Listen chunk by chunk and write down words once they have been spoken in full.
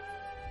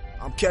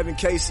I'm Kevin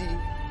Casey.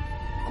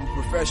 I'm a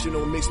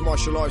professional mixed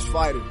martial arts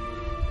fighter.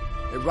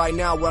 And right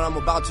now what I'm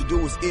about to do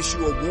is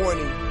issue a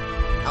warning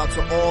out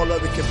to all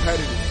other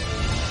competitors.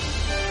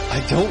 I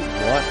don't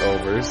want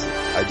overs.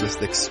 I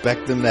just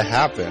expect them to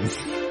happen.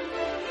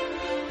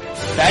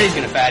 Fatty's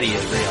gonna fatty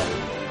is real.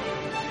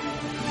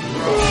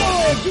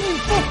 Oh, give me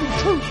fucking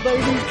truth,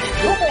 baby.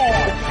 Come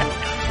on.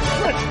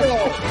 Let's go.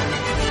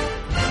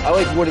 I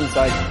like wooden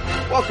sides.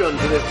 Welcome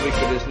to this week's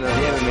edition of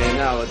the MMA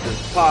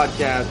Analysis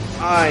podcast.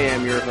 I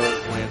am your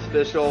host, Lance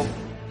Fishel.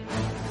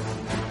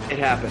 It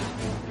happened.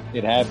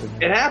 It happened.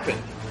 It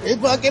happened. It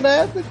fucking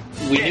happened.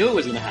 We knew it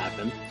was gonna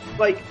happen,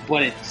 Like,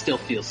 but it still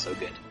feels so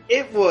good.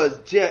 it was,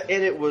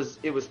 and it was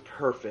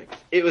perfect.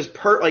 It was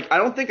like, I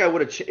don't think I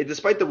would have,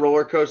 despite the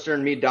roller coaster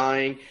and me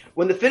dying,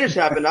 when the finish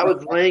happened, I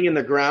was laying in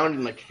the ground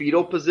in like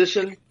fetal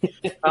position.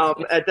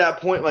 At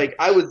that point, like,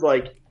 I was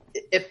like,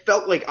 it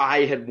felt like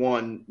I had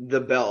won the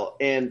belt,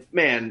 and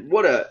man,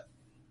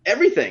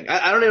 everything.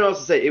 I don't even know what else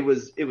to say. It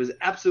was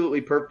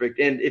absolutely perfect.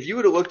 And if you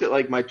would have looked at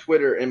like my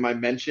Twitter and my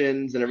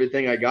mentions and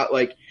everything I got,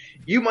 like,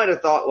 you might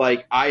have thought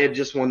like I had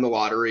just won the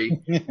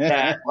lottery,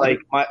 that like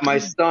my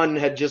son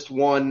had just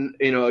won,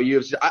 a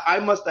UFC. I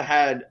must have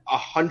had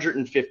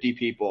 150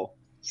 people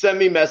send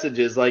me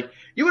messages. Like,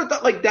 you would have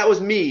thought like that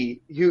was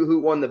me who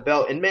won the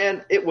belt. And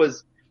man, it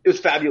was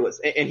fabulous.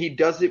 And he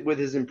does it with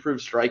his improved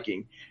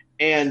striking.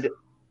 And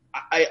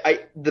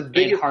the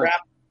biggest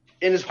rap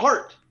in his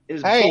heart, in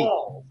his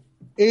balls.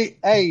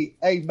 Hey,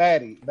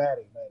 Maddie.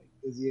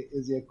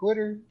 Is he a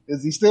quitter?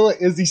 Is he still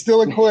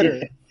a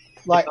quitter?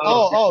 Like,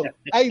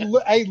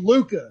 hey,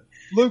 Luca,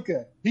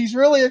 he's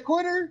really a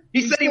quitter?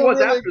 He said he was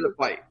really after the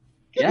fight.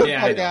 Get the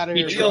fuck out of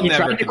here. He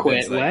tried to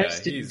quit,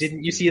 Wes.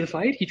 Didn't you see the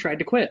fight? He tried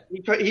to quit.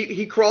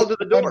 He crawled to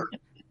the door.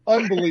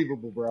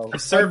 Unbelievable, bro. He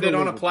served it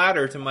on a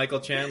platter to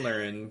Michael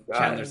Chandler, and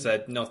Chandler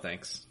said, no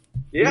thanks.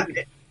 Yeah.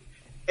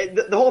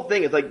 The whole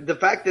thing is, like, the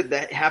fact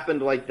that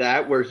happened like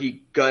that, where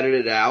he gutted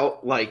it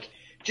out, like,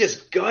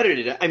 just gutted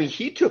it out. I mean,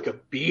 he took a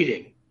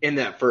beating in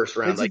that first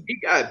round. He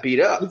got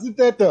beat up. Isn't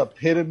that the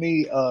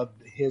epitome of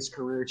his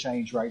career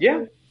change right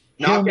there?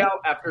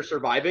 Knockout after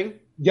surviving.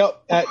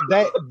 Yep.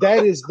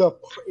 That is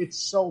it's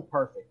so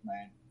perfect,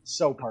 man.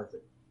 So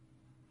perfect.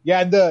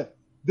 Yeah, and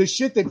the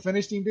shit that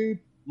finished him, dude,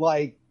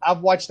 like,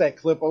 I've watched that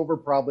clip over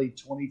probably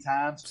 20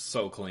 times.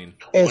 So clean.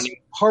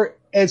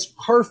 As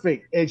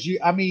perfect as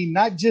I mean,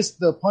 not just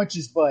the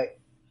punches, but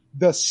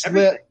the slip,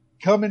 everything.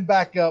 Coming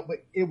back up,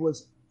 but it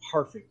was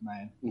perfect,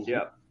 man.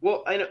 Yeah.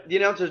 Well, I know the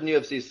announcers in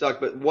UFC suck,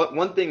 but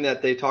one thing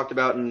that they talked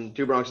about in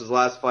Do Bronx's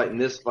last fight and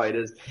this fight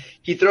is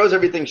he throws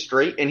everything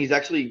straight, and he's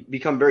actually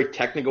become very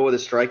technical with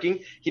his striking.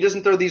 He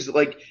doesn't throw these,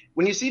 like,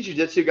 when you see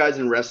jiu-jitsu guys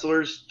and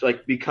wrestlers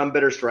like become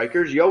better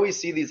strikers, you always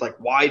see these like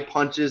wide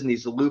punches and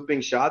these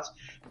looping shots.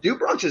 Do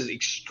Bronx is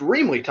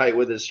extremely tight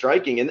with his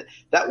striking, and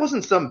that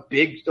wasn't some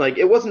big, like,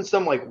 it wasn't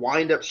some like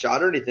wind up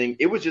shot or anything.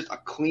 It was just a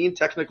clean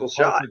technical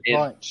shot.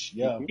 Punch.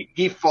 Yeah.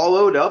 He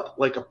followed up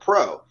like a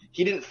pro.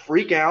 He didn't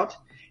freak out.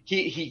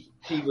 He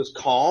was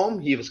calm.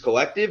 He was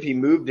collective. He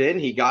moved in.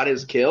 He got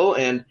his kill,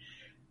 and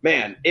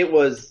man, it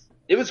was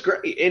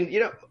great.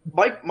 And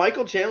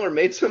Michael Chandler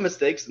made some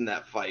mistakes in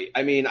that fight.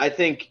 I mean, I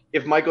think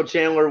if Michael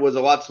Chandler was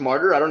a lot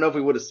smarter, I don't know if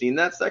we would have seen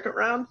that second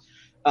round.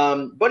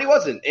 But he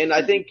wasn't, and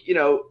I think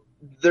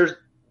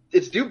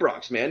it's Do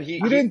Bronx, man. I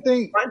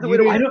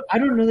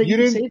don't know that you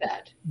can say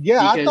that.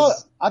 Yeah,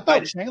 I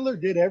thought Chandler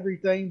did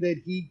everything that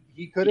he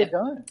could have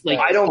done. Like,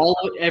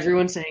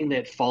 everyone's saying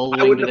that falling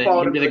into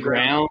the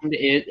ground.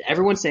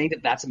 Everyone's saying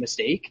that that's a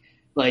mistake.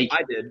 Like,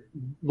 I did.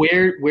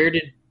 Where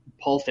did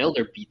Paul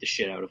Felder beat the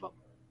shit out of him?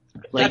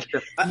 Like,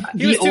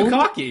 he was too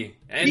cocky.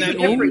 And he's a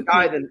different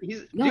guy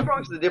Do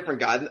Bronx is a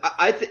different guy.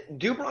 I think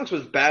Do Bronx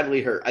was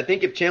badly hurt. I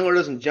think if Chandler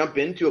doesn't jump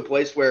into a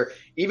place where,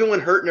 even when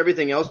hurt and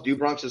everything else, Do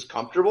Bronx is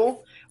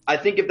comfortable, I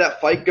think if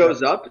that fight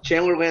goes up,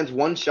 Chandler lands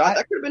one shot,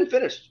 that could have been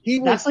finished.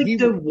 That's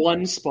the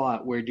one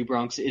spot where Do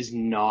Bronx is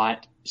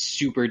not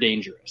super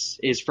dangerous,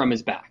 is from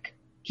his back.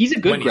 He's a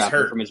good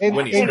grappler from his back.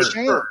 When he's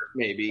hurt,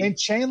 maybe. And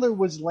Chandler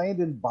was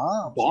landing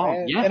bombs.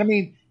 Yeah. And I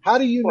mean, how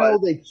do you know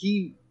that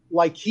he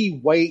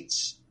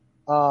waits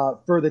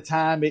for the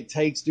time it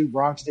takes Do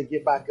Bronx to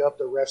get back up?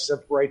 The ref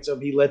separates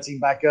him. He lets him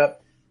back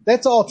up.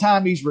 That's all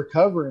time he's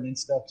recovering and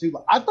stuff too.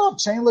 Like, I thought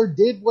Chandler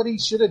did what he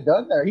should have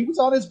done there. He was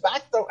on his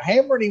back, though,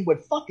 hammering him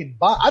with fucking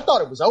I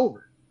thought it was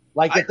over.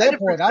 Like, at that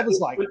point, I was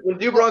like, when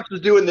Do Bronx was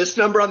doing this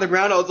number on the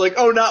ground, I was like,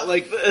 oh, not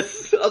like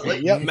this. I was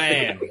like,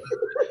 man,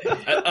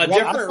 a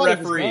different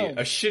referee,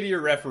 a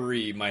shittier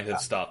referee might have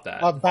stopped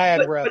that. A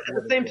bad ref. But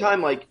at the same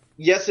time, like,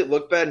 yes, it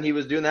looked bad and he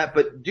was doing that,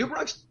 but Do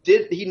Bronx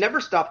he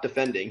never stopped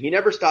defending. He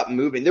never stopped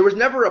moving. There was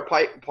never a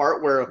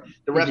part where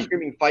the ref's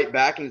screaming fight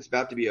back and it's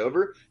about to be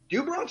over.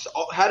 Do Bronx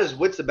had his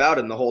wits about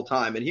him the whole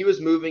time, and he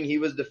was moving, he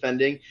was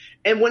defending.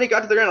 And when he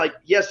got to the ground, like,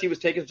 yes, he was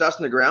taking shots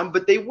on the ground,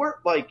 but they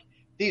weren't like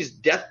these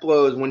death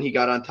blows when he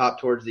got on top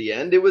towards the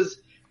end.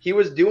 He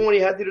was doing what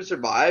he had to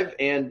survive.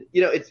 And,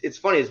 it's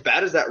funny, as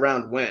bad as that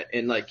round went,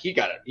 and like he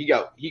got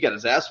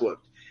his ass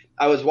whooped.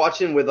 I was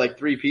watching with like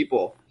three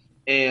people,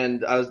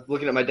 and I was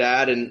looking at my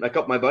dad and a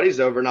couple of my buddies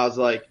over, and I was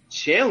like,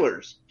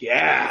 Chandler's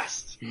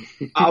gassed.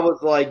 I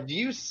was like, do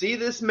you see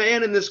this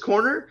man in this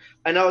corner?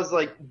 And I was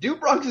like, Do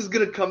Bronx is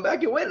going to come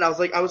back and win. And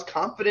I was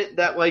confident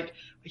that like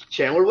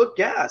Chandler looked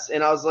gassed.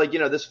 And I was like,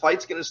 this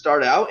fight's going to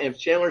start out. And if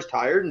Chandler's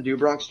tired and Do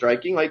Bronx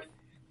striking, like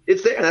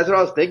it's there. And that's what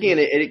I was thinking. And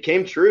it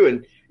came true.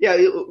 And yeah,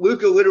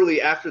 Luca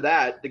literally after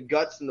that, the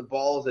guts and the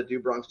balls that Do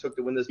Bronx took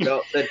to win this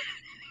belt, that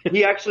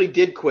he actually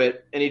did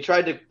quit, and he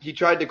tried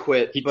to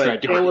quit,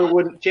 but Chandler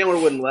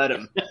wouldn't let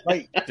him.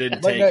 Like,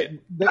 Didn't take it.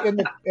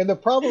 And the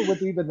problem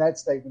with even that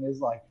statement is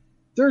like,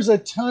 there's a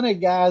ton of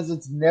guys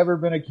that's never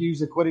been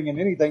accused of quitting in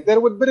anything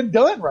that would have been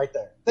done right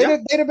there. They'd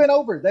have been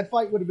over. That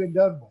fight would have been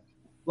done with.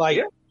 Like,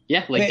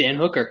 like Dan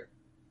Hooker.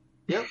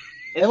 Yeah,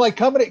 and like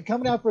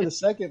coming out for the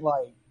second,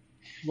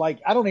 like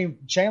I don't even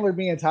Chandler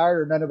being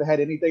tired or none of it had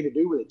anything to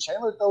do with it.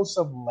 Chandler throws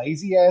some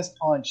lazy ass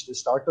punch to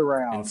start the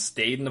round and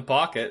stayed in the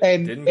pocket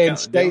and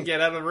didn't get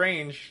out of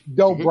range.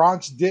 Do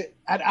Bronx did.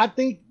 I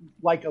think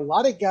like a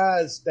lot of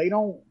guys, they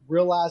don't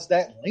realize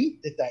that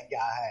length that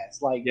guy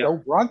has. Like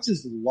Do Bronx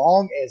is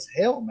long as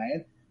hell,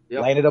 man.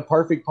 Yep. Landed a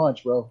perfect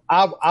punch, bro.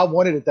 I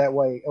wanted it that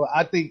way.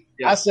 I think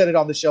I said it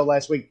on the show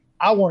last week.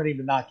 I wanted him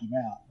to knock him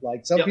out.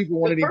 Like some people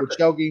wanted him to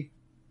choke him.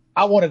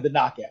 I wanted the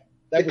knockout.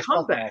 That was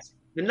comeback.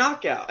 The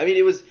knockout. I mean,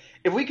 it was,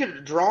 if we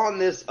could draw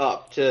this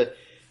up to,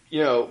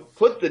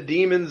 put the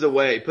demons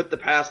away, put the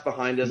past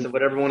behind us of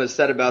what everyone has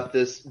said about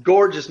this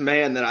gorgeous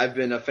man that I've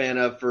been a fan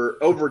of for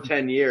over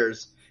 10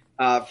 years,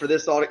 for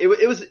this all,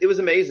 it was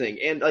amazing.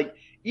 And like,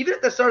 even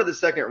at the start of the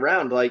second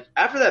round, like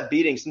after that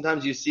beating,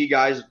 sometimes you see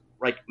guys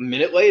like a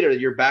minute later,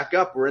 you're back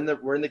up. We're in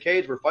the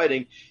cage. We're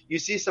fighting. You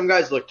see some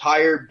guys look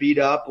tired, beat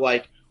up,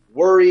 like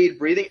worried,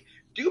 breathing.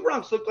 Do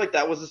Bronx looked like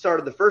that was the start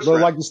of the first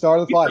round. Like the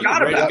start of the fight.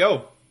 Ready to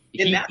go.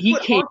 He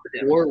came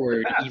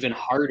forward even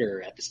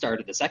harder at the start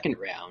of the second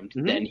round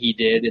than he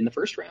did in the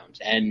first round.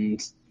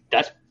 And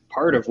that's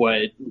part of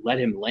what let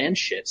him land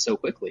shit so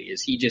quickly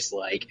is he just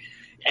like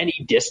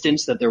any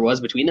distance that there was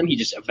between them, he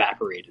just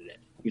evaporated it.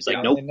 He was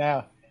like, nope.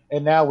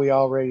 And now we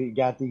already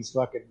got these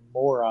fucking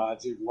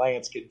morons who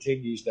Lance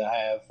continues to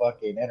have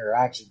fucking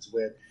interactions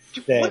with.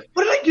 That,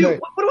 what did I do?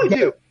 What do I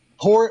do?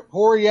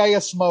 Poirier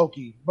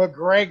Smokey,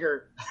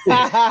 McGregor.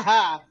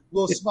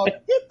 Little Smoke.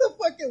 Get the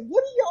fucking.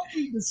 What do y'all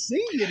need to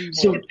see anymore?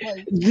 So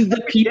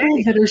the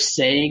people that are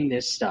saying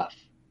this stuff,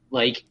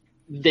 like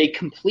they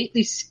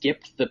completely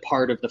skipped the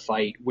part of the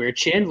fight where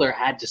Chandler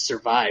had to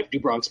survive Do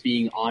Bronx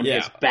being on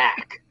his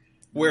back.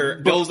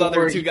 Where those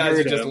other two guys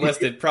who just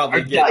listed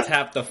probably get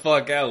tapped the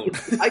fuck out.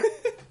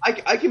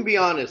 I can be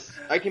honest.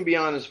 I can be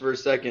honest for a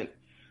second.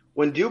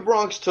 When Do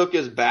Bronx took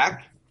his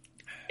back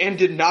and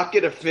did not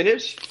get a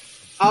finish,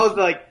 I was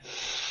like,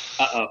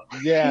 uh-oh.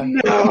 Yeah.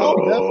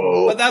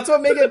 No. But that's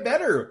what made it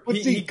better.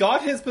 He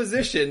got his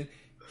position,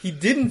 he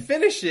didn't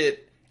finish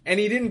it, and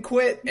he didn't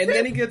quit, and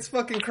then he gets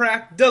fucking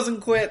cracked,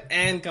 doesn't quit,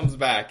 and comes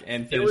back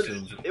and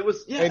finishes. It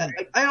was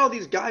I know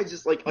these guys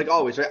just like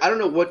always, right? I don't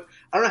know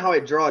how I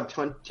draw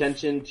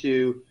attention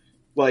to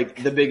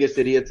like the biggest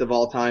idiots of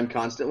all time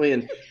constantly.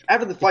 And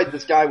after the fight,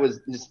 this guy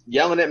was just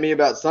yelling at me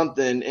about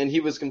something, and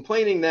he was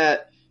complaining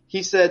that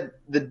he said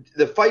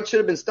the fight should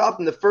have been stopped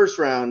in the first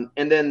round,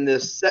 and then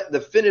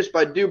the finish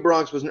by Do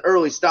Bronx was an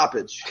early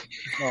stoppage.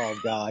 Oh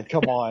God,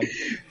 come on!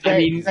 I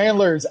mean,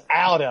 Chandler's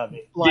out of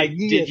it. Like,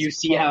 did you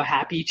see how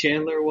happy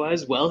Chandler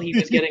was while he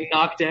was getting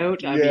knocked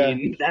out? I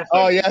mean, that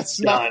yes,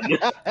 done.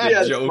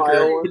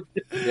 Joker.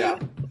 Yeah,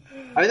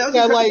 I mean that was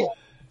incredible.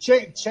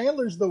 Like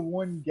Chandler's the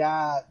one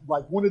guy,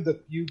 like one of the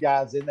few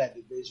guys in that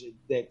division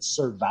that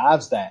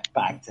survives that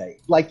back take.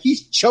 Like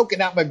he's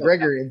choking out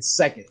McGregor in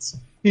seconds.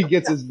 He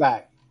gets his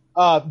back.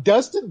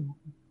 Dustin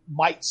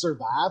might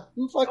survive.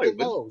 Who fucking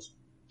knows?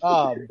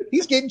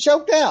 He's getting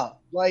choked out.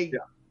 Like,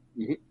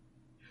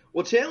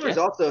 well, Chandler's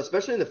also,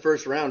 especially in the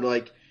first round,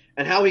 like,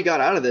 and how he got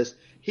out of this.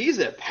 He's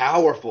a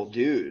powerful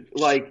dude.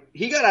 Like,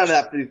 he got out of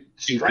that through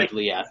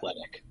stupidly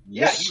athletic.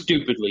 Yeah,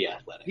 stupidly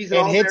athletic. He's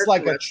and hits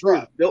like a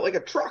truck. Built like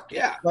a truck.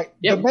 Yeah, like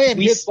the man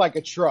hits like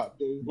a truck.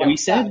 Dude. We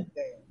said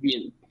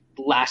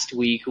last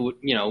week,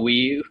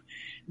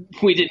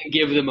 we didn't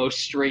give the most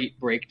straight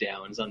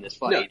breakdowns on this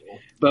fight,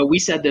 but we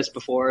said this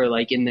before,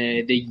 like in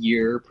the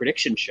year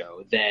prediction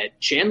show, that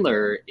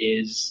Chandler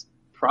is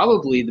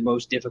probably the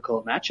most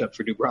difficult matchup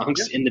for Do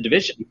Bronx in the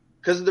division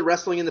because of the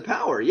wrestling and the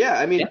power. Yeah,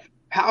 I mean,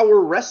 power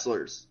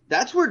wrestlers.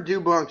 That's where Do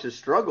Bronx has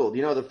struggled.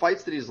 You know, the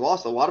fights that he's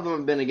lost, a lot of them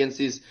have been against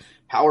these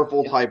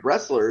powerful type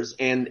wrestlers,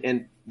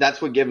 and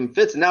that's what gave him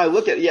fits. And now I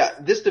look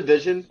at this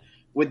division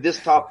with this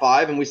top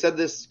five, and we said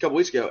this a couple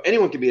weeks ago,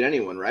 anyone can beat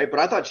anyone, right? But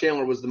I thought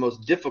Chandler was the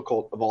most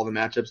difficult of all the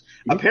matchups.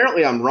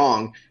 Apparently I'm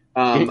wrong.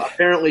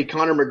 Apparently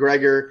Conor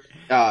McGregor,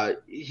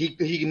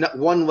 he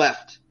one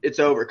left. It's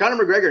over.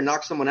 Conor McGregor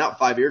knocked someone out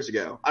 5 years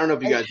ago. I don't know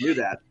if you guys knew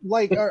that.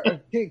 Like,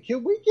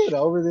 can we get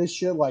over this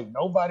shit? Like,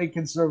 nobody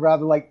can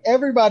survive. Like,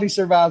 everybody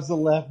survives the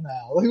left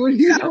now. Like,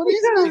 he's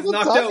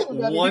knocked out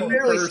one person.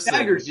 person.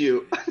 Staggers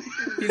you.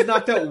 He's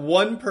knocked out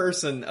one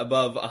person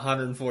above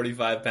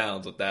 145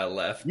 pounds with that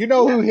left. You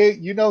know who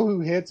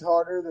hits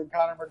harder than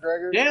Conor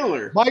McGregor?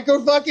 Chandler.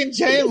 Michael fucking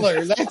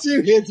Chandler. That's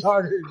who hits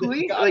harder.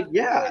 Like,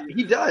 yeah,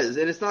 he does,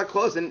 and it's not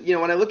close. And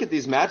when I look at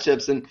these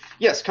matchups, and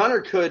yes,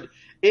 Conor could.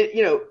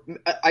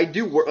 I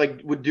do work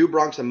with Do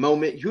Bronx a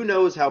moment. Who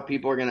knows how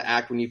people are going to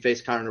act when you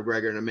face Conor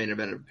McGregor in a main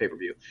event of a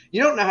pay-per-view?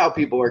 You don't know how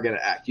people are going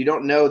to act. You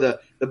don't know the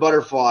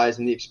butterflies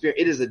and the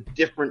experience. It is a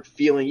different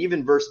feeling,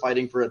 even versus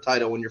fighting for a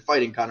title when you're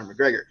fighting Conor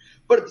McGregor.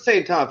 But at the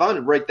same time, if I'm going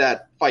to break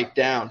that fight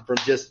down from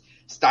just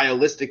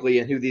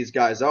stylistically and who these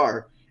guys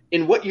are,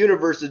 in what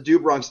universe does Do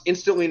Bronx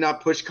instantly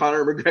not push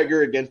Conor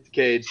McGregor against the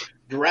cage,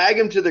 drag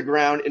him to the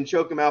ground, and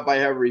choke him out by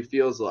however he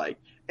feels like?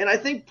 And I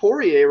think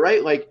Poirier,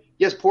 right? Like,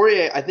 yes,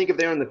 Poirier, I think if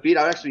they're on the feet,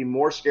 I'd actually be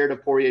more scared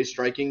of Poirier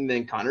striking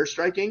than Conor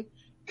striking,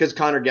 because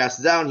Conor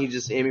gasses out and he's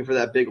just aiming for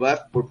that big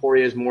left, where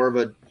Poirier is more of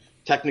a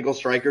technical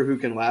striker who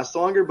can last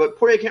longer. But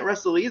Poirier can't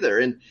wrestle either.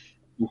 And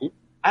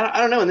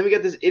I don't know. And then we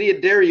got this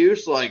idiot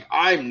Dariush like,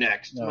 I'm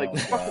next. I'm like,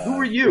 who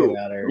are you?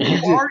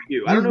 Who are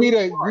you? I don't know.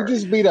 You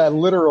just beat a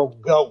literal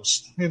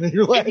ghost in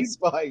your last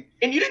fight.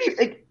 And you didn't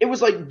even, it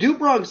was like Do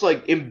Bronx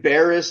like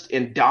embarrassed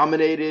and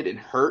dominated and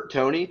hurt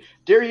Tony.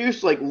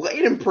 Dariush like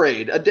laid and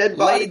prayed, a dead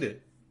body.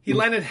 He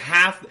landed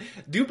half.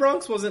 Do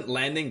Bronx wasn't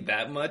landing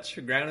that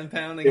much ground and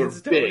pound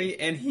against Tony,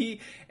 and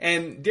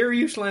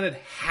Dariush landed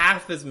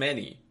half as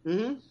many.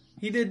 Mm-hmm.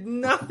 He did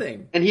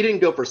nothing, and he didn't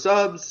go for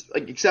subs,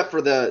 like except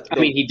for the. I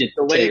mean, he did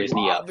the leg his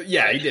knee up.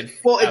 Yeah, he did.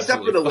 Well,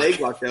 except for the leg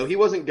lock, though, he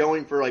wasn't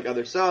going for like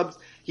other subs.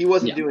 He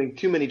wasn't doing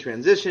too many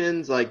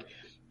transitions. Like,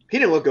 he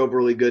didn't look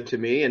overly good to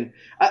me, and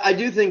I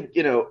do think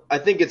I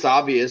think it's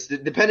obvious,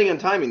 depending on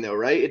timing, though,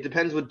 right? It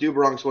depends what Do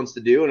Bronx wants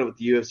to do and what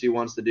the UFC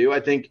wants to do.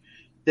 I think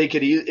they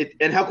could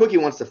and how quick he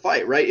wants to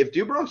fight, right? If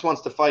Do Bronx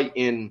wants to fight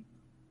in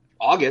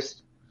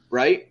August,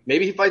 right?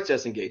 Maybe he fights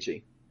Justin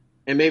Gaethje.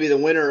 And maybe the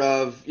winner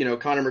of,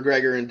 Conor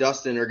McGregor and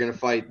Dustin are going to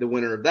fight the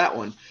winner of that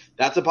one.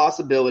 That's a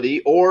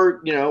possibility.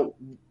 Or,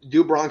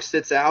 Do Bronx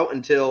sits out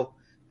until,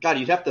 God,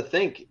 you'd have to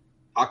think,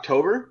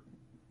 October?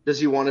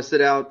 Does he want to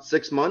sit out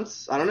 6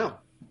 months? I don't know.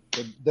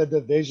 The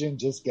division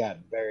just got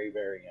very,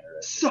 very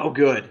interesting. So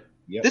good.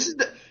 Yep.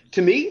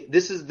 To me,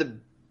 this is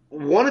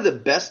one of the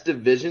best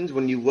divisions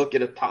when you look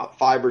at a top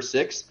 5 or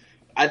 6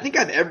 I think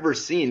I've ever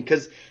seen,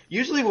 because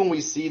usually when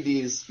we see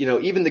these,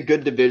 even the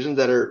good divisions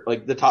that are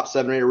like the top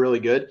 7 or 8 are really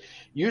good,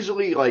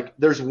 usually like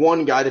there's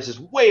one guy that's just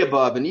way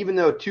above, and even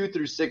though 2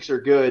 through 6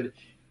 are good,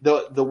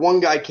 the one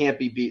guy can't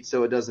be beat,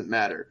 so it doesn't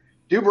matter.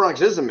 Do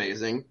Bronx is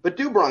amazing, but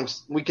Do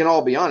Bronx, we can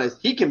all be honest,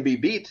 he can be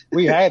beat.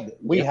 We had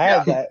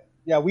that.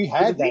 Yeah, we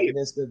had that in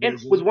this division.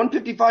 And was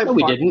 155? No,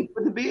 we didn't.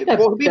 With the beat? That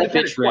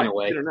bitch ran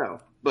away. I don't know.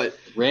 But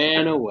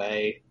ran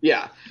away.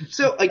 Yeah.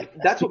 So like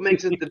that's what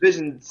makes this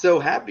division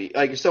so happy,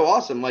 like so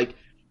awesome. Like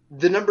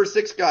the number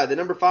 6 guy, the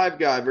number 5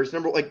 guy versus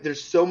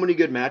there's so many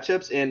good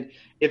matchups, and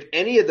if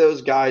any of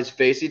those guys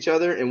face each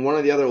other and one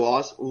or the other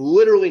lost,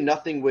 literally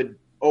nothing would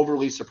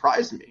overly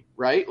surprise me,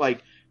 right?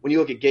 Like when you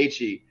look at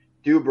Gaethje,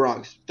 Do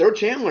Bronx, throw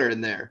Chandler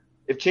in there.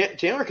 If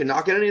Chandler can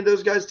knock out any of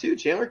those guys too,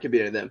 Chandler could beat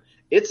any of them.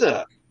 It's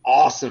a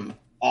awesome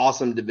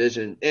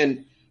division.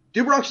 And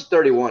Do Bronx is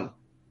 31.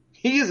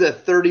 He is a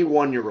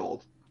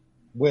 31-year-old.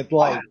 With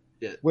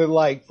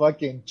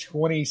fucking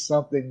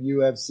 20-something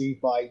UFC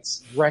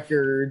fights,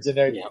 records, and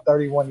they're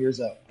 31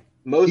 years old.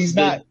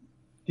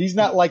 He's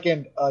not like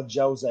a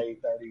Jose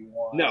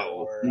 31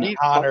 or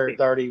Conor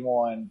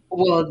 31.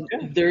 Well,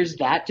 there's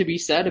that to be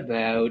said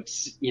about,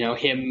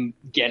 him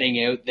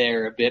getting out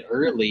there a bit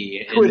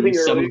early in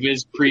some of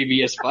his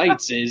previous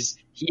fights is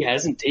he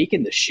hasn't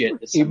taken the shit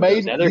that some of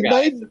those other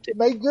guys have taken.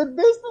 Made good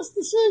business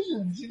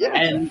decisions.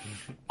 And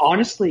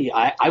honestly,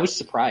 I was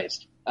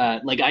surprised.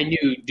 I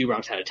knew Do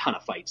Bronx had a ton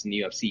of fights in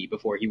the UFC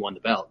before he won the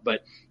belt,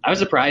 but I was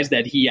surprised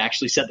that he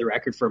actually set the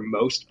record for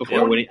most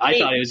before winning. I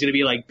thought it was going to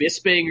be like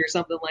Bisping or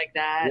something like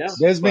that. Yeah.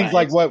 Bisping's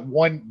like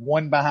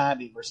one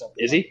behind him or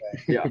something. Is he?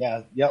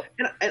 Yeah. Yep.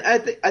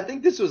 And I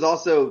think this was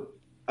also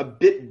a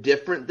bit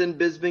different than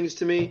Bisping's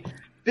to me.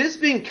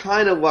 Bisping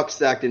kind of luck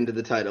stacked into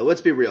the title.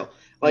 Let's be real.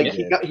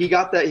 He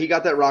got that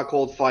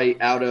Rockhold fight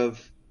out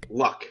of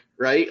luck.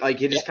 Right?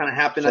 Like, it just kind of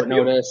happened. Short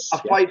notice. A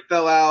fight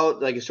fell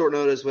out, like a short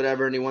notice,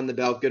 whatever, and he won the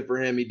belt. Good for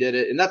him. He did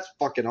it. And that's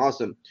fucking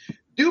awesome.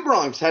 Do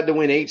Bronx had to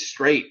win 8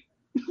 straight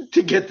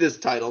to get this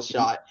title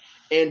shot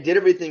and did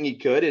everything he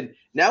could. And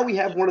now we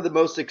have one of the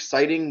most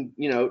exciting,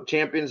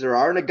 champions there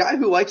are, and a guy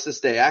who likes to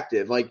stay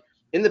active. Like,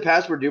 in the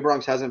past where Do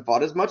Bronx hasn't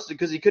fought as much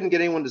because he couldn't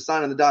get anyone to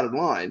sign on the dotted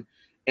line.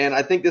 And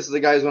I think this is a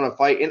guy who's going to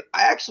fight. And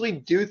I actually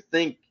do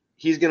think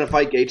he's going to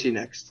fight Gaethje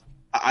next.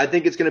 I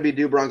think it's going to be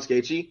Do Bronx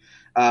Gaethje.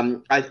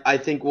 I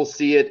think we'll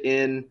see it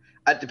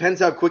it depends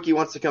how quick he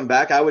wants to come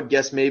back. I would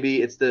guess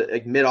maybe it's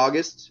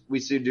mid-August we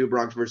see Do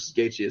Bronx versus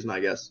Gaethje is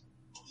my guess.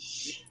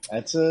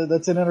 That's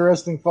an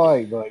interesting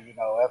fight, but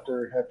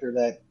after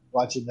that,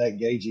 watching that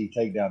Gaethje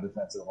takedown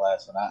defense in the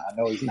last one, I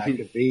know he's not going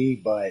to be,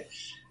 but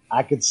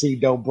I could see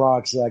Do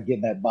Bronx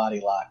getting that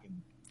body lock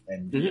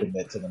and putting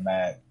it to the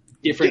mat.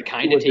 Different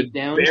kind of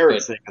takedowns,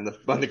 embarrassing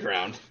on the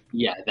ground.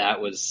 Yeah,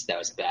 that was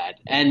bad.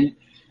 And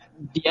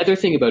The other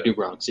thing about Do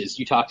Bronx is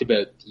you talked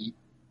about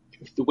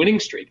the winning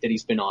streak that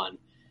he's been on.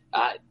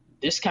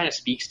 This kind of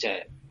speaks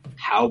to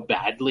how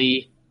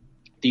badly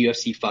the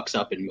UFC fucks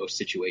up in most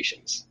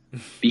situations,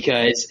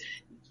 because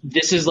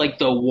this is like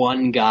the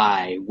one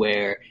guy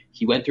where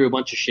he went through a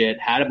bunch of shit,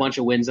 had a bunch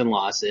of wins and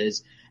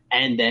losses,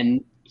 and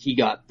then he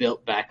got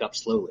built back up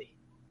slowly,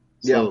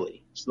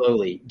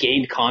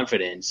 gained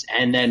confidence,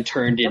 and then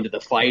turned into the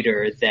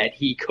fighter that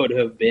he could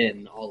have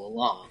been all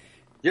along.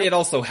 Yep. It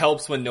also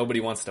helps when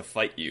nobody wants to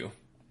fight you.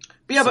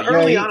 Yeah, but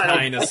early on,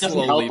 it doesn't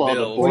help all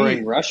the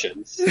boring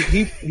Russians.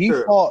 He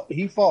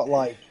fought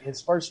like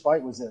his first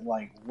fight was at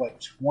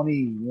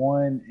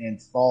 21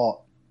 and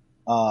fought.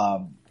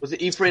 Was it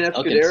Efrain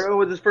Escudero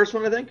with his first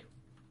one? I think.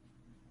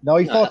 No,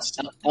 he fought.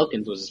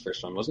 Elkins was his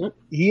first one, wasn't it?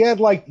 He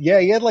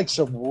had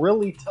some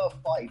really tough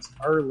fights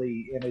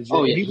early in his.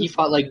 Oh yeah, he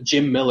fought like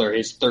Jim Miller,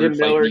 his third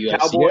fight in the UFC.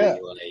 Cowboy.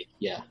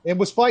 Yeah, and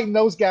was fighting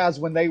those guys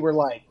when they were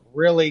like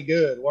really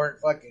good, weren't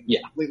fucking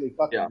completely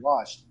fucking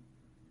washed.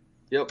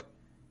 Yep.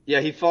 Yeah,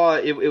 he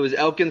fought. It was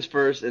Elkins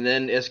first, and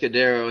then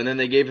Escudero, and then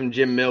they gave him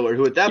Jim Miller,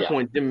 who at that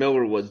point Jim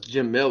Miller was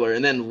Jim Miller,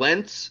 and then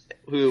Lentz,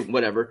 who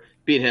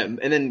beat him,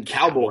 and then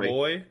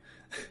Cowboy.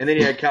 And then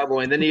he had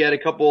Cowboy, and then he had a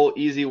couple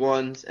easy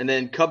ones, and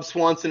then Cub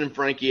Swanson and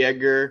Frankie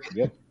Edgar.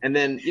 Yep. And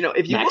then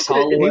if you Max look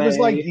at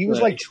Holloway, he was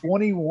like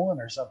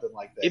 21 or something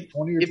like that. If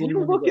 20 or 21. If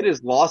you look at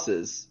his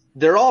losses,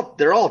 they're all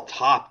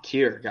top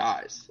tier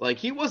guys. Like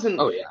he wasn't.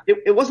 Oh yeah.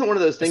 It wasn't one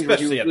of those things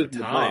especially where he was at the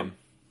time.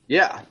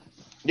 Yeah.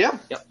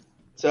 Yep.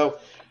 So,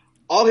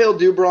 all hail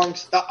Do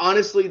Bronx.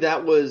 Honestly,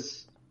 that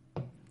was,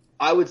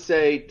 I would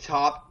say,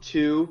 top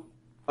 2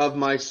 of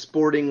my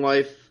sporting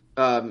life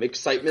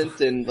excitement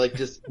and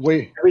just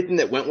everything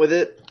that went with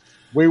it.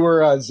 We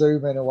were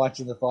zooming and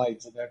watching the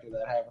fights, and after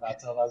that happened,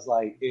 I was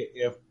like,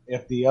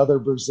 if the other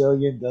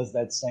Brazilian does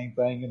that same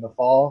thing in the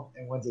fall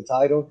and wins a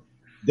title,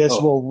 this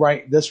will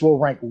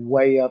rank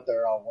way up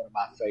there on one of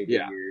my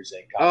favorite years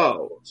in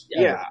college.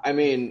 Yeah. I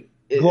mean,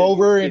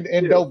 Glover and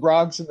Do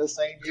Bronx in the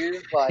same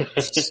year.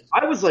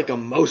 I was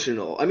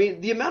emotional. I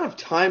mean, the amount of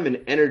time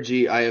and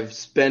energy I have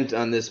spent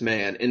on this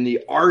man, and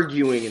the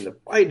arguing and the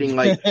fighting,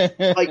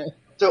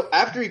 So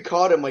after he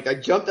caught him, I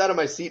jumped out of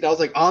my seat and I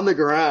was on the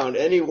ground,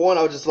 and he won.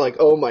 I was just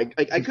oh my,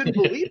 I couldn't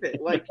believe it.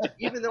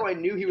 Even though I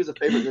knew he was a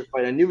favorite in this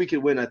fight, I knew he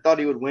could win. I thought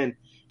he would win.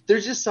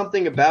 There's just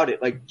something about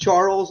it.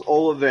 Charles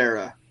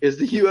Oliveira is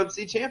the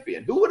UFC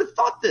champion. Who would have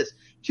thought this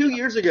 2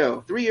 years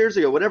ago, 3 years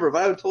ago, whatever? If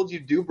I would have told you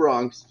Do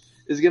Bronx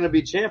is going to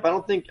be champ, I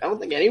don't think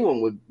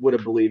anyone would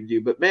have believed you.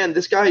 But man,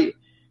 this guy,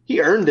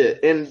 he earned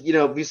it. And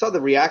we saw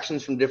the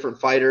reactions from different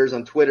fighters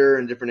on Twitter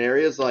and different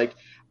areas.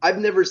 I've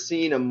never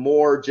seen a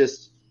more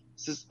just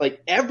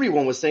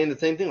everyone was saying the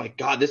same thing.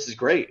 God, this is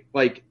great.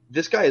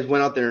 This guy has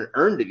went out there and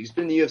earned it. He's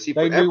been in the UFC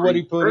forever. They knew what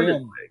he put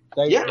in.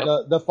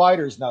 The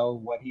fighters know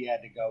what he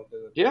had to go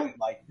through. Yeah.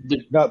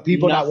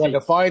 People not wanting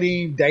to fight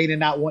him, Dana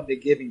not wanting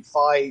to give him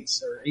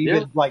fights, or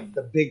even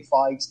the big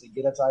fights to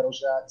get a title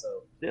shot.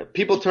 So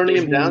people turning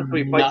him down so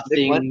he fights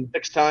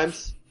six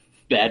times.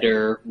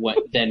 Better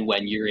than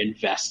when you're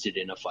invested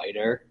in a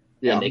fighter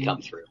and they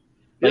come through.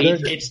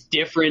 It's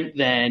different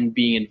than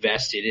being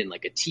invested in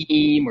a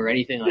team or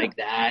anything like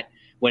that.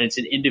 When it's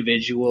an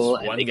individual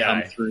and they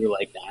come through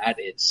like that,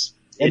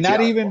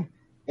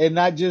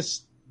 not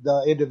just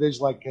the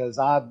individual. Because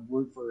I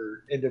root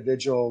for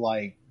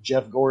individual.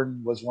 Jeff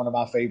Gordon was one of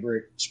my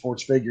favorite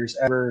sports figures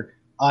ever.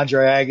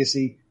 Andre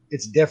Agassi.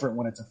 It's different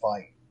when it's a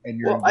fight and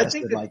you're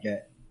invested like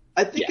that.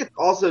 I think it's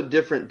also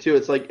different too.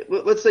 It's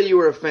let's say you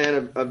were a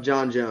fan of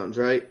John Jones,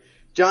 right?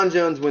 John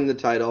Jones win the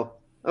title.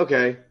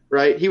 Okay.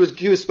 Right? He was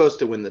supposed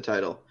to win the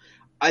title.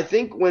 I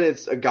think when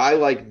it's a guy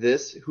like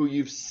this who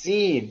you've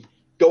seen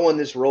go on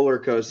this roller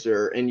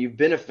coaster and you've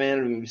been a fan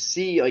of him, you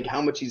see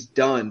how much he's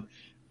done,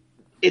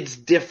 it's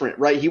different,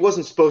 right? He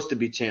wasn't supposed to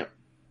be champ.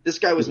 This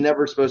guy was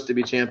never supposed to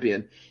be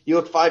champion. You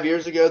look 5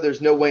 years ago,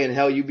 there's no way in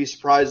hell you'd be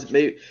surprised.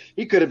 Maybe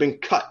he could have been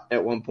cut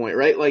at one point,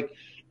 right?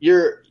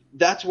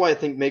 That's why I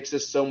think makes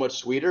this so much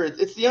sweeter.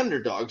 It's the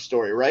underdog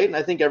story, right? And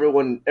I think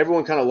everyone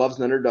kind of loves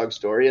an underdog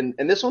story. And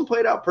this one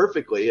played out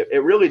perfectly.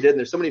 It really did. And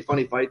there's so many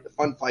fun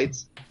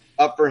fights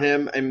up for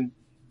him. And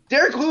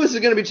Derek Lewis is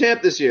going to be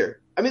champ this year.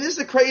 I mean, this is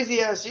a crazy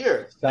ass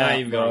year. Now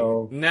you've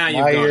gone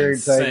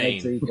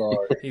insane.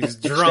 He's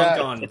drunk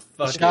on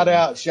fucking.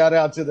 Shout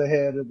out to the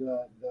head of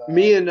the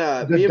me and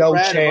Brad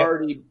have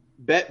already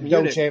bet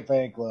Munich Champ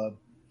fan club.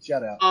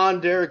 Shout out on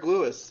Derek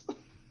Lewis.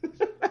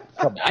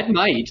 I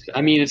might.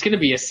 I mean, it's going to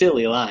be a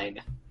silly line.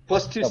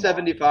 Plus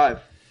 275.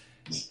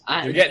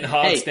 You're getting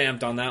hog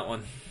stamped on that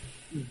one.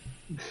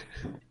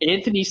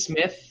 Anthony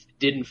Smith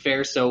didn't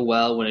fare so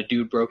well when a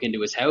dude broke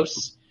into his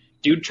house.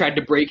 Dude tried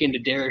to break into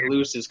Derek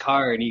Lewis's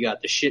car and he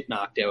got the shit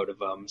knocked out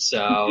of him.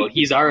 So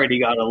he's already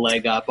got a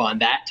leg up on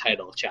that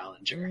title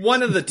challenger.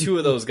 One of the two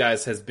of those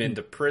guys has been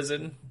to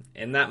prison,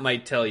 and that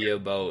might tell you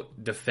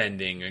about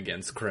defending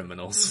against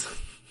criminals.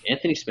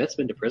 Anthony Smith's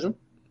been to prison?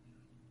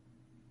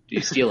 Did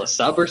you steal a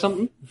sub or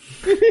something?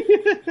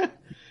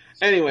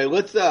 Anyway,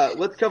 let's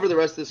cover the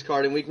rest of this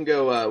card, and we can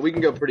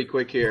go pretty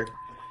quick here.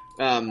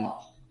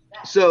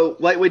 So,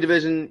 lightweight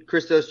division,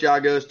 Christos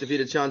Giagos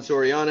defeated Sean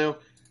Soriano.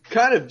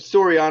 Kind of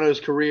Soriano's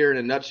career in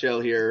a nutshell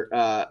here.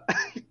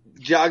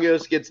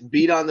 Giagos gets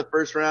beat on the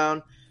first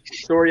round.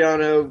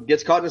 Soriano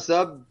gets caught in a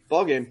sub.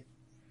 Ball game.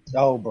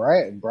 Oh,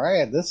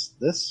 Brad,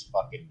 this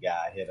fucking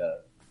guy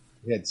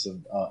hit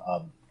some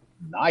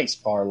nice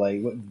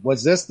parlay.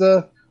 Was this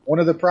one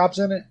of the props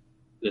in it?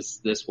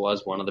 This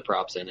was one of the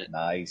props in it.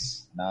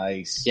 Nice.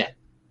 Yeah.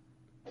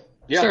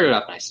 Started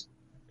off nice.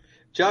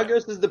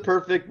 Giagos is the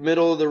perfect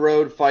middle of the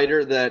road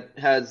fighter that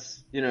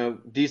has,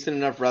 decent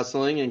enough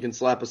wrestling and can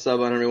slap a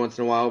sub on every once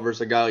in a while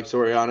versus a guy like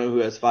Soriano who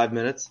has 5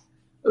 minutes.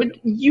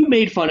 You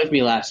made fun of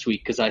me last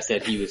week because I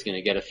said he was going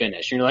to get a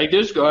finish. And you're like,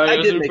 this guy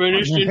hasn't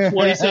finished in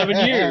 27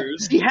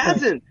 years. He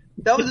hasn't.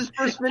 That was his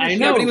first finish. I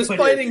know, but he was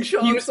fighting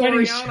Sean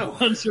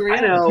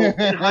Soriano.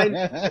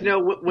 I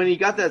know. When he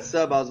got that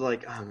sub, I was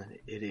like, I'm an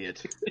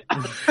idiot.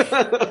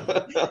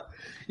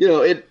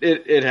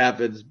 It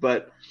happens.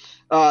 But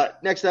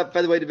next up,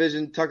 featherweight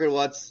division, Tucker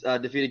Lutz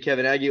defeated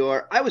Kevin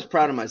Aguilar. I was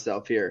proud of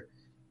myself here.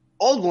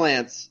 Old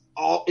Lance,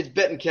 it's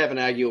betting Kevin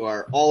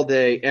Aguilar all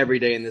day, every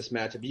day in this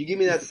matchup. You give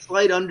me that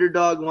slight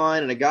underdog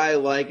line and a guy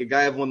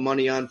I've won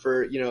money on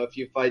for, a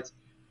few fights.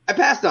 I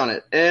passed on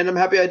it, and I'm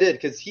happy I did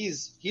because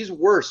he's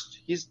worst.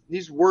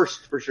 He's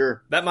worst for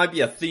sure. That might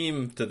be a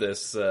theme to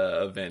this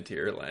event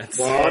here, Lance.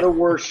 A lot of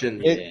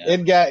worshing.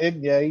 It got me.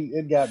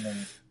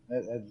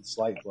 That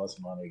slight plus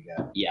money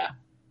got. Yeah,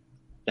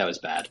 that was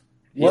bad.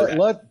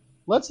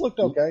 Lutz looked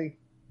okay.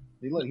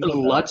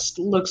 Lutz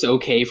looks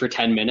okay for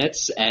 10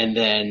 minutes, and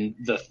then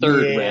the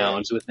third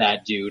rounds with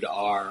that dude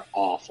are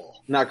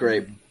awful. Not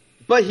great.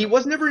 But he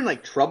was never in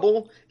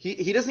trouble.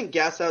 He doesn't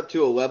gas out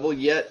to a level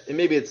yet, and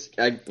maybe it's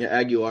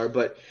Aguilar,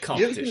 but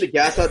he doesn't seem to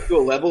gas out to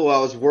a level where I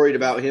was worried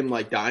about him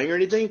dying or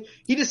anything.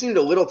 He just seemed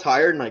a little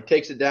tired and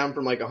takes it down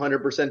from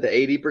 100%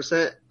 to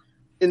 80%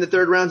 in the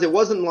third rounds. It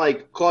wasn't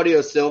like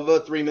Claudio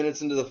Silva 3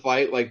 minutes into the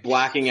fight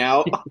blacking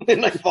out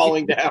and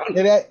falling down.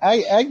 And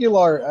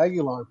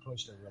Aguilar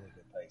pushed a really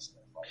good pace in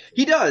that fight.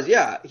 He does,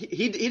 yeah.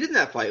 He did in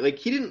that fight.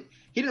 He didn't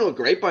look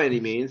great by any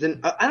means, and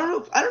I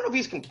don't know if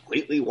he's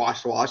completely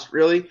washed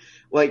really.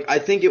 I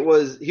think he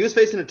was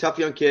facing a tough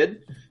young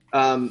kid.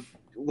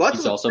 Lutz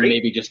he's also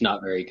maybe just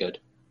not very good.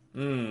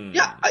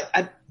 Yeah,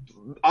 I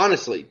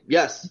honestly,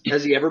 yes.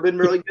 Has he ever been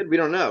really good? We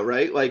don't know,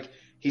 right?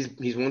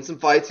 He's won some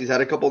fights. He's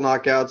had a couple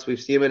knockouts. We've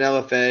seen him in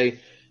LFA.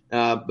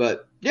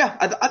 But yeah,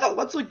 I thought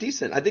Lutz looked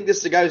decent. I think this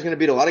is a guy who's going to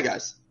beat a lot of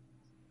guys.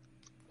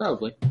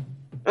 Probably.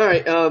 All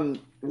right,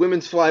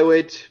 women's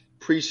flyweight,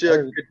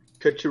 Prisha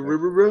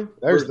Kachuruburu.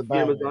 There's the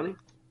banger.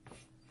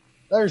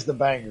 There's the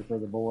banger for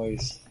the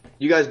boys.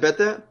 You guys bet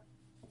that?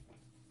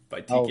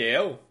 By TKO.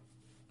 Oh.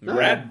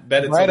 Brad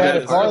bet it so Brad bad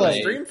had a parlay.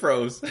 the stream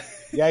froze.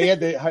 Yeah, he had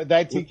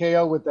that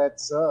TKO with that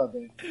sub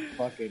and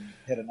fucking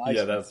hit a nice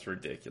Yeah, one. that's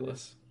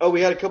ridiculous. Oh,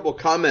 we had a couple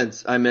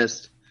comments I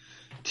missed.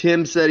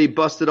 Tim said he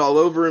busted all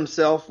over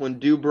himself when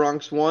Do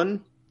Bronx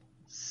won.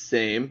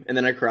 Same. And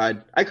then I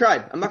cried.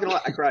 I'm not gonna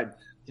lie, I cried.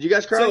 Did you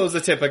guys cry? So it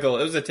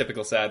was a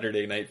typical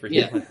Saturday night for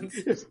you.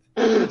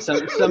 Yeah.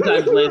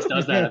 Sometimes Lance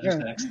does that after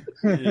sex.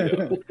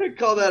 I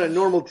call that a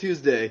normal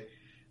Tuesday.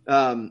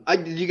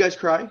 Did you guys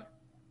cry?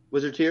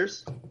 Was there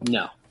tears?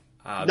 No.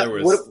 There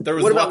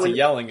was lots of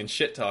yelling and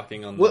shit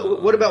talking on the.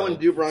 What about when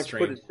Do Bronx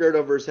put his shirt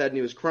over his head and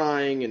he was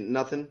crying and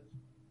nothing?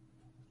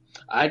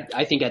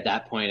 I think at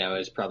that point I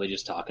was probably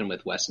just talking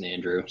with Wes and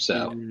Andrew.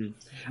 So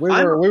we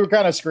were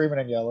kind of screaming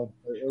and yelling.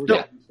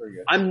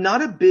 I'm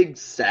not a big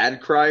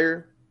sad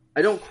crier.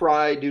 I don't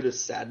cry due to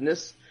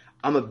sadness.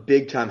 I'm a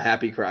big time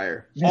happy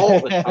crier all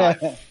the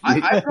time.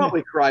 I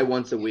probably cry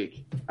once a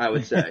week. I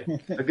would say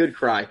a good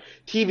cry.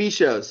 TV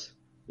shows,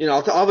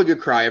 I'll have a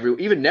good cry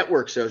even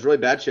network shows, really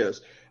bad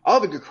shows. I'll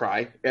have a good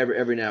cry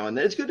every now and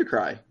then. It's good to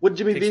cry. What did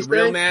Jimmy V say? Takes a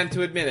real man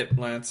to admit it,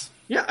 Lance.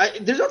 Yeah,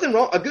 there's nothing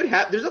wrong.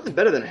 There's nothing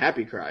better than a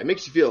happy cry. It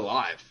makes you feel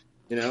alive.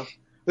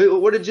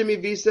 What did Jimmy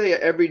V say?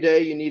 Every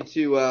day you need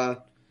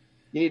to.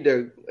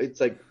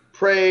 It's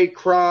pray,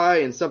 cry,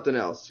 and something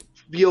else.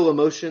 Feel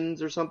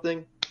emotions or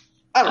something.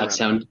 I don't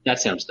know. That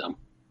sounds dumb.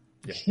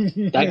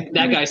 Yeah.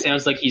 that guy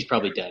sounds like he's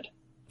probably dead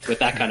with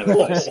that kind of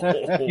advice.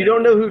 You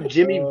don't know who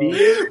Jimmy V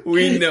is?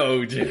 We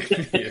know Jimmy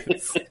V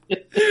is.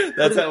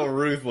 That's how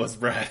ruthless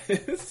Brad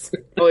is.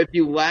 Oh, if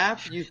you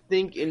laugh, you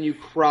think, and you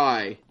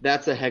cry,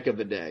 that's a heck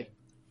of a day.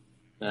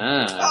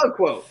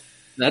 Quote.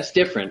 That's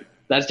different.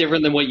 That's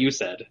different than what you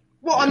said.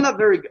 Well, I'm not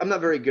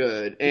very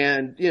good,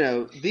 and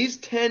these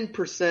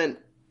 10%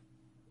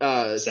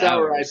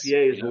 sour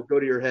IPAs will go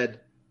to your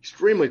head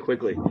extremely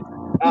quickly.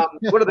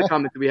 What are the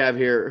comments we have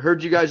here?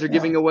 Heard you guys are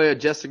giving away a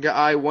Jessica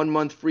I 1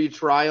 month free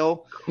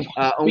trial.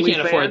 We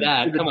can't afford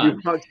that. Come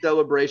on.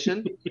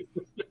 Celebration.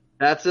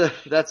 That's a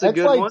good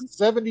like one.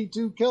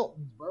 72 Kiltons,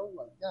 bro.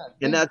 God,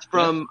 and that's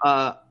from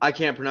I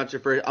can't pronounce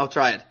your first. I'll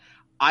try it.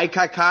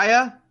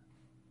 Aikakaya.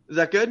 Is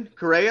that good?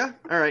 Correa.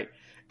 All right.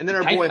 And then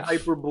our boy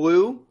Hyper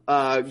Blue,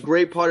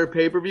 Great Potter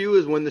pay-per-view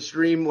is when the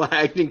stream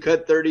lagged and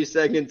cut 30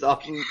 seconds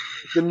off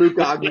the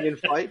Mukagnian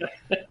fight.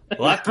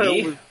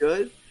 Lucky. That was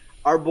good.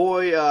 Our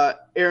boy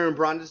Aaron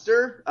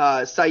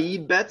Brondester,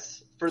 Saeed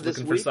Bets, for this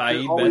Looking week. for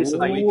Saeed Always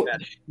Benson. Saeed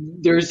Bet.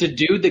 There's a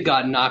dude that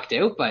got knocked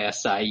out by a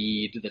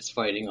Saeed that's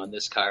fighting on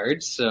this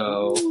card,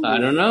 so I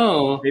don't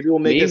know. Maybe we'll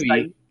make a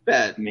Saeed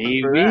bet.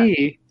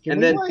 Maybe.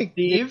 And then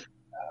Steve,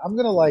 I'm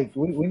gonna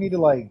we need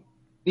to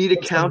need to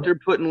counter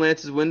putting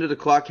Lance's win to the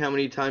clock how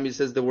many times he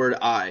says the word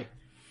I.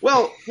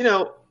 Well,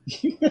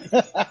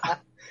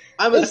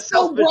 I'm a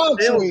selfish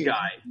sales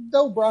guy.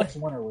 No Bronx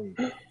winner week.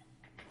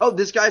 Oh,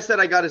 this guy said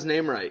I got his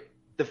name right.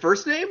 The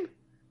first name?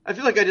 I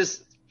feel like I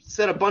just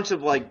said a bunch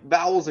of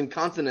vowels and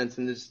consonants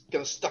and just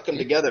kind of stuck them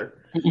together.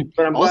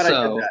 But I'm glad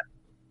I did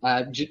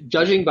that.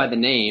 Judging by the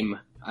name,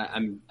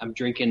 I'm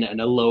drinking an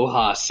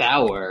Aloha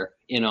Sour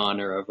in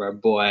honor of our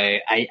boy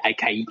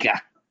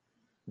Aikaika.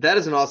 That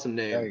is an awesome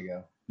name. There you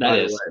go. That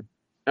is.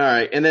 All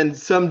right, and then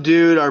some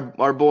dude,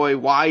 our boy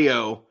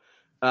Wayo,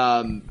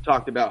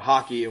 talked about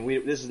hockey, and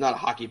this is not a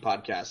hockey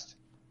podcast.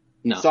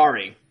 No.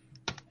 Sorry.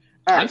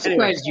 All right, I'm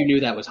surprised you knew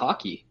that was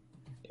hockey,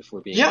 if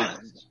we're being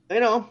honest. I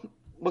know.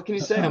 What can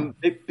you say? I'm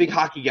a big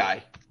hockey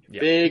guy.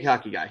 Yeah. Big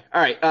hockey guy.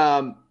 All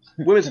right,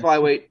 women's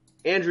flyweight,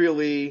 Andrea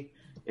Lee,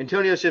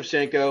 Antonio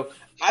Shevchenko.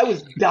 I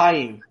was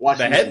dying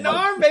watching The head and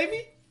arm,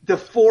 baby. The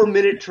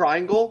 4-minute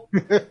triangle.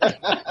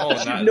 Oh, I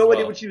had no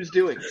idea what she was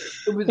doing.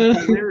 It was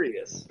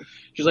hilarious.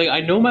 She's like,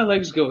 I know my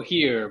legs go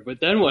here,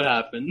 but then what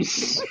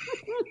happens?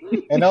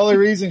 And the only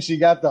reason she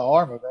got the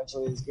arm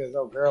eventually is because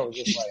girl was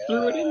just She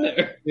threw it in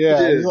there. Yeah,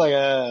 Dude. he's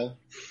like,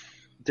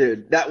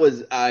 Dude, that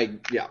was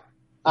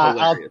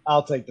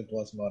I'll take the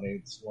plus money.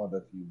 It's one of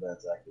the few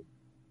bets I could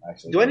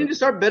actually. Do I need to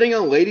start betting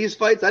on ladies'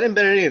 fights? I didn't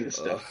bet any of this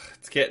stuff.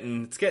 It's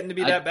getting to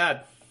be that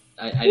bad.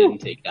 I didn't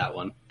take that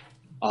one.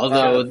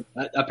 Although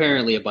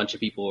apparently a bunch of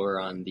people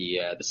were on the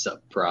sub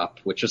prop,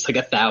 which was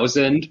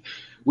 1,000,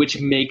 which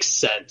makes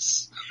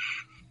sense.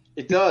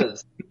 It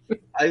does. But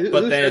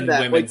then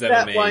women's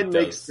that MMA line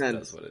makes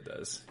sense. That's what it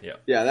does. Yeah.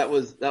 Yeah, that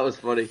was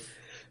funny.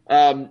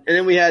 And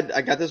then we had,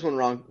 I got this one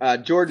wrong.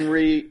 Jordan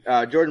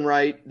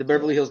Wright, the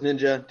Beverly Hills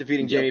Ninja,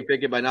 defeating Jamie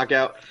Pickett by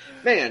knockout.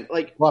 Man,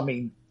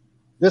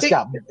 it's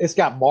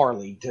got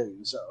Marley too.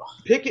 So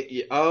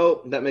Pickett.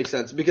 Oh, that makes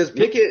sense because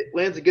Pickett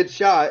lands a good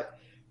shot,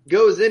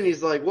 goes in.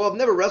 He's like, "Well, I've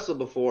never wrestled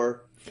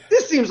before.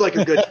 This seems like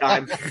a good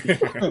time."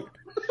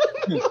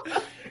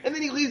 And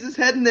then he leaves his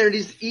head in there and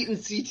he's eating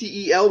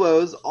CTE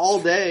elbows all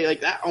day.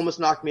 That almost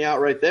knocked me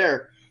out right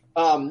there.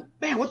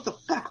 Man, what the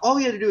fuck? All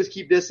he had to do is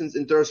keep distance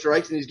and throw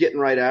strikes, and he's getting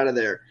right out of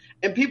there.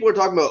 And people are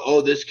talking about,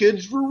 oh, this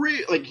kid's for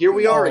real. Here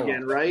we are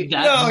again, right?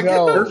 That's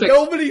perfect.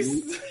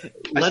 Nobody's.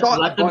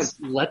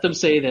 Let them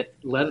say that.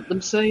 Let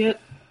them say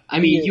it. I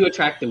mean, you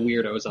attract the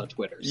weirdos on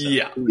Twitter. So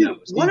who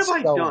knows? What have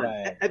I so done?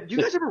 bad. Have you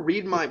guys ever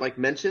read my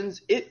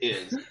mentions? It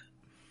is.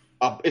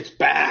 It's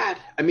bad.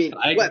 I mean,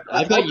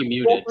 I've got you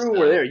muted.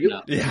 We're there. You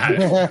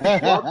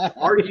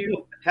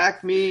argue,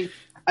 attack me.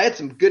 I had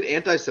some good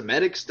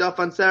anti-Semitic stuff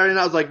on Saturday, and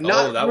I was like,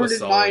 "Not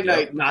ruined my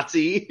night,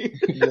 Nazi."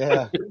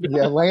 yeah.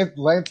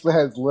 Lance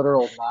has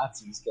literal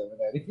Nazis coming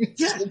at him.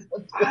 Yes,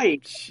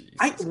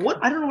 I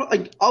don't know.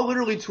 I'll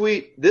literally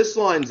tweet, "This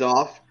line's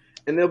off,"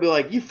 and they'll be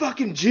like, "You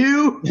fucking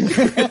Jew."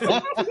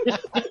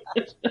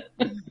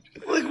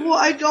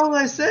 All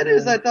I said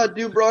is I thought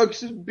Do Bronx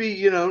should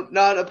be,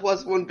 not a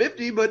plus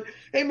 150, but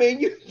hey, man,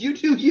 you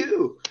do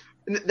you.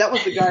 And that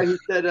was the guy who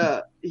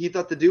said he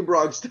thought the Do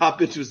Bronx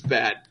stoppage was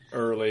bad.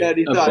 Early. That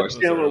he thought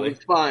Chandler early.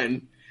 was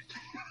fine.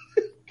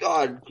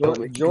 God,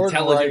 Intelligent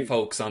Wright,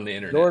 folks on the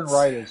internet. Jordan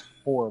Wright is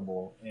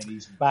horrible, and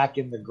he's back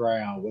in the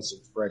ground with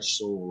some fresh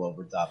soil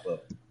over top of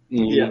him.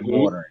 Yeah.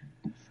 Watering.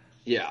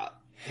 Yeah,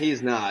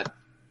 he's not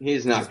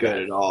good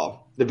at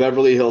all. The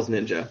Beverly Hills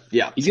Ninja.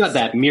 Yeah. He's got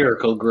that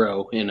miracle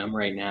grow in him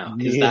right now.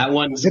 Because that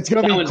one's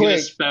gonna gonna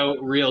spout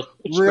real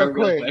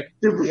quick.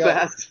 Super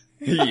fast.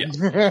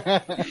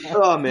 Yeah.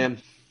 Oh, man.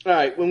 All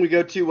right, when we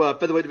go to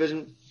featherweight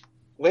division,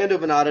 Lando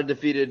Venata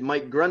defeated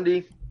Mike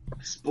Grundy.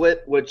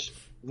 Split, which,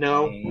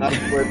 no, not a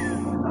split.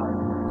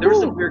 There were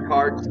some weird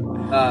cards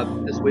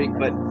this week,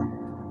 but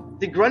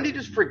did Grundy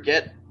just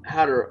forget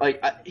how to, I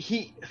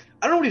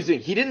don't know what he's doing.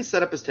 He didn't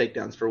set up his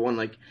takedowns, for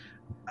one.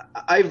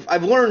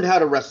 I've learned how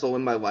to wrestle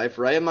in my life,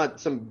 right? I'm not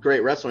some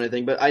great wrestler or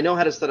anything, but I know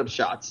how to set up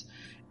shots.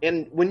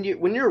 And when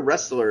you're a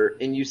wrestler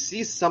and you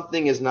see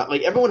something is not,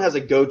 everyone has a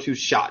go-to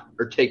shot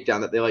or takedown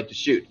that they like to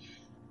shoot.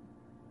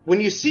 When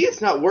you see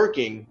it's not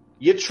working,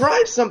 you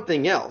try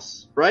something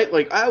else, right?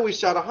 I always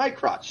shot a high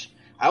crotch.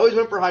 I always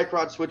went for high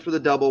crotch, switch with a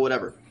double,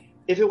 whatever.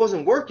 If it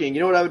wasn't working,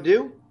 you know what I would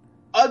do?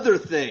 Other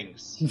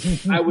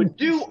things. I would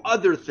do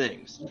other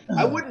things.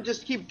 I wouldn't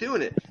just keep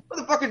doing it.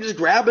 Motherfucker just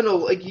grabbing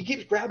he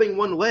keeps grabbing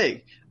one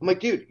leg. I'm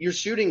like, dude, you're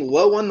shooting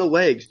low on the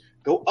legs.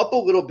 Go up a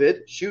little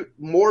bit, shoot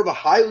more of a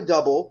high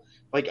double,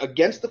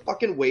 against the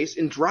fucking waist,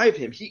 and drive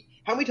him.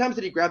 How many times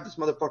did he grab this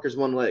motherfucker's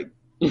one leg?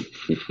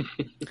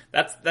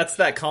 That's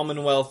that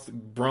Commonwealth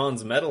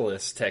bronze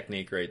medalist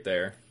technique right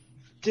there.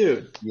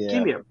 Dude,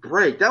 give me a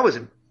break. That was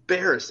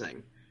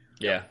embarrassing.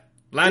 Yeah.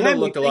 Lando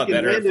looked a lot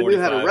better at 45. Lando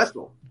knew how to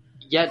wrestle.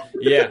 Yet,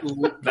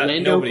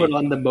 Lando put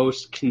on the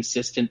most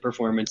consistent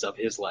performance of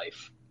his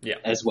life. Yeah,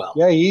 as well.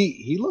 Yeah,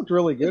 he looked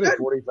really good at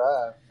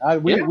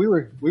 45. We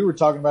were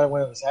talking about it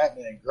when it was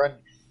happening. And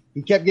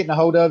he kept getting a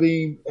hold of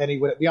him, and he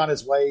would be on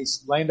his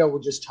waist. Lando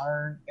would just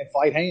turn and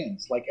fight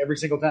hands like every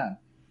single time.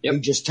 Yep.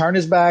 He'd just turn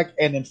his back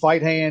and then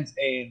fight hands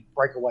and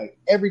break away.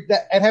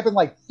 That happened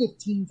like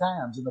 15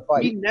 times in the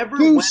fight. He never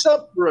do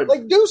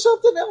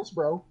something else,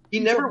 bro.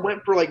 He never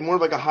went for like more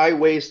of like a high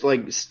waist,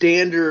 like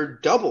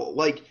standard double.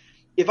 Like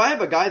if I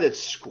have a guy that's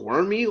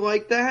squirmy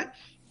like that,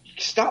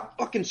 stop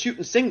fucking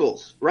shooting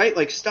singles, right?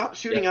 Like stop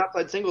shooting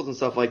outside singles and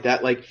stuff like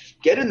that. Like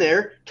get in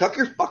there, tuck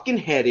your fucking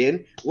head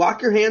in,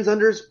 lock your hands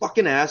under his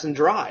fucking ass and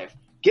drive.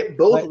 Get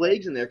both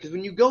legs in there, because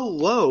when you go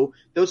low,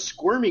 those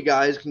squirmy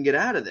guys can get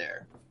out of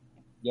there.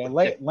 Yeah,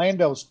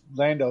 Lando's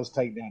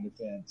takedown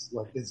defense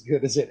looked as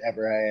good as it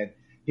ever had.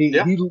 He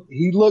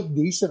looked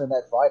decent in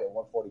that fight at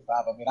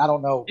 145. I mean, I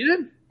don't know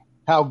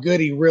how good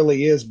he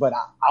really is, but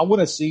I want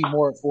to see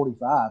more at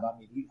 45. I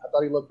mean, I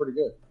thought he looked pretty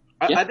good.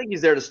 I think he's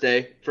there to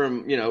stay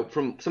from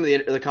some of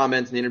the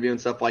comments in the interview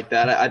and stuff like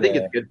that. I think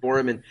it's good for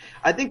him. And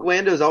I think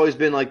Lando's always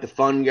been like the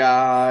fun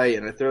guy,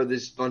 and I throw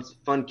these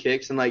fun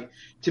kicks. And like,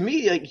 to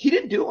me, like he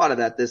didn't do a lot of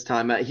that this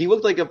time. He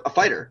looked like a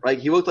fighter. Like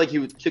he looked like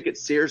he took it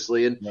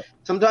seriously. And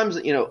sometimes,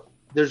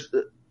 there's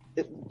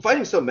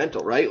fighting's so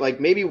mental, right? Like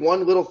maybe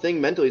one little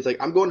thing mentally, he's like,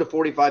 I'm going to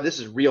 45. This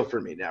is real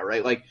for me now,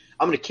 right? Like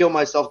I'm going to kill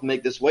myself to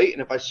make this weight.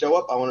 And if I show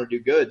up, I want to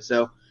do good.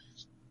 So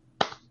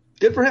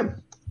good for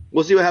him.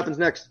 We'll see what happens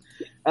next.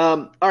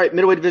 All right,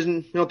 middleweight division.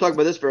 We don't talk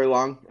about this very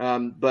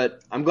long,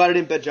 but I'm glad I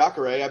didn't bet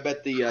Jacare. I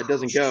bet the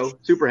doesn't go.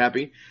 Super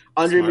happy.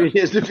 Andre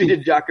Muniz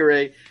defeated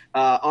Jacare.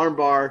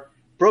 Armbar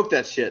broke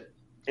that shit.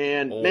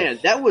 And man,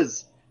 that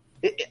was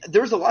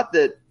there was a lot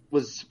that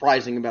was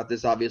surprising about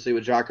this. Obviously,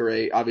 with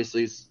Jacare,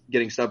 obviously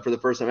getting subbed for the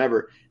first time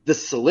ever. The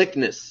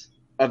slickness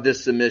of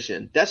this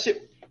submission. That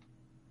shit.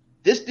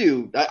 This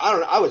dude, I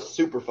don't know. I was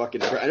super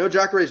fucking impressed. I know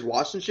Jacare's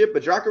washed and shit,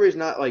 but Jacare's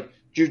not like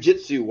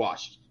jiu-jitsu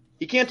washed.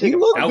 He can't take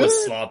that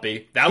was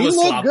sloppy. That was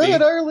sloppy. He looked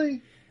good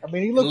early. I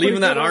mean, he looked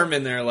leaving that arm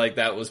in there like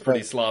that was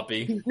pretty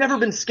sloppy. He's never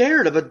been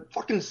scared of a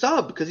fucking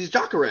sub because he's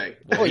Jacare.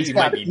 Well, he's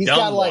got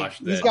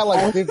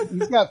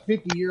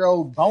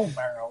 50-year-old bone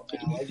marrow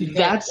now.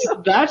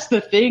 That's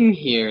the thing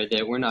here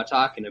that we're not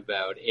talking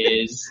about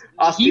is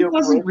he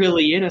wasn't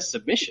really in a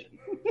submission.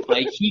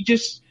 Like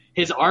his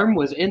arm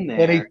was in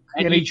there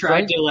and he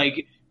tried to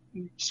like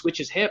switch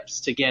his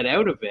hips to get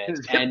out of it,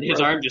 and his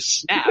arm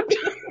just snapped.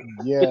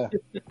 Yeah.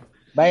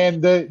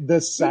 Man, the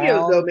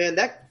sound though, man,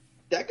 that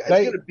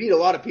guy's gonna beat a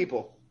lot of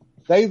people.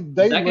 They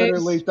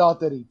literally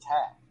thought that he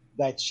tapped.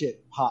 That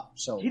shit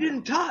popped. So he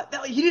didn't tap.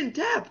 He didn't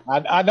tap.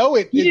 I know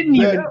it.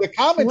 The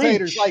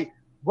commentators like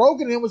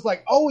Rogan and was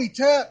like, "Oh, he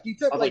tapped. He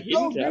tapped." Like,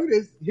 no,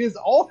 dude, his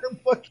arm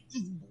fucking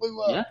just blew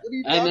up.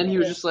 Yeah. And then he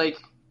was just like,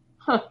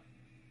 "Huh."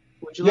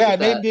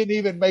 And then didn't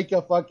even make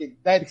a fucking.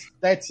 That's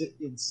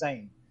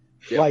insane.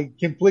 Yeah. Like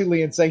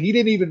completely insane. He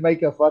didn't even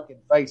make a fucking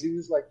face. He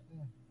was like.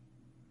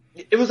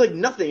 It was like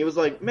nothing. It was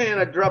like, man,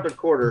 I dropped a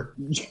quarter.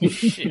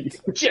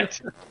 Shit.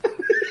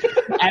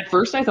 At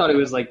first, I thought it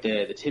was like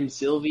the Tim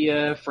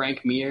Sylvia,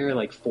 Frank Mir,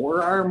 like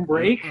forearm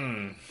break.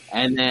 Mm-hmm.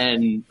 And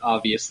then,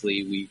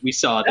 obviously, we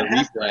saw the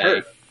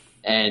replay.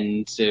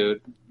 And so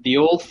the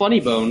old funny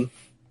bone.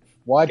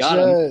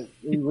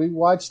 We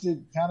watched it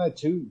kind of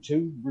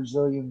two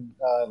Brazilian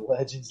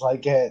legends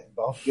like that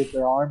both get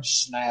their arms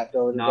snapped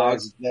over the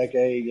guy's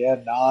decade. Yeah,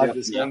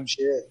 the same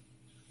shit.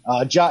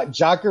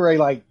 Jacare,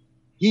 like,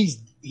 he's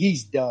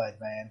done,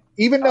 man.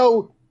 Even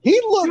though he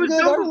looked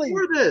good early.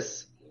 Before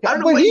this. I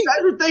don't know what you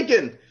guys were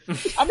thinking.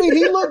 I mean,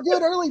 he looked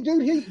good early,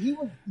 dude. He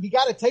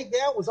got a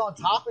takedown, was on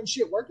top and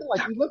shit, working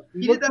like he looked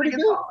pretty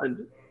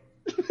good.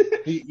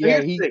 He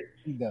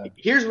done.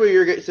 Here's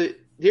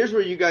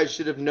where you guys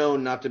should have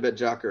known not to bet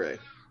Jacare.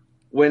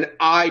 When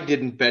I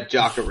didn't bet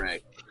Jacare.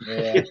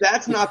 If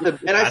that's not the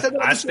and I said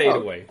that I stayed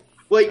away.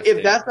 Like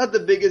if that's not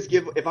the biggest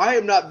give, if I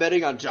am not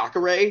betting on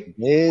Jacare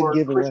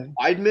or Chris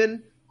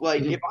Weidman.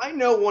 Like, if I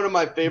know one of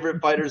my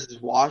favorite fighters is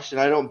washed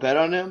and I don't bet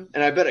on him,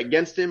 and I bet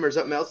against him or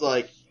something else,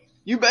 like,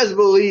 you best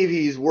believe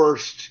he's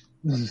worst.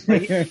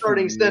 Like, he's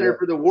starting center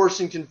for the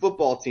Washington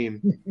football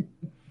team.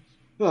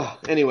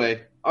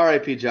 Anyway,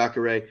 R.I.P.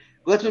 Jacare.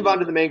 Let's move on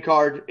to the main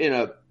card.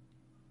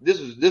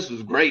 This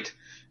was great.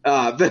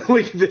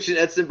 Middleweight division,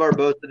 Edson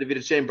Barboza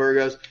defeated Shane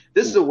Burgos.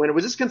 This is a winner.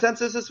 Was this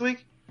consensus this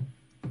week?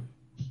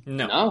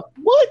 No.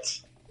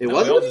 What? It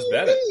wasn't?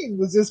 What do you mean?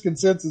 Was this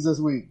consensus this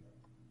week?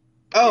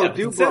 Oh,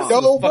 Do Bronx.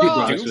 Do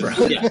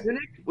Bronx. Yeah.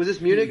 Was this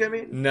Munich, I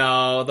mean?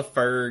 No, the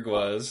Ferg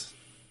was.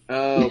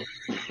 Oh.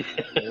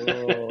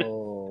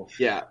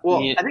 Yeah.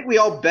 Well, I think we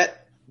all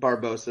bet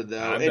Barboza,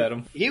 though. I bet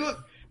him.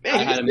 I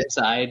had him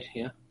inside,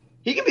 yeah.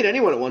 He can beat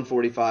anyone at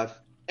 145.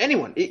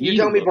 Anyone. You're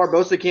telling me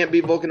Barboza can't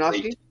beat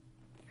Volkanovski?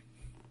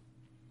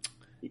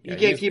 You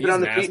can't keep it on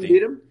the feet and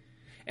beat him?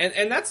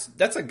 And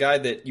that's a guy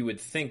that you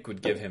would think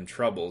would give him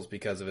troubles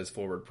because of his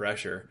forward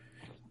pressure.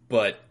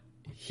 But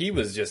he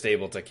was just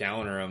able to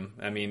counter him.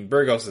 I mean,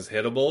 Burgos is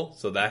hittable,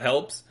 so that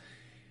helps.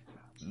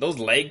 Those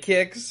leg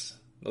kicks,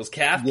 those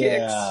calf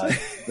kicks.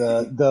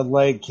 the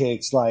leg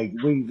kicks, like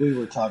we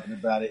were talking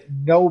about it.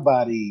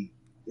 Nobody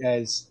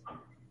has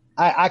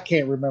I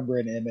can't remember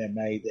an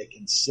MMA that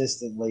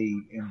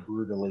consistently and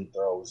brutally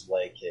throws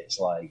leg kicks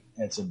like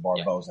Edson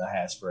Barboza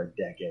has for a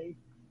decade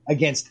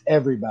against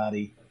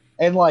everybody.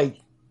 And like,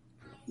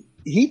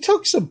 he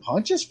took some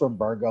punches from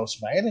Burgos,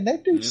 man, and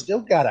that dude still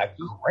got a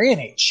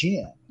granite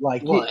chin.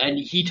 Like, and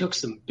he took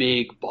some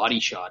big body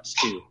shots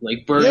too.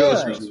 Like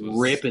Burgos was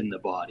ripping the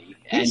body,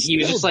 and he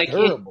was just like,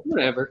 hey,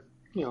 whatever.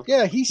 You know.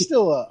 Yeah, he's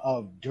still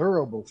a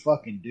durable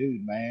fucking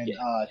dude, man.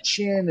 Yeah.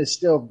 Chin is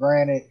still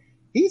granite.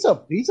 He's a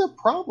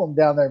problem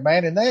down there,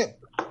 man. And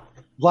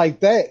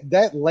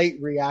that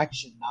late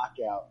reaction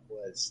knockout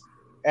was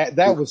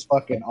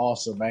fucking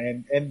awesome,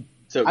 man. And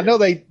so I know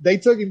they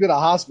took him to the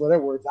hospital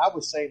afterwards. I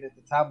was saying at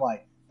the time,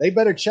 like, they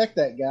better check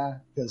that guy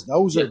because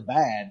those are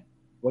bad.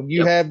 When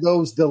you have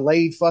those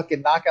delayed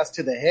fucking knockouts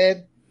to the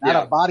head,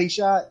 not a body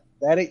shot,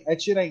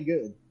 that shit ain't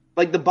good.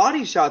 Like the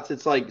body shots,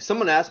 it's like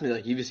someone asked me,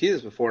 like, you've seen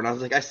this before, and I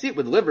was like, I see it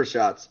with liver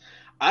shots.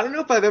 I don't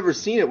know if I've ever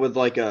seen it with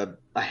like a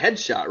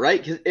headshot,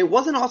 right? Because it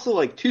wasn't also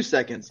like 2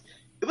 seconds;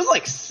 it was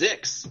like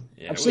 6.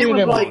 Yeah, I've seen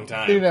it like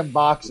in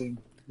boxing.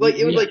 Like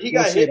it was like he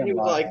got hit and he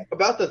was like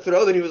about to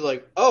throw, then he was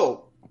like,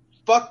 "Oh,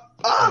 fuck!"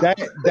 Ah!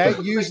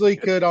 That usually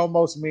could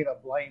almost mean a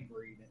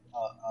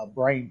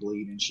brain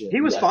bleed and shit.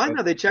 He was fine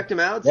though. They checked him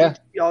out,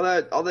 all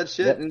that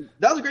shit, and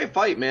that was a great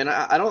fight, man.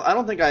 I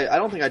don't think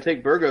I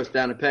take Burgos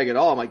down a peg at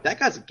all. I'm like, that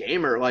guy's a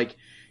gamer. Like,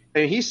 I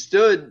mean, he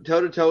stood toe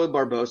to toe with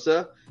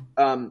Barbosa.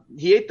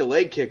 He ate the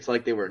leg kicks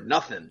like they were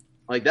nothing.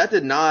 Like that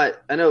did not.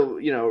 I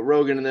know,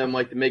 Rogan and them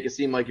like to make it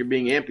seem like you're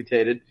being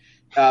amputated,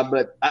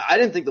 but I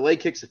didn't think the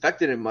leg kicks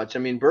affected him much. I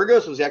mean,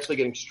 Burgos was actually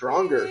getting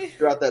stronger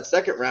throughout that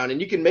second round, and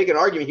you can make an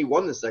argument he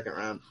won the second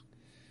round.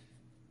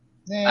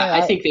 Yeah,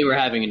 I think they were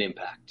having an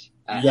impact.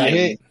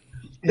 They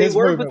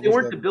were, but they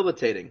weren't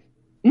debilitating.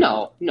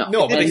 No,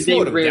 but they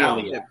slowed him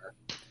down.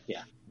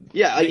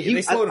 Yeah.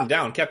 They slowed him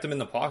down, kept him in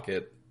the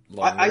pocket.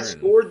 I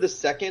scored the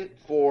second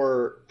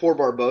for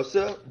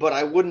Barbosa, but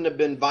I wouldn't have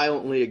been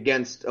violently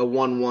against a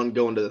 1-1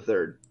 going to the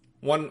third.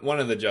 One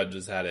of the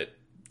judges had it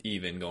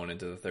even going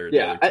into the third.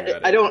 Yeah,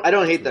 I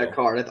don't hate that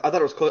card. I thought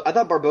it was close. I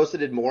thought Barbosa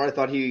did more. I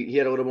thought he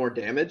had a little more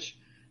damage.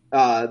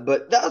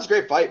 But that was a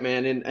great fight,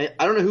 man. And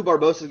I don't know who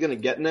Barbosa is going to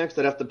get next.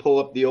 I'd have to pull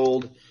up the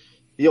old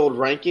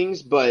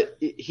rankings, but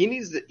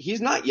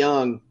he's not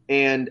young,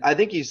 and I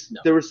think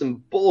there were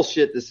some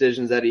bullshit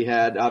decisions that he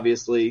had,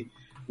 obviously,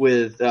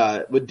 with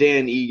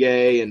Dan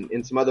Ige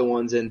and some other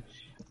ones, and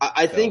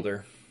I think,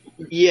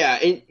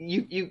 and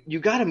you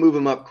got to move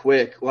him up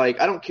quick. Like,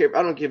 I don't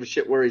give a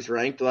shit where he's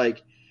ranked.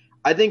 Like,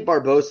 I think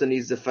Barbosa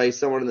needs to face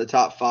someone in the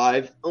top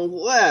 5,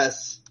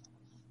 unless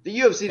the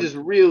UFC just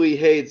really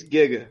hates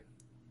Giga.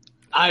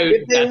 I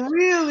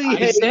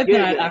said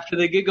that after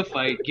the Giga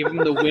fight. Give him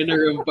the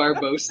winner of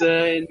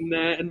Barbosa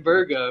and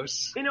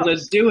Burgos.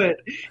 Let's do it.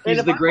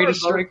 He's the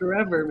greatest striker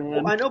ever,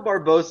 man. Well, I know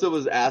Barbosa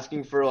was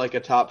asking for like a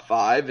top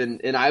 5,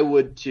 and I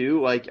would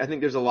too. Like, I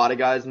think there's a lot of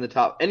guys in the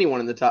top, anyone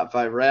in the top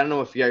 5, right? I don't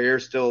know if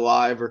Yair's still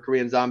alive or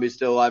Korean Zombie's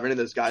still alive, or any of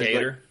those guys.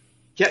 Cater.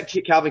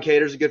 Calvin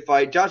Cater's a good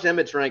fight. Josh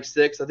Emmett's ranked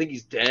 6. I think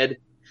he's dead.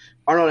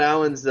 Arnold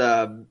Allen's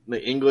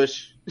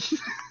English.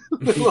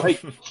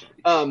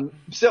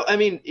 So I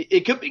mean,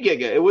 it could be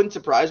Giga. It wouldn't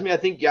surprise me. I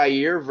think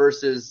Yair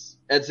versus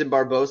Edson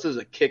Barbosa is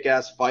a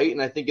kick-ass fight,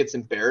 and I think it's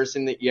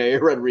embarrassing that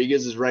Yair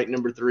Rodriguez is ranked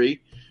number 3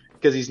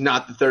 because he's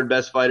not the third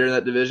best fighter in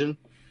that division.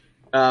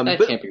 That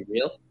can't be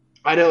real.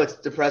 I know, it's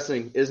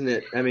depressing, isn't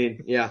it? I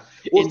mean, yeah,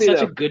 it's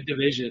such a good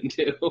division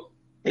too.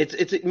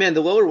 It's man,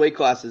 the lower weight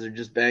classes are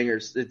just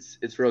bangers.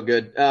 It's real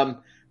good.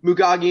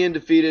 Mugagian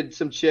defeated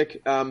some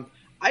chick.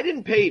 I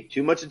didn't pay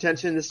too much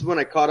attention. This is when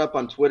I caught up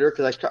on Twitter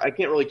because I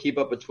can't really keep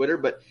up with Twitter,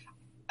 but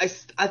I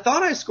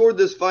thought I scored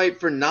this fight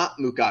for not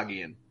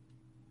Mugagian.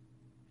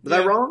 Was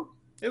I wrong?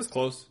 It was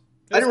close.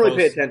 I didn't really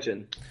pay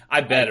attention.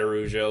 I bet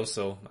Araujo,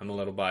 so I'm a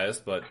little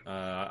biased, but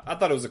I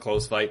thought it was a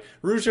close fight.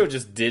 Araujo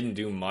just didn't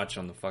do much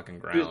on the fucking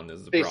ground.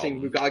 Is the facing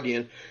problem.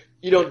 Mugagian.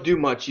 You don't do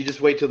much. You just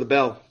wait till the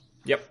bell.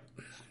 Yep.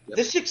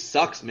 This chick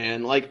sucks,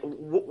 man. Like,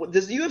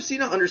 does the UFC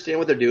not understand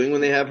what they're doing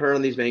when they have her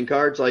on these main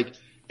cards? Like,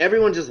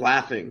 everyone's just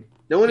laughing.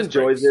 No one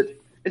enjoys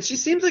it. And she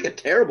seems like a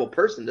terrible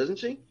person, doesn't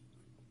she?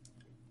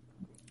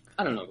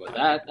 I don't know about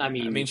that. I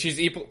mean, she's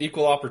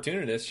equal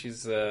opportunist.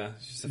 She's a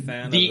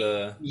fan of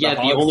the the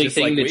hogs, only just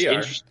thing like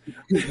that's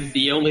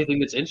the only thing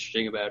that's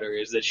interesting about her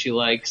is that she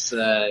likes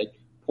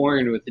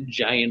porn with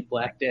giant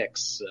black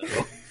dicks.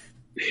 So.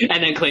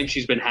 And then claims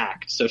she's been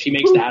hacked, so she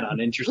makes that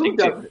uninteresting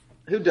too.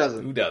 Who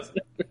doesn't?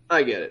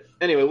 I get it.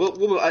 Anyway,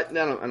 I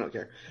don't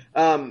care.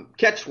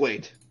 Catch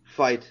weight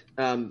fight.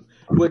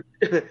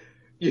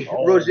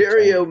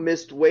 Rogerio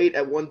missed weight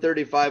at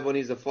 135 when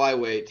he's a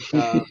flyweight.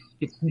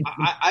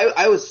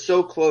 I was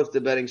so close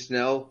to betting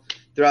Snell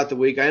throughout the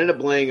week. I ended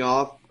up laying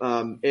off.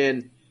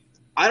 And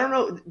I don't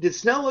know, did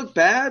Snell look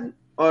bad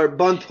or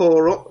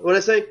Bontoron? What did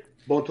I say?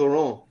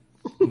 Bontoron.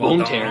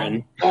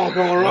 Bontoron.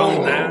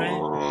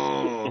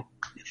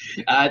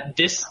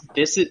 This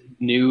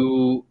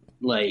new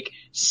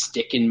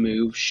stick and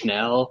move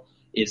Schnell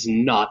is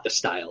not the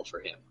style for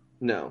him.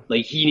 No.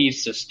 He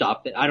needs to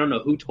stop that. I don't know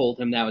who told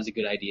him that was a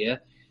good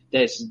idea,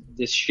 this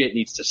shit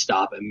needs to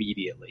stop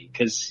immediately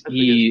because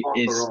he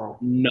is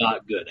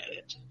not good at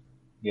it.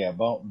 Yeah,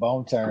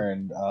 Bone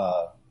Turn,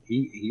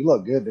 he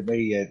looked good to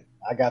me.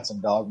 I got some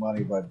dog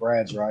money, but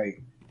Brad's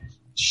right.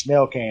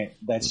 Schnell can't.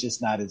 That's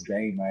just not his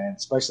game, man.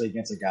 Especially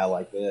against a guy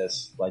like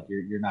this. Like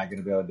you're not going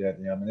to be able to do it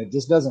to him, and it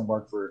just doesn't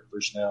work for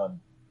Schnell.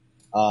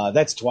 And,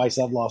 that's twice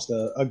I've lost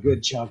a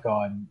good chunk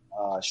on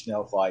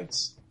Schnell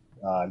fights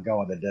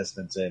going the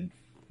distance, and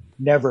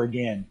never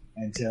again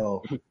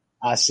until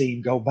I see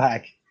him go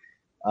back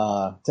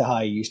to how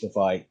he used to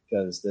fight,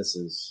 because this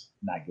is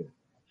not good.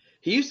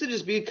 He used to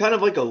just be kind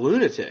of like a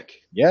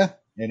lunatic. Yeah,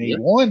 and he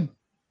won.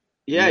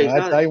 Yeah,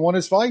 that's how he won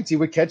his fights. He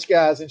would catch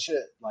guys and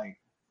shit. Like,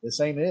 this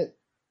ain't it.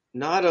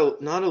 Not a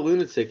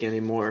lunatic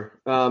anymore.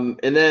 And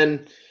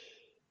then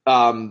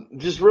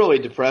just really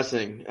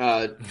depressing.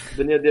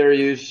 Beneil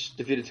Dariush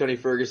defeated Tony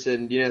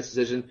Ferguson, unanimous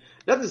decision.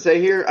 Nothing to say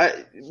here.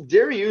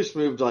 Dariush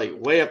moved like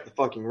way up the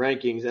fucking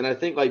rankings, and I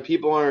think like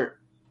people aren't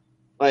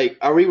like,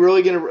 are we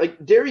really gonna like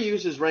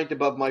Dariush is ranked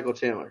above Michael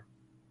Chandler?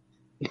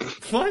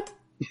 What?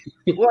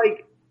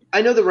 Like,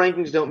 I know the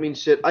rankings don't mean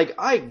shit. Like,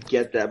 I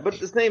get that, but at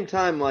the same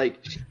time,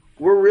 like,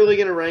 we're really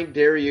gonna rank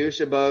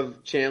Dariush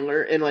above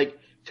Chandler, and like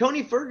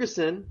Tony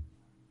Ferguson,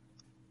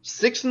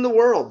 6th in the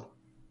world.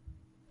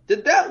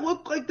 Did that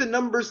look like the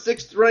number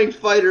 6th ranked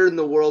fighter in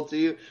the world to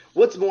you?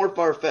 What's more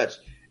far-fetched?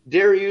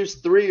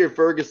 Dariush 3 or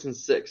Ferguson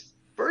 6?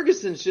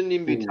 Ferguson shouldn't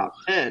even be top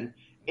 10.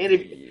 And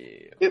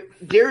if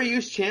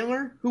Dariush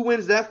Chandler, who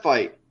wins that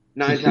fight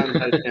 9 times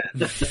out of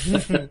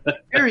 10?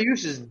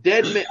 Dariush is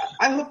dead, man.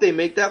 I hope they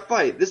make that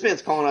fight. This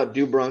man's calling out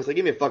Do Bronx. Like,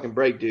 give me a fucking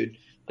break, dude.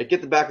 Like,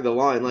 get the back of the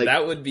line. Like,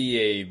 that would be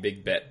a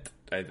big bet,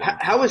 I think.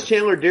 How is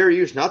Chandler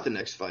Dariush not the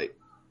next fight?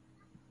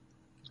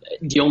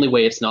 The only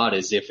way it's not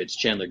is if it's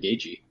Chandler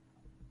Gaethje.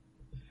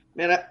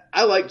 Man,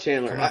 I like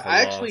Chandler.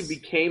 I actually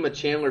became a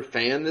Chandler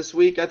fan this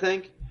week, I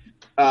think.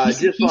 He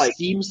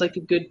seems like a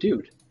good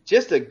dude.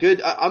 Just a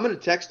good. I'm going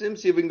to text him,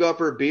 see if we can go out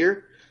for a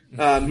beer.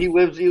 He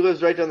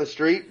lives right down the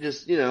street.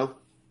 Just,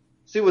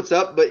 see what's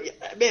up.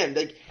 But man,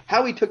 like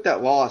how he took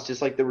that loss,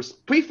 just like the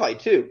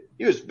pre-fight too.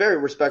 He was very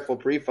respectful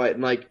pre-fight,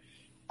 and like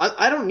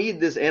I don't need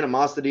this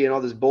animosity and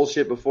all this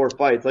bullshit before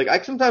fights. Like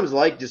I sometimes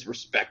like just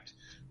respect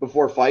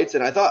before fights,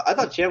 and I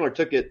thought Chandler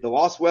took the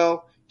loss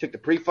well, took the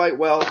pre-fight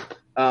well.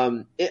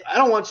 I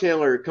don't want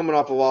Chandler coming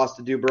off a loss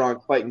to Do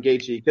Bronx fighting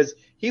Gaethje, because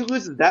he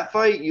loses that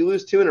fight, you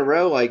lose 2 in a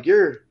row, like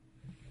you're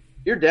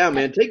down,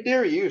 man. Take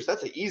Dariush.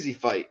 That's an easy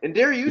fight, and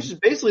Dariush is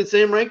basically the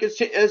same rank as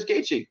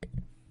Gaethje.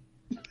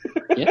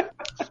 Yeah.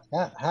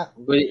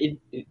 But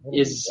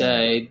is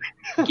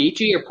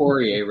Gaethje or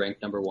Poirier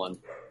ranked number 1?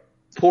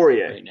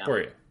 Poirier right now.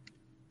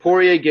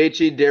 Poirier,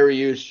 Gaethje,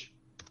 Dariush.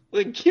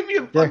 Like, give me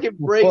a fucking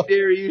break,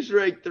 Dariush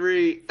rank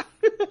 3.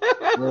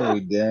 Really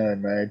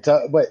damn, man.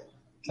 But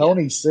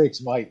Tony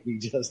 6 might be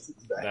just as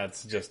bad.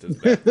 That's just as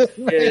bad.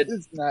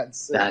 It's not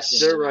 6.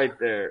 They're right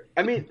there.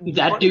 I mean,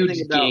 that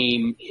dude's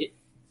game,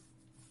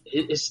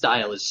 his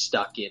style is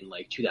stuck in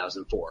like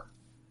 2004.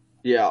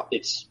 Yeah.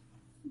 It's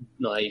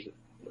like,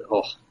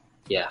 oh,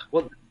 yeah.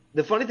 Well,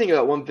 the funny thing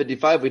about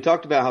 155, we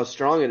talked about how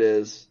strong it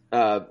is.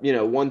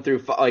 1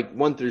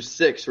 through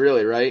 6,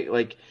 really, right?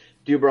 Like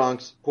Do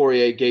Bronx,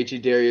 Poirier,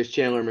 Gaethje, Dariush,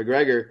 Chandler,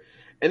 McGregor.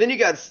 And then you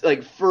got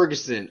like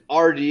Ferguson,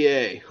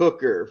 RDA,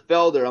 Hooker,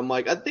 Felder. I'm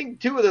like, I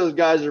think 2 of those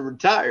guys are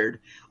retired.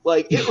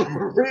 Like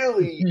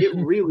it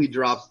really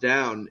drops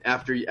down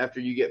after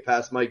you get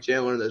past Mike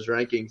Chandler in those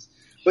rankings.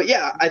 But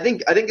yeah, I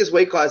think this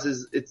weight class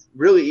it's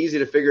really easy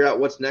to figure out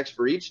what's next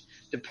for each,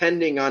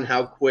 depending on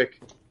how quick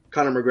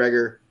Conor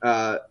McGregor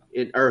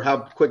or how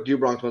quick Do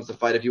Bronx wants to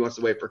fight, if he wants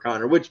to wait for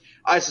Conor, which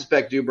I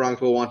suspect Do Bronx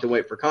will want to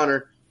wait for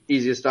Conor.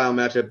 Easiest style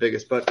matchup,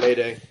 biggest butt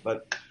payday,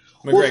 but.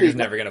 McGregor's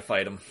never going to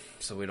fight him,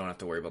 so we don't have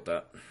to worry about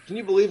that. Can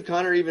you believe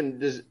Conor even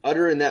just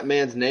uttering that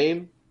man's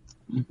name?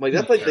 Like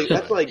that's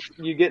like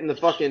you get in the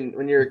fucking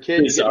when you're a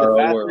kid, you get in the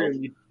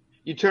bathroom,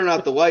 you turn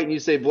out the light and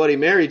you say Bloody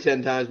Mary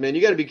 10 times, man.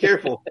 You got to be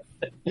careful.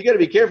 You got to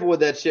be careful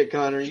with that shit,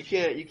 Conor. You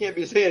can't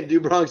be saying Do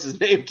Bronx's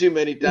name too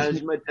many times.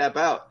 You might tap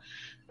out.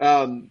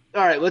 All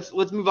right, let's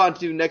move on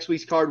to next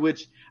week's card,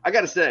 which I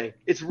got to say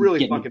it's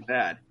really fucking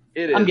bad.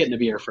 It is. I'm getting a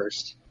beer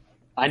first.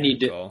 I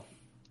need to. Cool.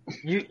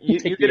 You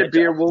get a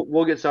beer.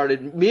 We'll get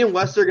started. Me and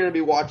Wes are going to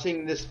be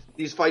watching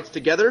these fights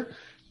together.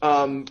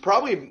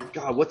 Probably,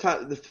 God, what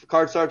time? The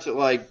card starts at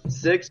like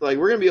 6. Like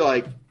we're going to be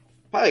like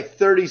probably like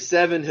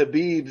 37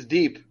 Habibs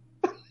deep.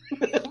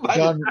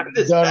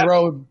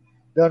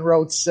 Done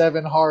rode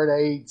 7 hard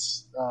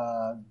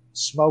 8s.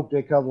 Smoked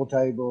a couple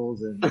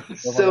tables and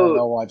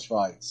go watch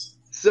fights.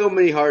 So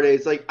many hard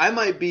 8s. Like I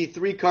might be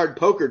 3-card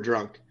poker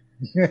drunk.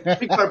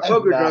 3-card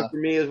poker drunk for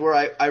me is where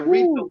I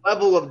reach the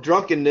level of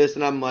drunkenness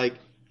and I'm like,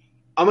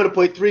 I'm going to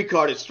play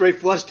 3-card. It's straight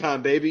flush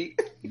time, baby.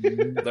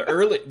 The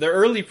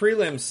early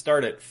prelims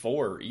start at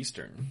 4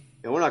 Eastern.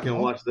 Yeah, we're not going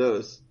to watch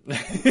those.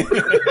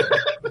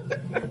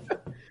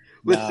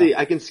 Let's see.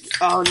 I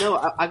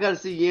got to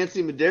see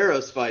Yancy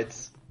Medeiros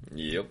fights.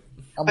 Yep.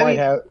 I might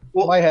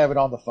have it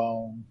on the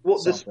phone.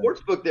 Well, the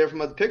sports book there from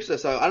the pictures I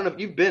saw, I don't know if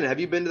you've been.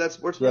 Have you been to that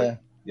sports book?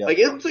 Yeah. Like,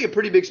 it looks like a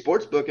pretty big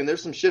sports book, and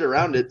there's some shit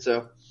around it,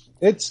 so.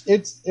 It's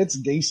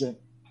decent,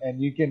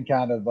 and you can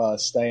kind of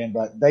stay in,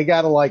 but they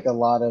got a lot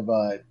of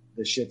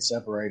the shit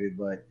separated.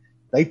 But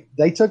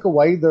they took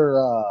away their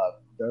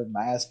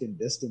mask and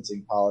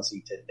distancing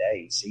policy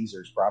today.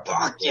 Caesar's property.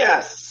 Fuck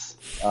yes.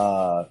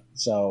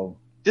 So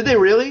did they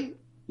really?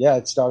 Yeah,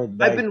 it started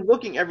today. I've been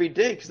looking every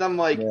day because I'm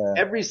like,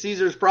 every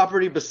Caesar's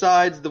property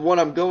besides the one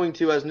I'm going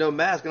to has no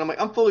mask, and I'm like,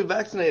 I'm fully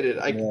vaccinated.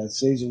 Yeah,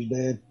 Caesar's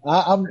did.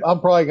 I'm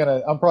probably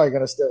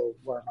gonna still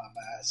wear my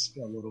mask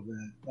a little bit.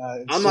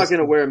 I'm not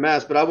gonna wear a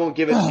mask, but I won't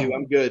give it to you.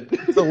 I'm good.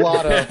 It's a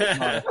lot of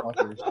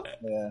fuckers.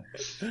 Yeah.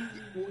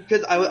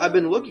 Because I've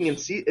been looking, and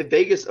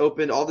Vegas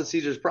opened all the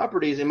Caesar's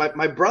properties, and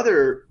my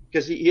brother,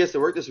 because he has to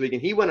work this week,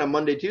 and he went on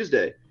Monday,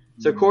 Tuesday.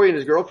 So Corey and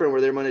his girlfriend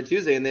were there Monday,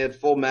 Tuesday, and they had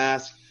full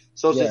mask,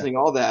 social distancing,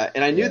 all that.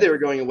 And I knew they were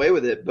going away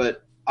with it,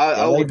 but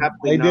I would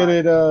happily not. They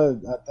did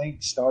it, I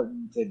think,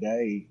 starting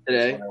today.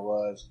 Today? When it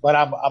was. But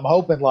I'm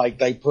hoping, like,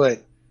 they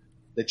put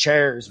the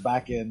chairs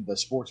back in the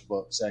sports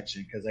book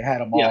section because they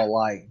had them all,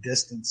 like,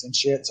 distance and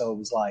shit. So it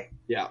was, like,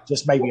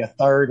 just maybe a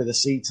third of the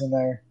seats in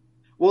there.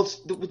 Well,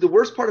 the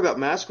worst part about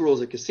mask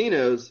rules at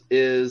casinos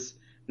is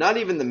not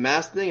even the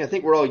mask thing. I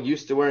think we're all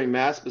used to wearing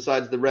masks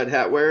besides the red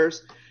hat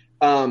wearers.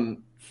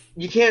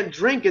 You can't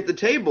drink at the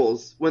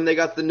tables when they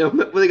got the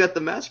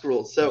mask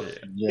rules. So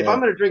if I'm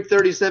going to drink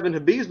 37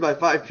 Habibs by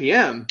 5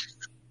 p.m.,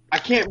 I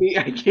got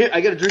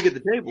to drink at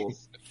the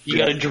tables. You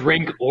got to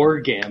drink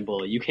or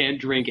gamble. You can't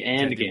drink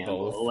and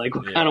gamble. Like,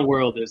 what kind of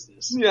world is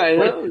this? Yeah, I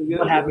know.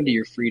 What happened to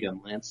your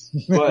freedom, Lance?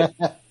 But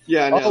I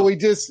know. Oh, we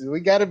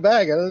got it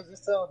back. I was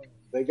just telling you.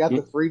 They got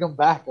the freedom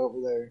back over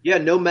there. Yeah,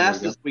 no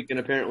masks this weekend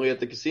apparently at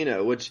the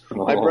casino, which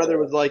my brother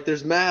was like,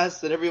 there's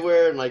masks and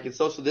everywhere and like it's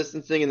social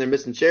distancing and they're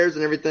missing chairs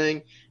and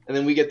everything. And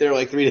then we get there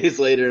like 3 days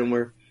later and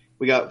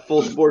we got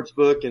full sports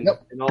book and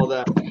all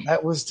that.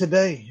 That was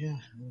today, yeah.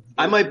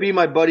 I might be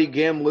my buddy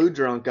Gam Lou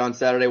drunk on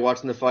Saturday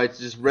watching the fights,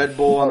 just Red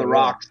Bull on the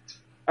rocks.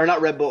 Or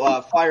not Red Bull,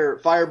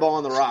 Fireball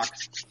on the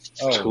rocks.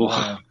 Oh,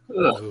 wow.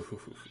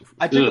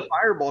 I took a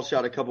fireball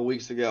shot a couple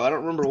weeks ago. I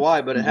don't remember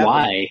why, but it happened.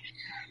 Why?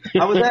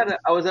 I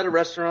was at a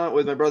restaurant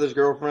with my brother's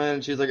girlfriend,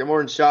 and she's like, I'm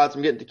ordering shots,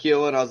 I'm getting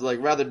tequila, and I was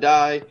like, rather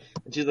die.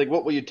 And she's like,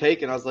 what will you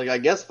take? And I was like, I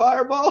guess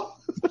Fireball.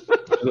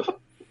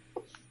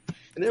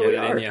 And there we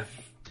are. Yeah.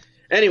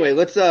 Anyway,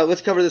 let's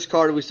cover this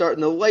card. We start in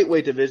the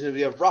lightweight division.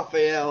 We have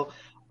Rafael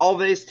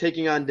Alves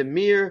taking on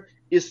Damir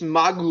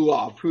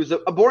Ismagulov, who's a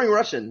boring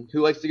Russian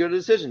who likes to go to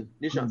decision.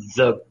 Nishan.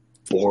 The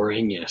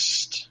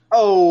boringest.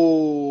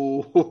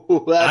 Oh,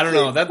 I don't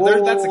know.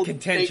 That's a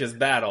contentious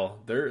battle.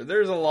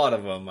 There's a lot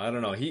of them. I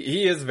don't know.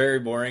 He is very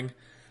boring.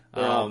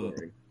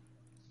 Boring.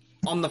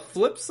 On the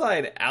flip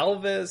side,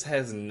 Alves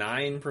has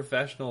 9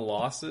 professional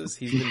losses.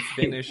 He's been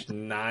finished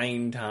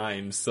 9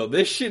 times. So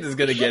this shit is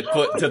gonna get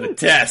put to the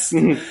test.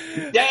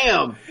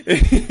 Damn.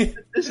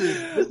 This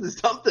is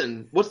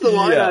something. What's the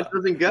line that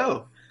doesn't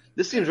go?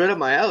 This seems right up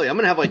my alley. I'm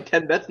going to have like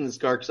 10 bets in this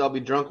car because I'll be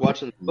drunk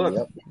watching the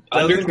book.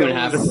 Under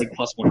 2.5 is like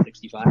plus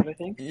 165, I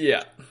think.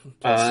 Yeah.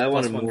 I plus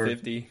wanted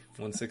 150,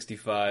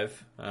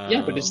 165.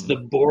 Yeah, but it's the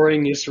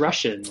boringest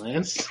Russian,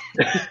 Lance.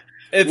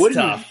 It's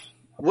tough.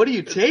 What do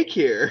you take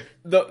here?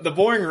 The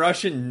boring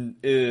Russian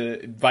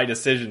by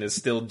decision is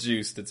still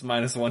juiced. It's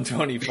minus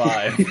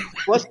 125.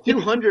 Plus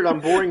 200 on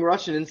boring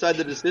Russian inside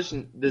the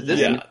decision.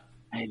 Yeah.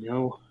 I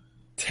know.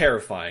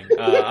 Terrifying.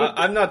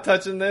 I'm not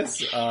touching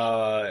this.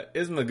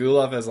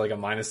 Ismagulov as like a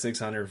minus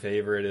 600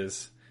 favorite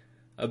is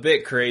a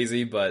bit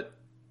crazy, but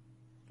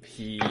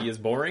he is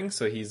boring,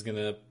 so he's going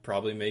to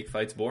probably make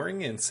fights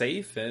boring and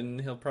safe,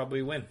 and he'll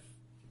probably win.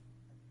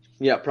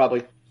 Yeah,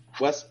 probably.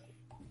 Wes?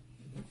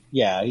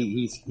 Yeah,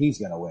 he's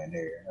going to win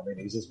here. I mean,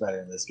 he's just better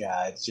than this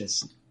guy. It's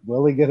just,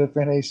 will he get a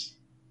finish?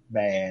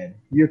 Man,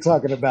 you're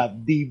talking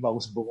about the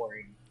most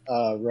boring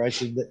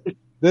Russian.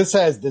 This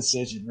has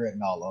decision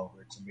written all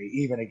over it to me,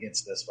 even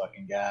against this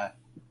fucking guy.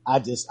 I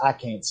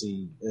can't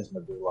see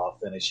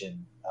Ismagulov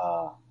finishing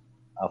a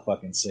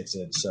fucking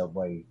 6-inch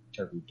Subway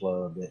turkey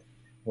plug that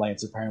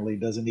Lance apparently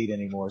doesn't eat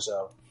anymore.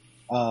 So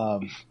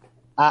I'm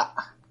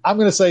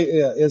going to say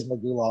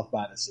Ismagulov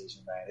by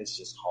decision, man. It's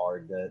just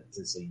hard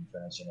to see him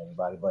finishing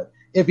anybody. But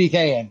if he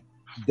can,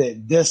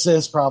 this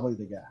is probably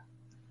the guy.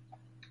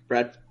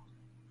 Brad?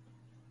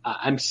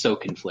 I'm so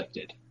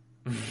conflicted.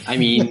 I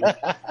mean,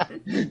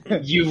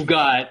 you've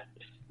got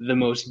the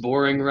most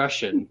boring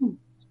Russian,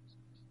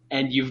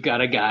 and you've got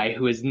a guy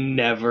who has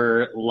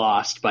never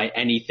lost by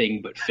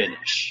anything but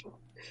finish.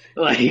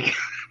 Like,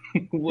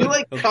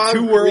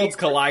 two worlds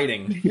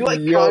colliding. You like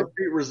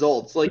concrete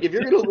results. Like, if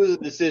you're going to lose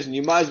a decision,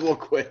 you might as well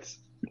quit.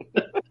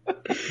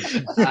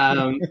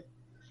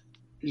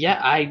 Yeah,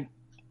 I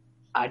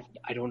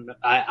don't know.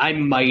 I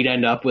might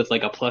end up with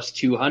like a plus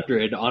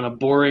 200 on a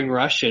boring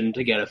Russian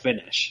to get a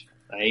finish.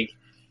 Like,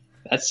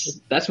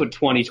 that's what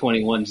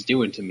 2021's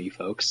doing to me,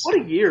 folks. What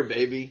a year,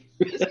 baby.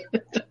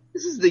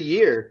 This is the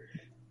year.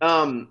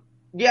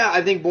 Yeah,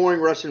 I think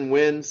boring Russian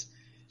wins.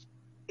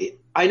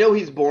 I know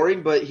he's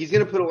boring, but he's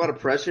going to put a lot of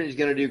pressure and he's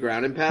going to do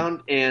ground and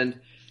pound.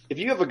 And if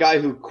you have a guy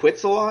who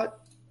quits a lot,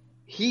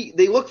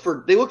 they look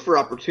for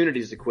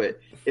opportunities to quit.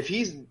 If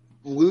he's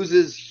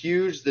loses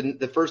huge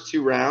the first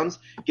 2 rounds,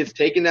 gets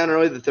taken down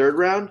early the 3rd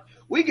round,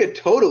 we could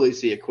totally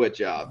see a quit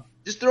job.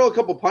 Just throw a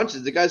couple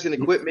punches. The guy's going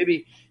to quit.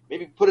 Maybe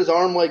put his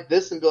arm like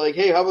this and be like,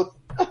 hey, how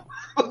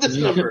about this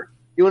number?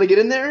 You want to get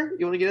in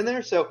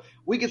there? So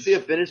we could see a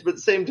finish, but at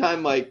the same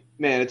time, like,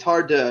 man, it's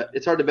hard to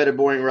bet a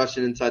boring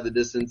Russian inside the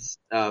distance.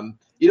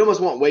 You'd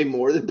almost want way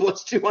more than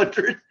plus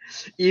 200,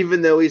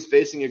 even though he's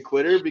facing a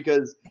quitter,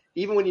 because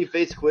even when you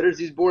face quitters,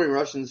 these boring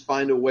Russians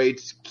find a way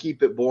to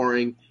keep it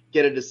boring,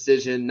 get a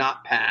decision,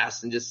 not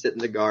pass, and just sit in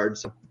the guard.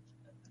 So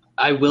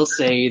I will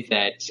say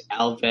that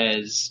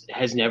Alves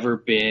has never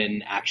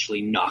been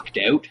actually knocked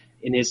out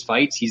in his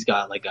fights. He's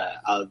got like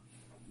a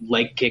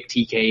leg kick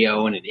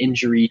TKO and an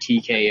injury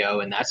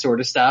TKO and that sort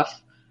of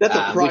stuff. That's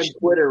a prime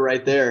quitter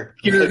right there.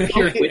 Pure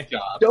quit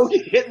job. Don't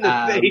get hit in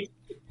the face.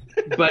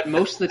 But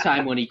most of the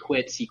time when he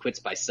quits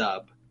by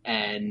sub,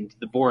 and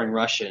the boring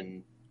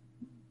Russian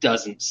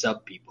doesn't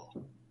sub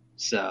people.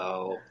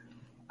 So,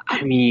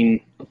 I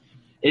mean,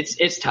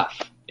 it's tough.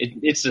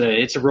 It's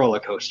a roller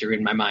coaster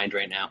in my mind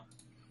right now.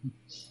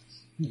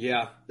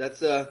 Yeah,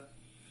 that's a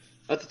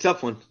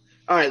tough one.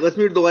 All right, let's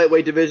move to the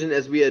lightweight division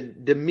as we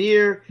had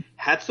Damir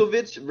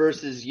Hadzovic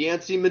versus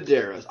Yancy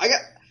Medeiros.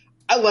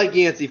 I like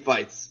Yancy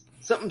fights.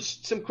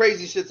 Some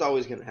crazy shit's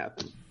always going to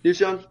happen. You,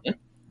 Sean?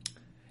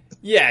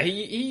 Yeah, he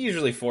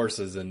usually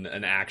forces an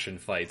action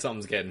fight.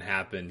 Something's getting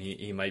happen.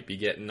 He might be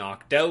getting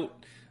knocked out.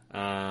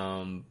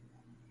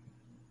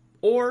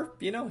 Or,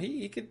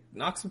 he could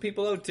knock some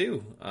people out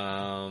too.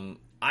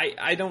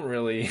 I don't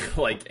really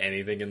like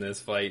anything in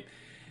this fight.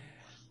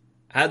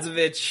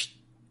 Hadzovic,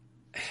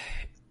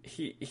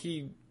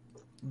 he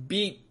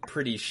beat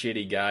pretty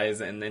shitty guys,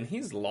 and then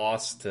he's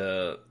lost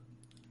to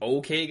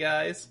okay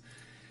guys.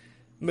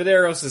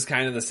 Medeiros is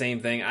kind of the same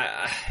thing.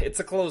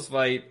 It's a close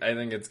fight. I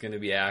think it's going to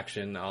be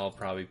action. I'll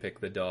probably pick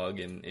the dog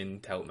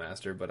in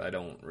Toutmaster, but I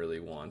don't really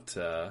want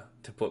to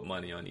put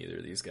money on either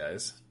of these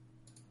guys.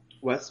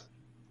 Wes?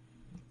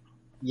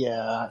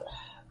 Yeah,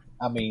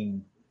 I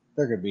mean,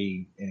 there could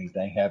be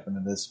anything happen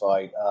in this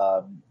fight.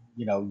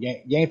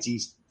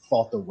 Yancey's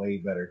fought the way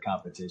better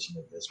competition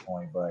at this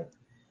point, but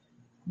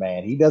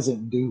man, he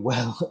doesn't do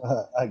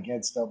well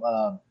against them.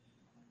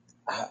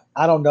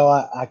 I don't know.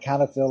 I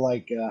kind of feel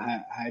like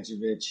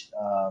Hadzovic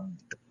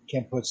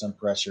can put some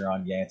pressure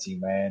on Yancy,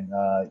 man.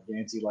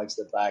 Yancy likes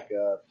to back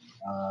up,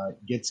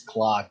 gets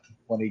clocked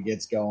when he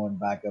gets going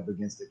back up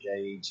against the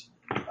cage.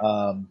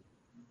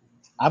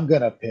 I'm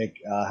going to pick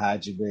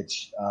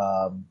Hadzovic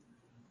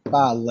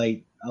by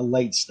a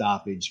late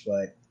stoppage,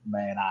 but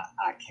man,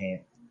 I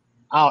can't.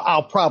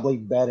 I'll probably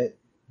bet it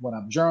when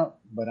I'm drunk,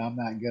 but I'm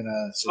not going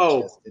to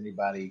suggest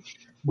anybody.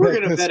 We're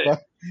going to bet it.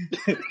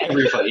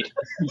 Every fight.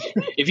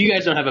 If you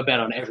guys don't have a bet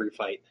on every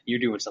fight, you're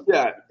doing something.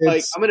 Yeah,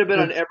 like I'm going to bet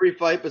on every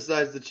fight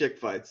besides the chick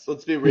fights.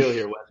 Let's be real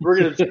here, Wes. We're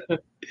going to.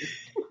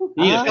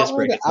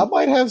 I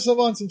might have some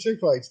on some chick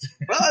fights.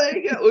 Well, there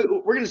you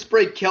go. We're going to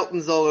spray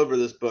Keltons all over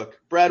this book.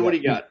 Brad, what do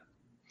you got?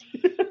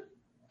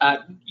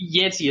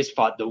 Yancy has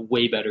fought the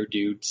way better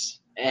dudes,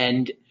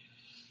 and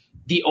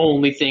the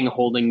only thing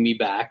holding me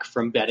back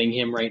from betting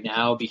him right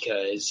now,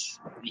 because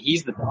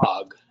he's the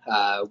dog,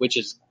 which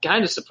is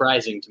kind of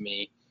surprising to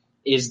me,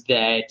 is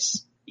that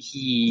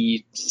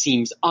he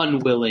seems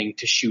unwilling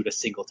to shoot a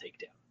single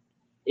takedown.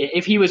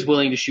 If he was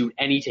willing to shoot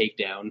any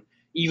takedown,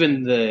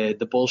 even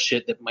the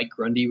bullshit that Mike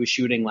Grundy was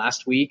shooting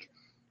last week,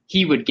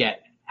 he would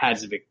get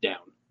Hadzovic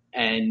down,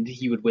 and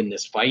he would win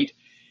this fight.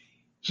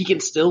 He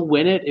can still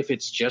win it if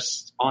it's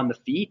just on the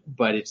feet,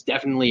 but it's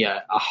definitely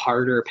a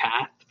harder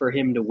path for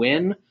him to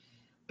win.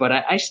 But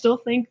I still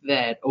think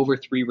that over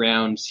 3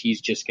 rounds,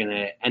 he's just going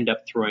to end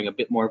up throwing a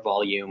bit more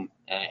volume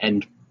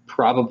and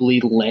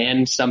probably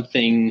land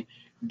something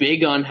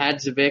big on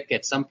Hadzovic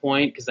at some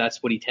point, because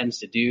that's what he tends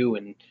to do.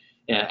 And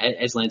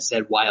as Lance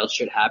said, wild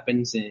shit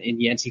happens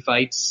in Yancy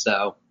fights.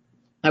 So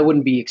I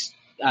wouldn't be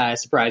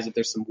surprised if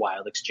there's some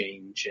wild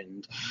exchange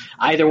and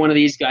either one of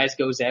these guys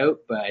goes out,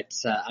 but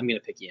I'm going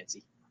to pick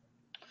Yancy.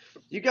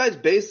 You guys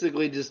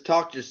basically just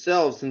talked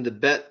yourselves into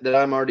bet that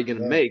I'm already going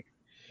to make.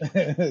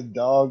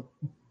 Dog.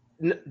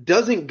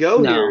 Doesn't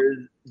go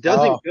here.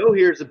 Doesn't go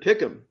here as a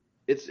pick'em.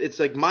 It's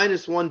like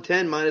minus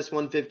 110, minus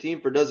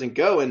 115 for doesn't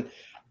go. And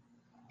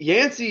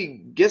Yancy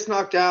gets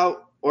knocked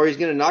out, or he's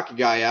going to knock a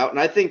guy out. And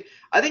I think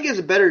he has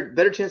a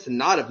better chance than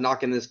not of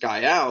knocking this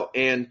guy out.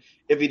 And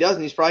if he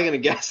doesn't, he's probably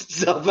going to gas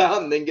himself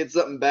out and then get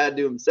something bad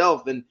to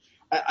himself. And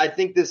I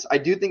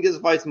do think this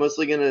fight's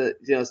mostly going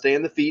to stay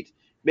on the feet.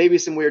 Maybe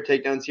some weird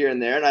takedowns here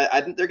and there. And I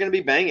think they're going to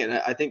be banging.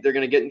 I think they're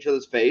going to get in each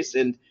other's face.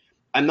 And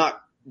I'm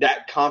not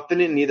that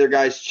confident in either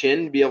guy's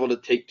chin to be able to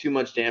take too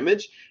much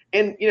damage.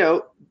 And,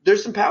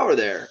 there's some power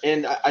there.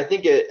 And I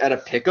think at a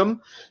pick'em,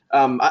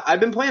 I've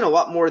been playing a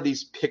lot more of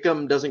these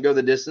pick'em doesn't go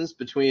the distance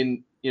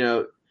between,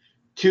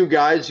 2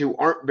 guys who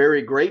aren't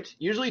very great.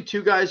 Usually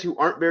 2 guys who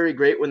aren't very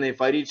great when they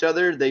fight each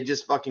other, they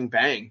just fucking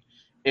bang.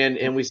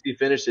 And we see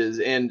finishes.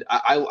 And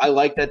I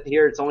like that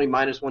here. It's only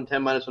minus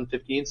 110, minus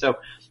 115. So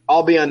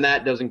I'll be on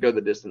that. Doesn't go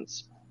the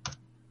distance.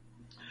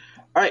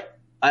 All right.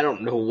 I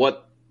don't know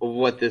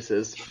what this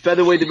is.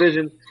 Featherweight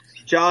division.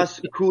 Josh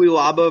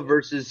Kuilaba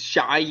versus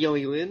Shai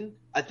Yilin.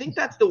 I think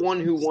that's the one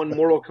who won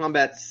Mortal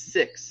Kombat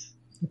 6.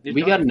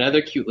 We got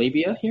another cute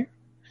labia here.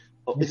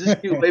 Oh, is this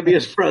cute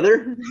labia's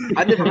brother?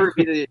 I've never heard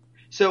of either.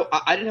 So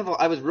I didn't have.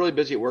 I was really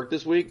busy at work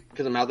this week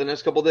because I'm out the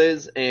next couple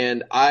days,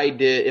 and I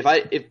did. If I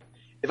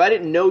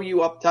didn't know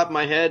you off the top of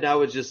my head, I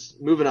was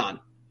just moving on.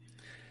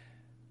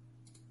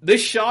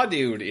 This Shaw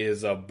dude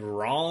is a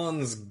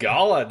bronze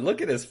god.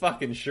 Look at his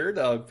fucking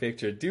Sherdog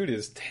picture. Dude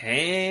is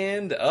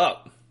tanned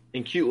up.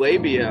 And cute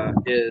labia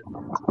is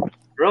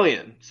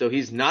brilliant, so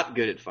he's not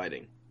good at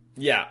fighting.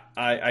 Yeah,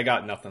 I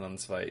got nothing on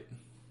this fight.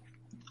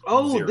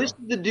 Oh, 0. This is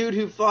the dude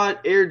who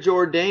fought Air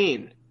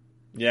Jordan.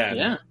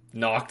 Yeah.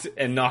 Knocked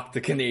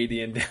the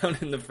Canadian down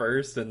in the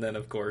first, and then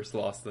of course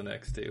lost the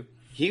next two.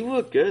 He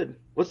looked good.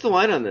 What's the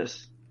line on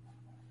this?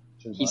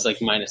 He's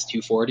like minus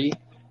 240.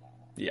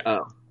 Yeah.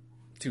 Oh.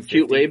 250.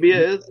 Cute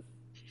labia is?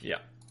 Yeah.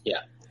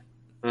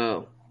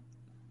 Oh.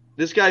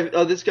 This guy's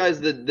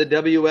the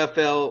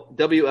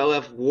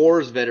WLF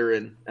Wars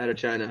veteran out of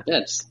China.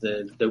 That's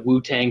the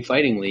Wu-Tang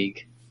Fighting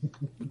League.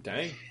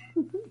 Dang.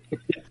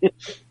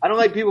 I don't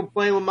like people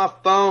playing with my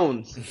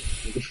phones.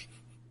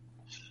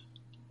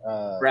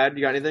 Brad,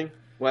 you got anything?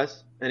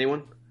 Wes?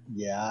 Anyone?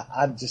 Yeah,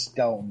 I just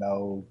don't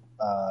know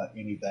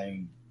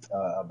anything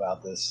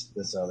about this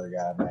other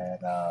guy, man.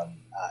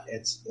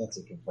 It's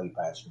a complete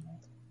pass for me.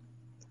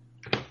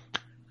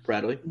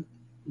 Bradley?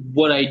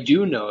 What I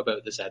do know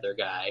about this other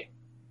guy,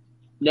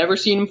 never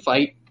seen him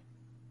fight,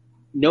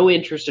 no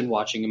interest in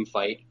watching him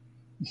fight.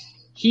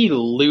 He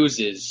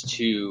loses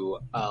to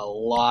a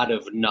lot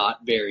of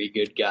not very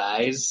good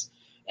guys.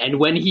 And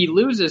when he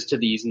loses to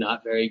these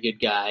not very good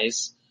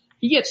guys,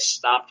 he gets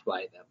stopped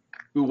by them.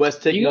 Who Wes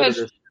taking over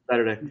this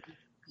Saturday?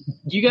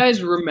 Do you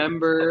guys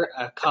remember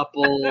a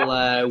couple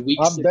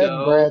weeks I'm ago?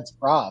 betting Brad's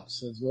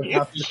props.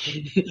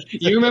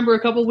 You remember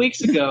a couple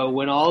weeks ago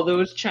when all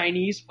those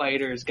Chinese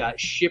fighters got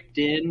shipped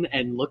in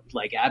and looked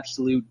like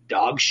absolute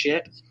dog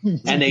shit?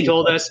 And they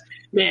told us,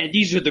 man,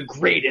 these are the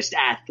greatest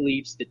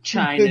athletes that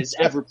China's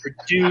ever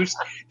produced.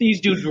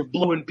 These dudes were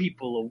blowing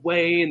people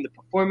away in the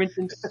Performance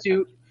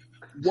Institute.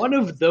 One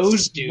of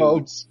those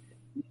dudes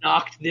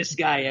knocked this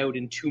guy out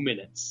in 2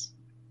 minutes.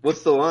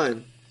 What's the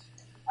line?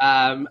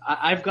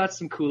 I've got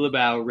some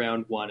Kulabao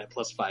round 1 at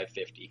plus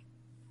 550.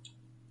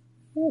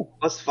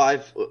 Plus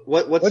 5.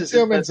 What's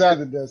him inside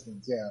the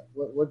distance? Yeah.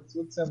 What's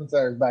him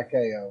inside his back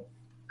KO?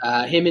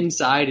 Him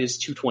inside is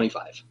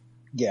 225.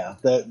 Yeah,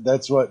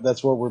 that's what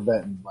we're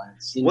betting,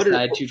 Lance.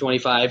 Inside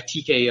 225,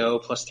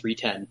 TKO plus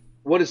 310.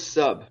 What is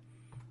sub?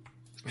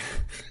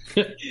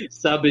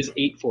 Sub is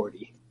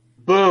 840.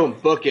 Boom,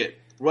 book it.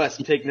 Wes,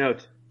 take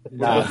note.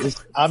 Nah,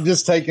 I'm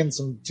just taking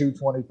some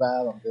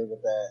 225. I'm good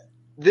with that.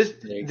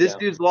 This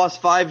dude's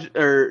lost 5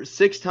 or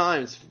 6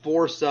 times,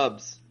 4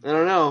 subs. I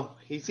don't know.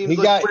 He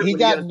got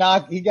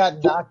knocked out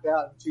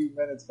in 2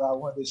 minutes by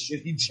one of the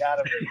shitty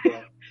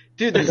Chinamen.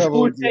 Dude, this is the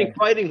Wu-Tang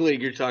Fighting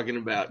League you're talking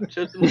about.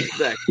 Show some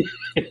respect.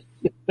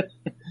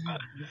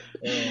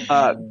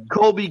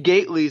 Colby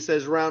Gately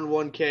says round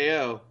 1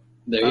 KO.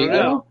 There you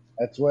go.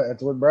 That's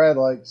what Brad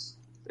likes.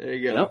 There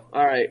you go. Yep.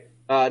 All right.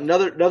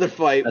 Another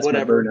fight. That's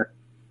whatever. My burner.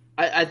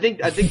 I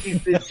think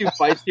these 2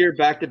 fights here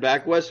back to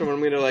back, Wes. So I'm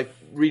going to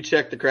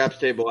recheck the craps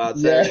table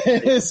outside.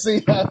 Yeah. See,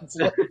 that's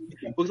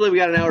looks like we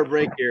got an hour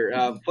break here.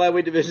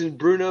 Flyweight division: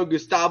 Bruno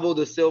Gustavo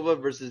da Silva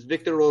versus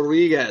Victor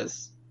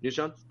Rodriguez. You,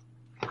 Sean?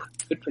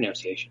 Good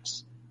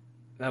pronunciations.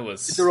 That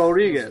was Victor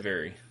Rodriguez.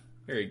 Very,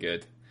 very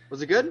good.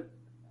 Was it good?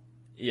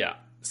 Yeah.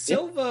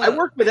 Silva. I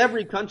worked with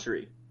every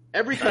country.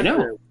 Every country. I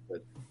know.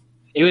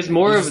 It was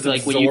more of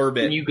like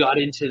when you got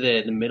into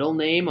the middle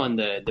name on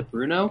the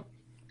Bruno.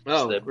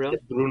 Oh, really?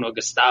 Bruno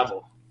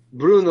Gustavo.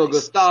 Bruno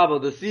Gustavo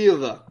da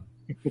Silva.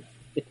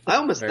 I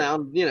almost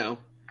sound,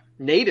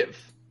 native,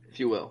 if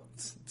you will.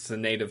 It's a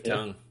native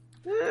tongue.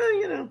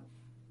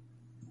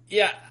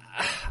 Yeah,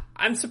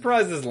 I'm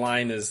surprised this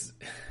line is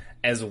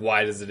as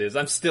wide as it is.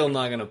 I'm still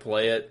not going to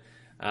play it.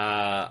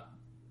 I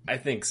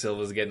think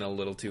Silva's getting a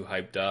little too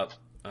hyped up.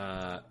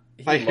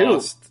 He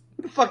lost.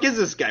 Who the fuck is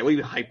this guy? What are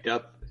you hyped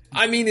up?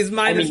 I mean, he's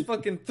minus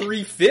fucking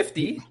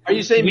 350. Are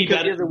you saying we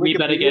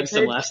bet against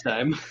him last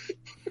time?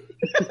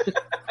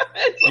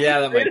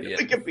 Yeah, that might be it.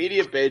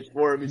 Wikipedia page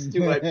for him. He's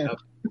too hyped up.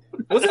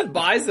 Wasn't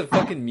Buys at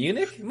fucking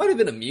Munich? It might have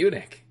been a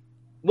Munich.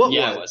 What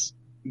yeah, was? It was.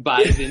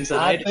 Buys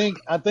inside.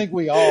 I think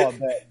we all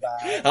bet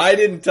Buys. I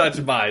didn't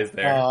touch Buys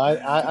there.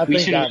 I we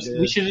think I did.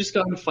 We should have just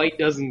gone fight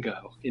doesn't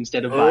go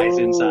instead of Buys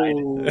inside.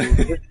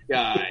 This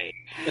guy.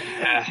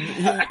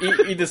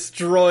 he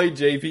destroyed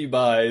JP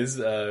Buys,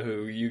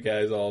 who you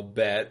guys all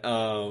bet.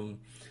 I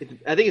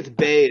think it's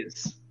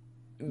Bays.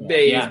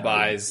 Bays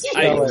Buys.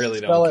 I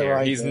really don't care.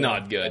 Right, he's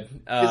not good.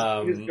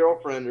 His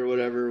girlfriend or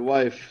whatever,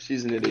 wife,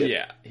 she's an idiot.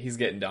 Yeah, he's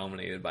getting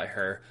dominated by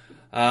her.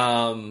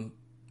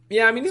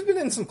 Yeah, I mean, he's been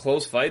in some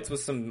close fights with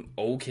some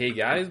okay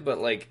guys, but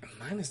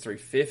minus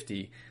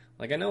 350.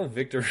 I know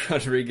Victor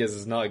Rodriguez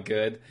is not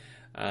good.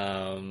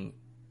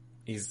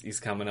 He's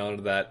coming out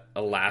of that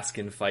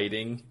Alaskan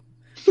fighting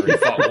Or he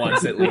fought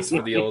once at least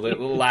for the old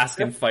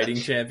Alaskan Fighting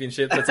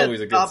Championships. That's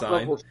always a good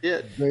sign.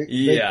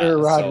 Victor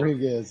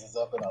Rodriguez is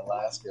up in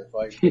Alaska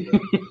fighting.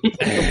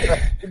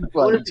 I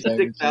wonder if he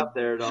sticks out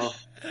there at all.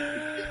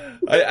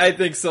 I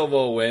think Silva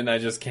will win. I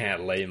just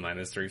can't lay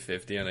minus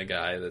 350 on a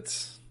guy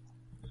that's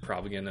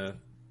probably going to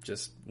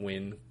just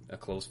win a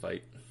close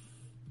fight.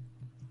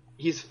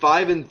 He's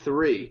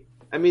 5-3.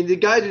 I mean, the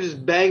guy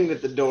just banged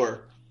at the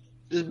door.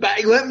 Just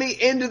bang, let me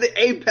into the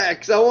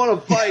apex. I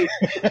want to fight.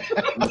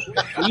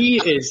 He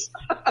is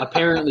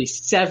apparently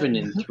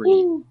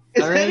 7-3.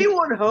 Is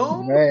anyone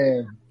home?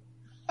 Man,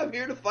 I'm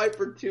here to fight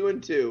for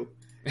 2-2.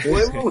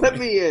 Let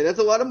me in. That's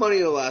a lot of money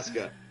in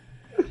Alaska.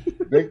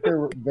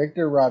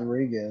 Victor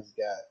Rodriguez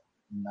got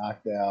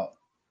knocked out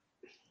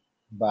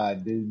by a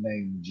dude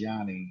named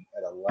Johnny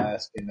at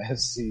Alaskan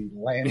FC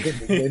Landing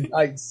the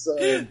Midnight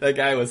Sun. That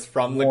guy was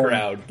from the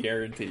crowd,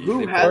 guaranteed.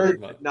 Who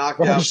hasn't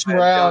knocked out first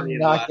round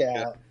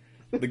knockout?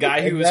 The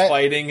guy who was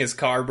fighting, his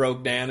car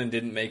broke down and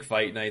didn't make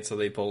fight night, so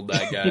they pulled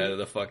that guy out of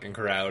the fucking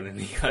crowd, and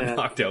he got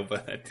knocked out by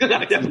that dude.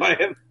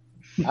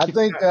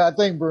 I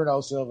think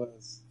Bruno Silva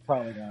is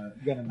probably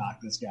gonna knock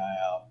this guy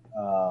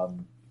out.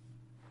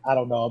 I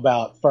don't know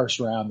about first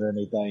round or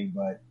anything,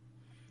 but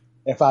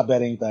if I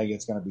bet anything,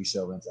 it's going to be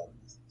Silva inside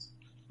of distance.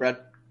 Brad?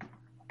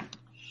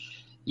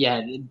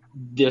 Yeah,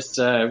 this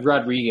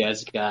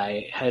Rodriguez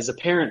guy has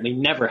apparently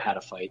never had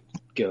a fight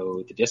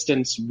go the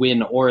distance,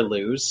 win or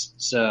lose.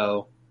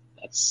 So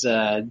that's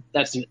an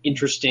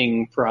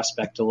interesting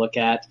prospect to look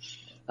at.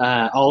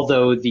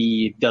 Although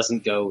the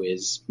doesn't go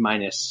is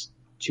minus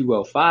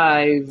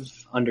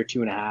 205, under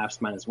 2.5,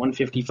 minus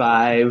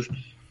 155.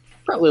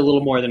 Probably a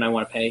little more than I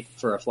want to pay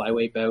for a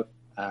flyweight bout.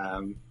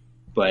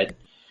 But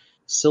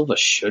Silva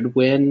should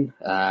win.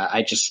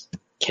 I just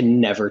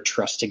can never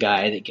trust a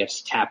guy that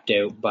gets tapped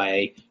out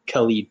by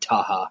Khalid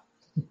Taha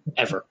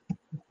ever.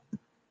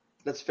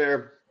 That's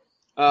fair.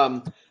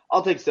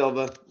 I'll take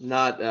Silva.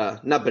 Not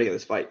betting on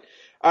this fight.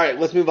 All right,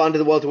 let's move on to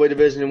the welterweight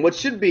division in what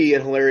should be a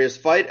hilarious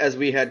fight as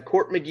we had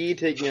Court McGee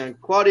taking on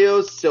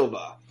Claudio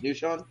Silva. You,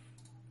 Sean?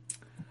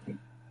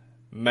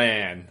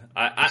 Man,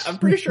 I'm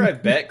pretty sure I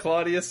bet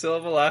Claudio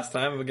Silva last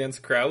time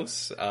against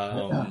Kraus.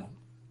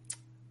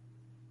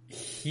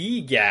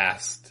 He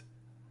gassed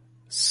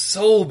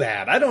so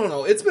bad. I don't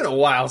know. It's been a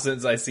while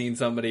since I seen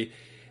somebody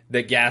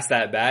that gassed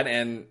that bad,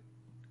 and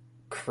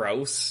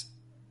Kraus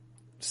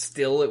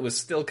it was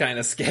still kind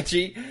of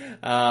sketchy.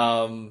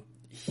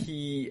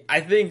 I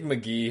think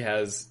McGee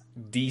has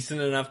decent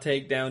enough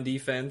takedown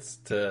defense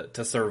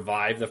to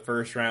survive the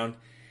first round.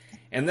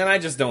 And then I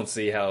just don't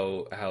see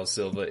how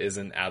Silva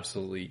isn't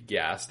absolutely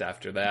gassed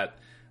after that.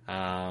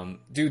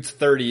 Dude's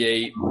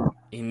 38.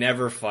 He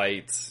never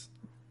fights.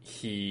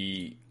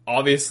 He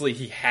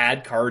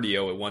had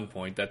cardio at one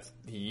point.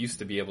 He used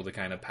to be able to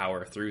kind of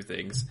power through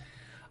things.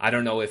 I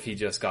don't know if he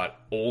just got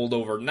old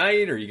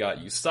overnight or he got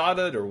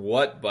USADA'd or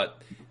what, but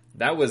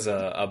that was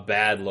a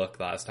bad look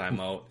last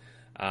time out.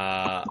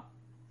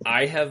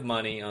 I have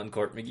money on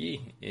Court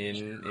McGee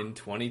in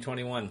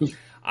 2021.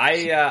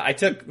 I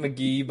took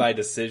McGee by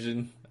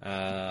decision.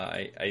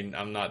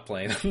 I'm not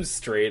playing him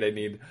straight. I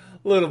need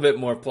a little bit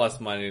more plus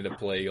money to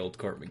play old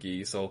Court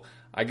McGee. So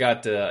I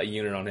got a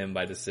unit on him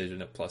by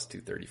decision at plus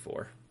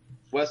 234.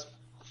 Wes?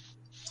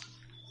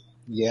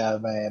 Yeah,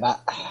 man.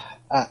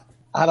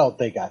 I don't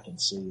think I can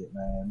see it,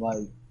 man.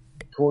 Like,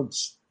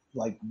 Court's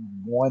like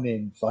 1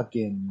 in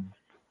fucking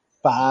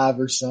 5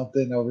 or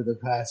something over the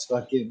past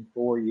fucking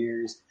 4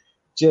 years.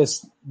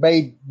 Just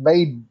made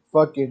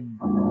fucking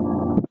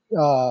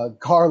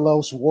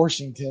Carlos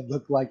Washington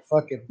look like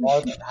fucking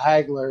Marvin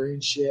Hagler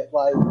and shit.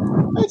 Like,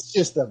 that's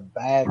just a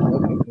bad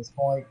look at this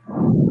point.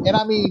 And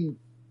I mean,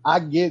 I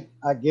get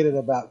it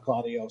about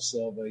Claudio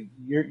Silva.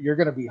 You're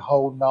going to be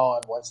holding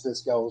on once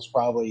this goes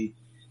probably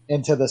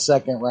into the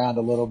second round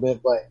a little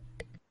bit, but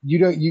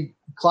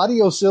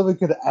Claudio Silva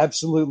could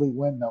absolutely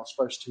win those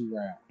first 2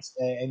 rounds,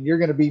 and you're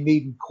going to be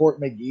needing Court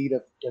McGee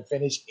to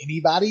finish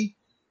anybody,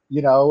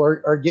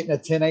 or getting a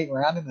 10-8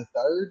 round in the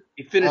third.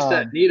 He finished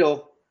that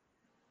needle.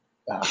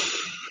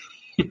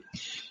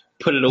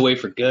 Put it away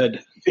for good.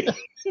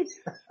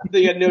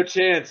 They got no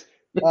chance.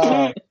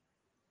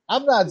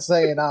 I'm not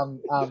saying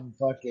I'm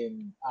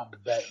betting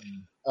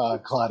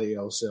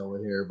Claudio Silva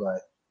here,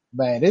 but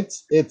man,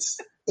 it's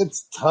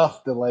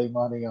tough to lay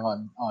money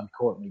on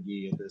Court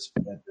McGee at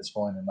this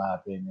point, in my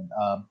opinion.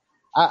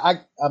 I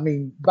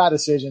mean, by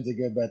decision's a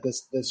good bet.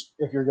 This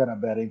if you're going to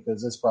bet him,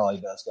 because this probably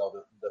does go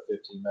the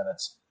 15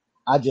 minutes.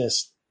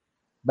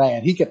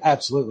 Man, he could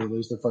absolutely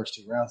lose the first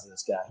 2 rounds of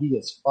this guy. He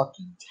is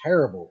fucking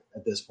terrible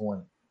at this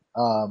point.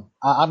 I'm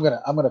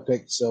gonna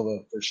pick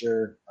Silva for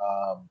sure.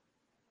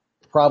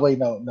 Probably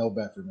no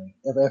bet for me.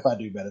 If I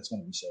do bet, it's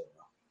gonna be Silva.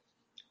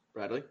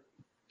 Bradley?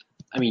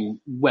 I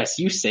mean, Wes,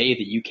 you say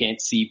that you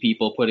can't see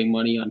people putting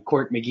money on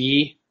Court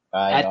McGee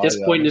at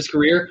this point in his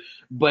career,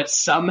 but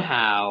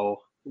somehow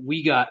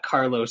we got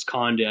Carlos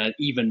Condit at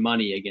even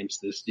money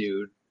against this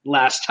dude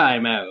last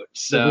time out.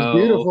 So it was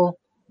beautiful.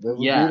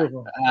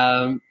 Beautiful.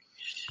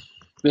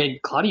 Man,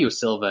 Claudio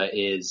Silva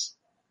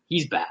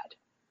he's bad.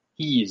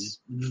 He is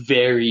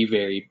very,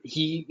 very.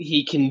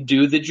 He can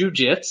do the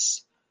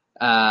jujitsu,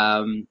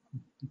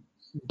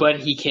 but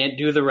he can't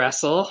do the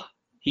wrestle.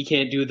 He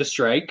can't do the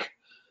strike,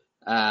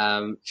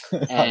 and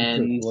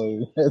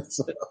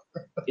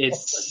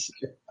it's.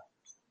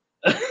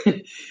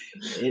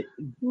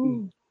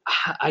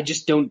 I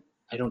just don't.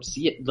 I don't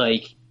see it.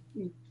 Like,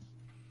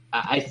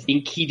 I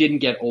think he didn't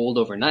get old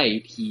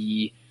overnight.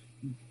 He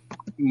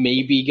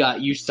maybe got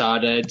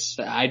USADA.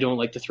 I don't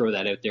like to throw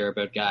that out there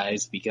about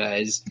guys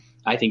because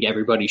I think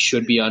everybody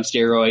should be on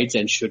steroids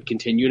and should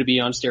continue to be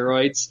on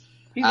steroids.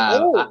 He's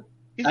old.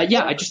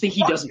 I just think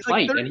he doesn't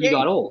fight, and he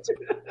got old.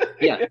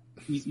 Yeah,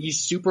 he's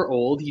super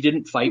old. He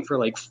didn't fight for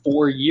like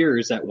 4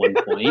 years at one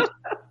point,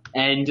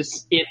 and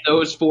in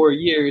those 4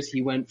 years,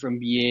 he went from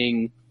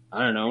being,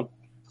 I don't know,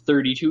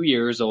 32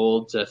 years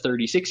old to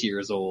 36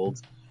 years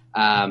old,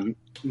 and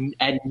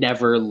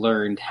never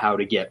learned how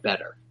to get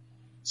better.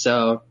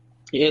 So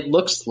it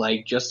looks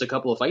like just a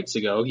couple of fights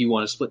ago, he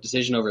won a split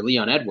decision over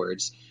Leon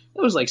Edwards.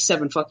 That was like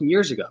 7 fucking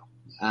years ago.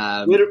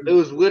 It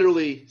was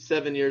literally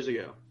 7 years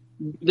ago.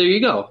 There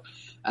you go.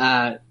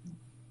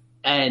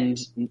 And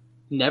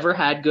never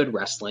had good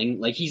wrestling.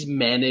 Like, he's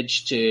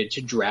managed to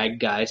drag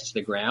guys to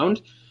the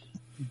ground.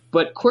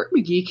 But Court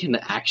McGee can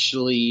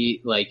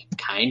actually, like,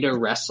 kind of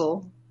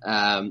wrestle.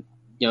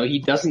 He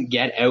doesn't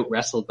get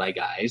out-wrestled by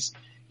guys.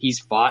 He's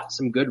fought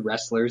some good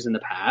wrestlers in the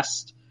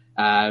past.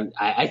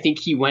 I think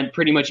he went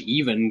pretty much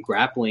even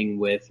grappling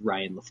with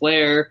Ryan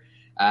LaFleur.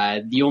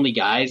 The only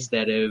guys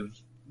that have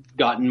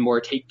gotten more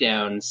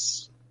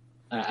takedowns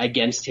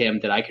against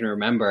him that I can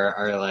remember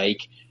are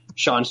like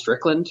Sean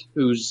Strickland,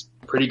 who's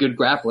a pretty good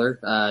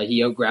grappler.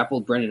 He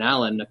out-grappled Brendan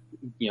Allen,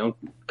 a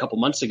couple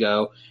months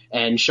ago,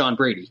 and Sean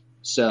Brady.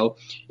 So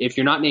if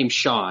you're not named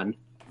Sean,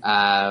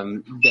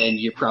 then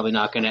you're probably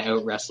not going to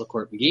out-wrestle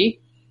Court McGee.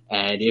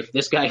 And if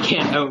this guy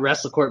can't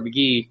out-wrestle Court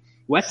McGee,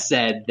 Wes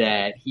said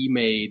that he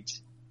made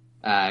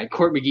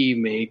Court McGee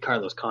made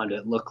Carlos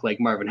Condit look like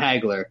Marvin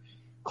Hagler.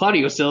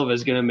 Claudio Silva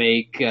is going to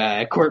make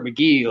Court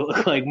McGee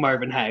look like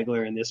Marvin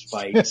Hagler in this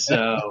fight.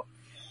 So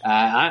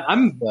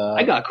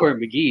I got Court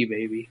McGee,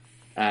 baby.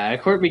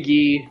 Court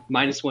McGee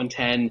minus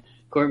 110.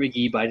 Court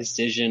McGee by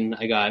decision.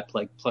 I got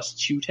like plus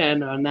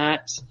 210 on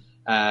that.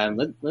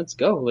 Let's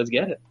go. Let's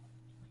get it.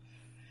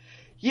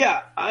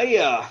 Yeah, I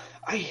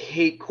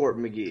hate Court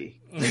MGee.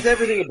 There's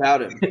everything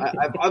about him.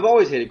 I've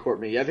always hated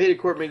Court McGee. I've hated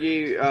Court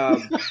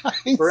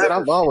McGee forever.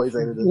 I've always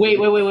hated him. Wait.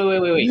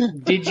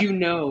 Did you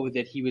know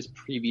that he was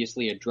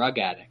previously a drug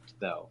addict,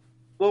 though?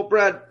 Well,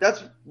 Brad,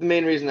 that's the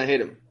main reason I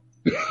hate him.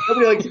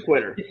 Nobody likes a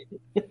quitter.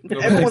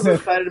 Everyone's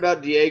excited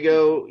about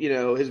Diego,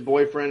 his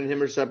boyfriend and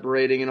him are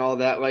separating and all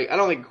that. Like, I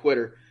don't like a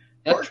quitter.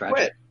 That's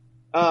tragic.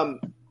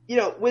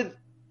 With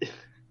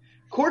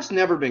Court's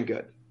never been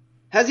good.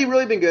 Has he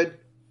really been good?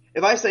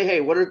 If I say, hey,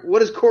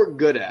 what is Court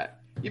good at?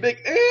 You'd be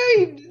like,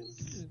 hey,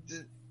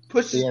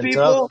 pushes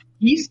people.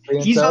 He's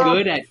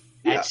good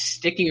at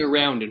sticking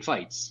around in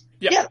fights.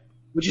 Yeah.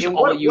 Which is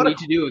all you need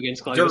to do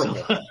against Claudio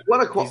Silva.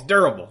 He's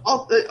durable.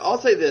 I'll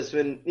say this,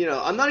 and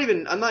I'm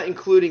not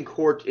including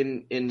Court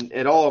in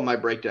at all in my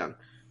breakdown.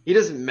 He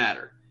doesn't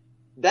matter.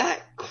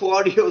 That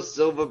Claudio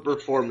Silva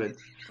performance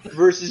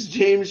versus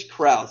James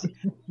Krause,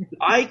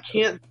 I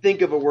can't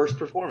think of a worse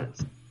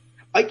performance.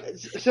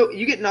 So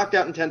you get knocked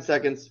out in 10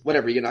 seconds,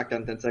 whatever, you get knocked out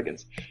in 10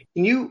 seconds.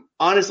 Can you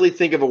honestly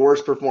think of a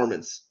worse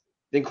performance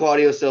than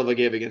Claudio Silva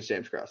gave against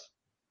James Krause?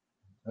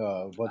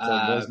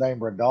 What's his name?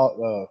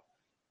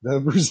 The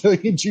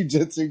Brazilian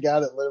Jiu-Jitsu guy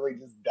that literally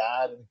just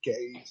died in a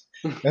cage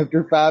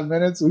after 5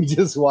 minutes. We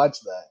just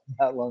watched that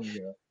not long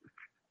ago.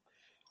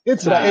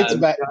 It's bad.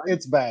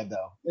 It's bad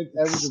though.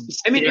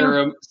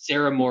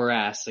 Sarah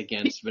Moras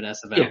against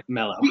Vanessa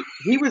Mello.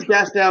 He was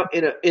gassed out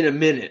in a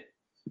minute.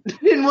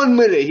 In 1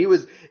 minute, he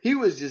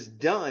was just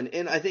done.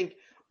 And I think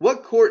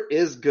what Court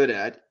is good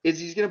at is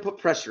he's going to put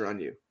pressure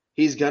on you.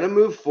 He's going to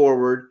move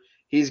forward.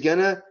 He's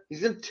gonna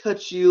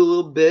touch you a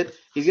little bit.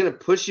 He's gonna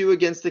push you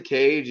against the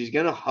cage. He's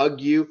gonna hug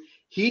you.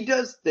 He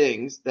does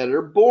things that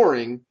are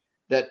boring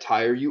that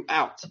tire you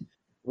out.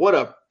 What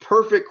a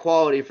perfect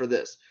quality for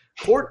this.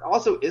 Court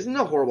also isn't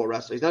a horrible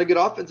wrestler. He's not a good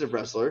offensive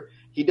wrestler.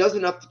 He does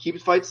enough to keep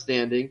his fight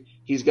standing.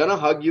 He's gonna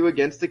hug you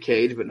against the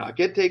cage, but not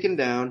get taken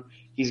down.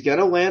 He's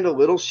gonna land a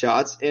little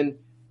shots, and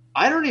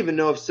I don't even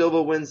know if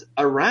Silva wins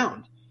a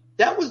round.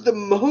 That was the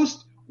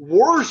most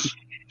worst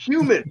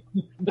human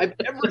I've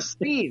ever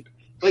seen.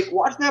 Like,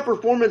 watching that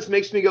performance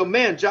makes me go,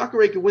 man,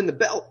 Jacare could win the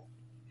belt.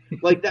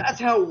 Like,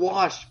 that's how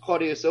washed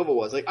Claudio Silva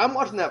was. Like, I'm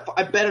watching that.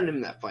 I bet on him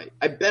in that fight.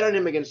 I bet on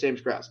him against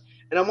James Krause.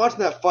 And I'm watching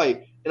that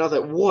fight, and I was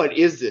like, what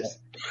is this?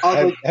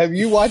 Have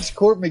you watched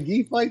Court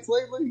McGee fights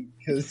lately?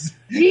 Because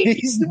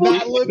he's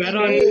not looking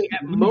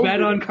good.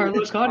 Bet on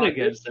Carlos Condit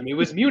against him. It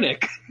was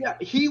Munich. Yeah,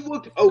 he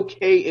looked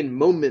okay in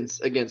moments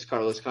against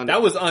Carlos Condit.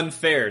 That was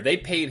unfair. They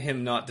paid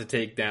him not to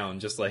take down,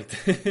 just like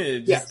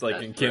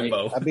in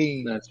Kimbo. Right. I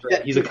mean, that's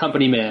right. He's a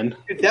company man.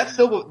 That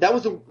Silva, that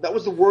was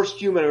the worst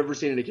human I've ever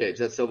seen in a cage.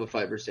 That Silva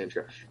fight versus James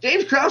Krause.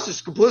 James Krause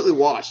is completely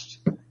washed,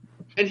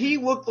 and he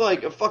looked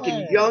like a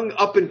fucking young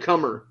up and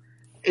comer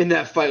in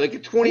that fight, like a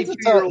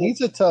 22-year-old. He's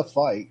a tough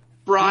fight.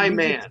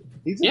 man.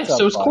 He's a tough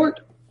so is fight. Court.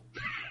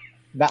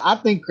 Now, I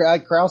think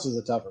Krause is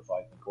a tougher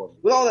fight than Court.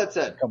 With all that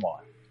said, come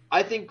on.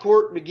 I think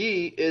Court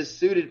McGee is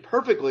suited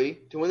perfectly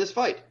to win this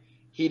fight.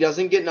 He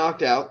doesn't get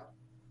knocked out.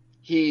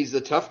 He's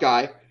a tough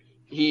guy.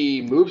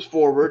 He moves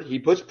forward. He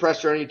puts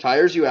pressure on you,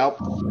 tires you out.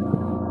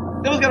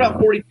 Still got about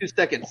 42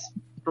 seconds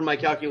from my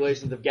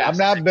calculations of gas. I'm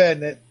not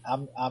betting it.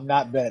 I'm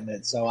not betting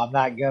it. So I'm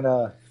not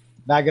gonna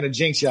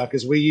jinx y'all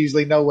because we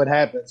usually know what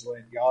happens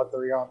when y'all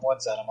three are on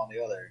one side, I'm on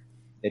the other.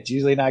 It's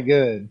usually not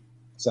good.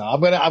 So I'm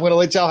gonna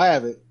let y'all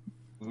have it.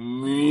 Yeah,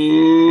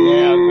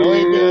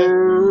 really good.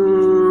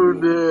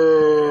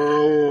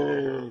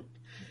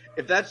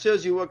 If that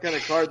shows you what kind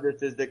of card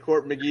this is, that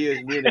Court McGee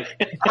is Munich,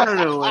 I don't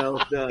know what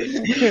else does.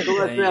 So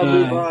let's now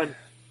move on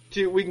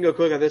to, we can go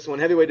quick on this one.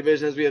 Heavyweight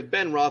division, as we have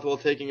Ben Rothwell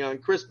taking on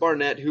Chris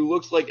Barnett, who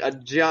looks like a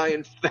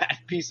giant fat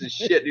piece of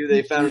shit who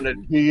they found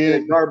in a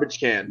garbage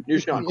can.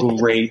 You're Sean.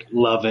 Great.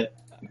 Love it.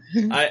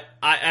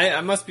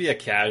 I must be a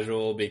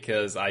casual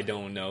because I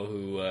don't know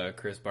who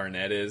Chris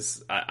Barnett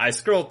is. I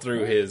scrolled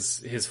through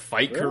his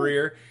fight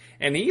career,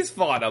 and he's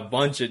fought a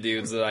bunch of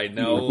dudes that I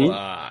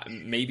know.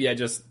 Maybe I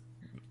just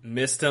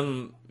missed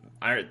him.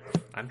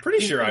 I'm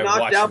pretty sure I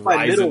watched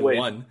Ryzen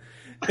 1.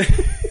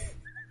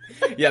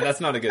 Yeah, that's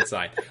not a good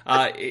sign.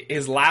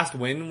 His last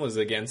win was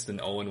against an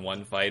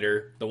 0-1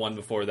 fighter. The one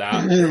before that,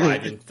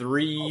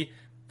 5-3,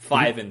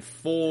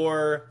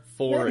 5-4,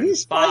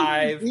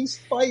 4-5. He's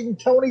fighting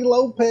Tony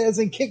Lopez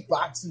in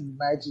kickboxing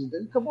matches,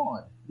 dude. Come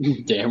on.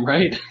 Damn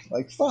right.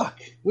 Like, fuck.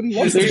 What do you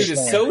want? This dude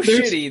is so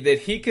shitty that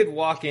he could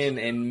walk in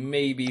and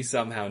maybe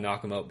somehow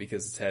knock him out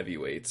because it's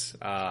heavyweights.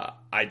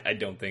 I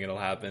don't think it'll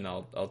happen.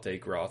 I'll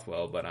take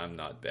Rothwell, but I'm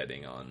not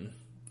betting on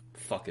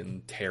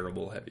fucking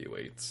terrible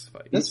heavyweights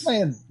fights.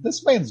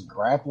 This man's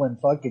grappling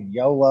fucking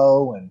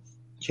YOLO and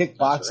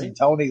kickboxing right.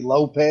 Tony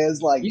Lopez.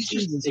 Like, he's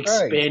Jesus just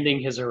expanding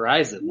his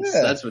horizons.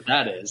 Yeah. That's what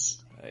that is.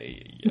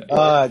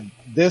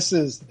 This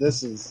is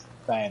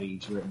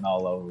fatties written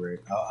all over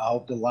it. I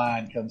hope the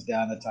line comes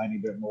down a tiny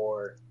bit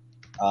more.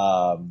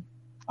 I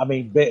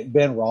mean,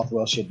 Ben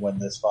Rothwell should win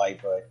this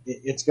fight, but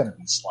it's going to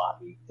be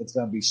sloppy. It's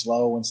going to be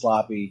slow and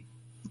sloppy.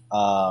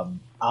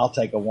 I'll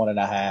take a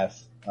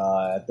 1.5.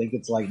 I think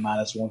it's like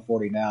minus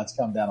 140 now. It's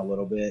come down a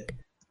little bit.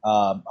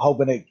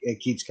 Hoping it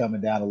keeps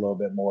coming down a little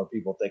bit more.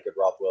 People think that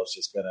Rothwell's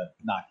just going to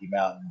knock him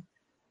out, and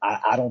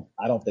I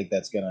don't think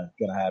that's going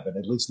to happen.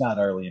 At least not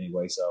early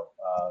anyway. So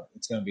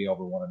it's going to be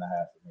over 1.5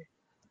 for me.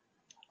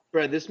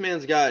 Brad, this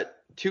man's got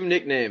 2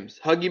 nicknames: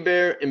 Huggy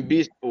Bear and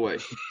Beast Boy.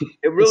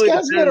 It really this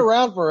guy's been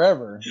around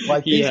forever.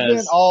 Like he's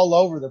been all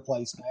over the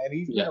place, man.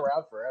 He's been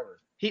around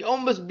forever. He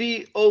almost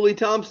beat Ole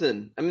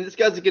Thompson. I mean, this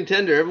guy's a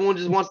contender. Everyone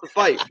just wants to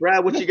fight.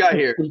 Brad, what you got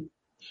here?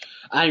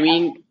 I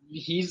mean,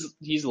 he's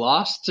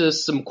lost to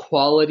some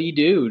quality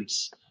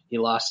dudes. He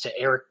lost to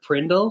Eric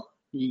Prindle.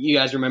 You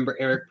guys remember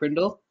Eric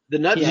Prindle? The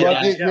nut.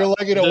 You're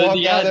lucky to walk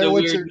out there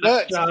with your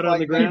nuts out on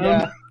the ground.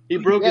 Yeah. He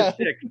broke his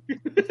stick.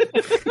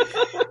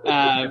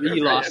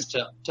 He lost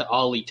to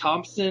Ollie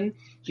Thompson.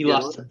 He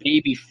lost to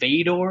Baby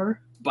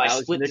Fedor by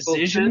split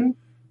decision.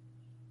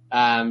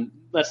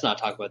 Let's not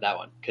talk about that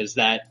one because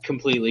that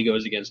completely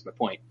goes against my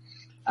point.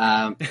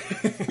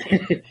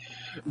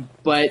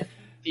 But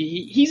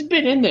he's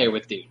been in there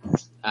with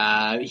dudes.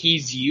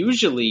 He's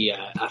usually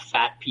a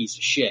fat piece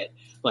of shit.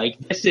 Like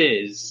this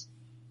is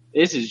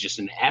just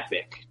an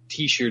epic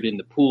T-shirt in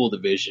the pool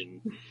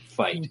division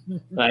fight.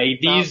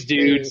 Like these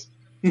dudes.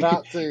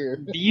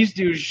 These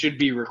dudes should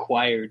be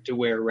required to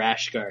wear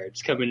rash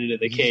guards coming into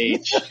the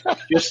cage,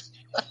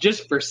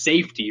 just for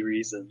safety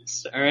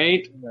reasons. All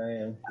right,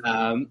 man.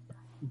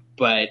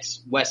 But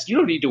Wes, you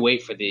don't need to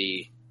wait for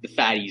the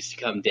fatties to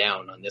come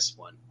down on this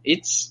one.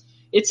 It's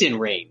in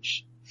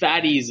range.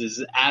 Fatties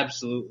is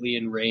absolutely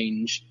in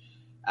range.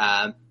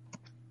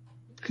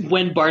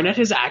 When Barnett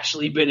has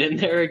actually been in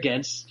there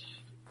against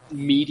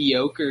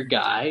mediocre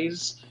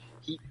guys,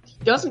 he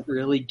doesn't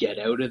really get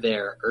out of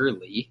there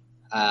early.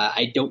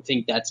 I don't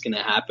think that's going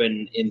to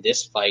happen in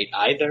this fight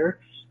either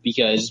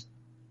because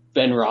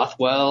Ben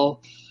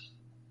Rothwell,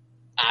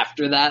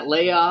 after that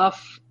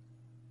layoff,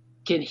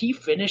 can he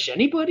finish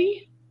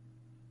anybody?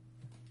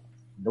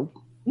 Nope.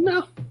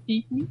 No,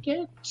 he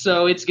can't.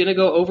 So it's going to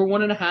go over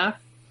 1.5.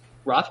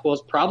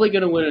 Rothwell's probably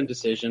going to win a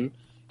decision.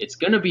 It's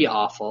going to be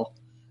awful.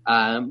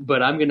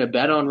 But I'm going to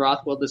bet on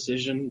Rothwell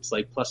decision. It's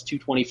like plus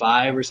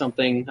 225 or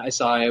something I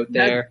saw out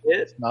there.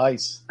 That's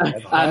nice.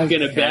 I'm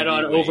going to bet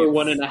on over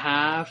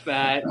 1.5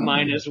 at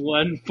minus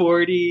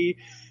 140.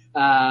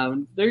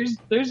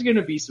 There's going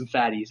to be some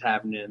fatties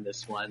happening in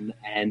this one,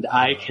 and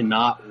I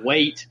cannot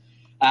wait.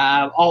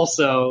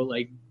 Also,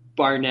 like,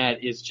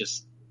 Barnett is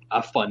just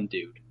a fun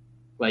dude.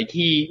 Like,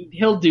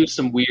 he'll do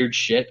some weird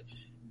shit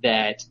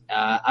that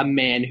a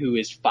man who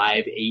is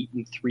 5'8"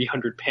 and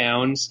 300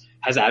 pounds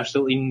has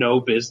absolutely no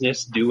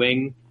business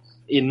doing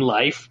in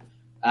life.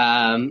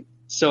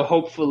 So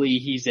hopefully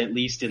he's at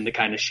least in the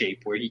kind of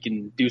shape where he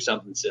can do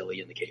something silly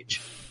in the cage.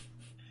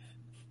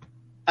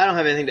 I don't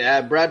have anything to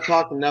add. Brad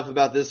talked enough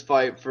about this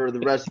fight for the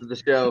rest of the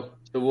show,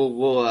 so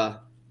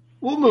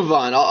we'll move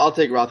on. I'll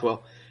take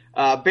Rothwell.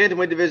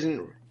 Bantamweight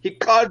division,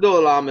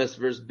 Ricardo Lamas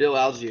versus Bill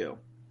Algeo.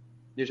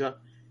 You, Sean?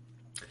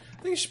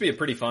 I think it should be a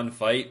pretty fun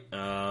fight.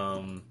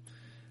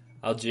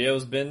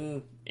 Algeo's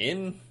been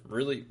in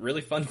really,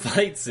 really fun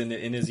fights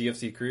in his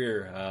UFC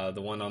career.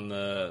 The one on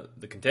the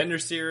Contender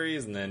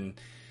Series, and then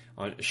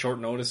on short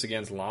notice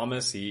against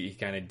Lamas, he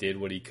kind of did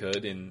what he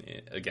could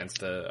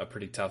against a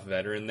pretty tough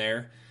veteran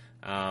there.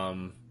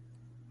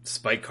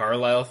 Spike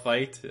Carlisle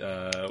fight,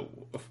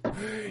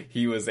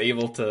 he was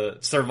able to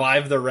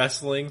survive the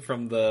wrestling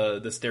from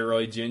the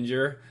steroid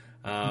ginger.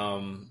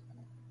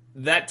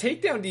 That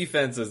takedown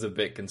defense is a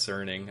bit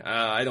concerning.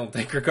 I don't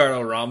think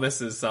Ricardo Ramos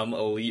is some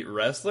elite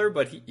wrestler,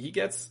 but he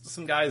gets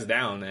some guys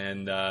down,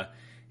 and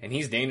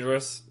he's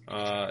dangerous.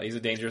 He's a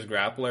dangerous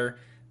grappler.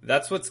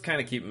 That's what's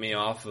kind of keeping me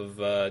off of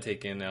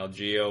taking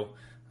Algeo.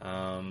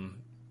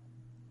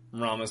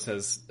 Ramos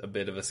has a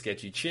bit of a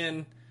sketchy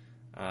chin.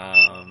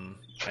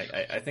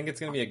 I think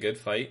it's going to be a good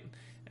fight,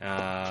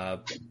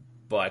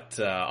 but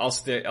I'll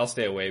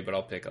stay away. But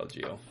I'll pick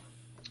Algeo.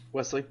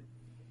 Wesley.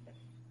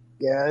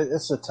 Yeah,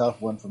 it's a tough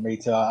one for me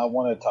too. I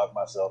want to talk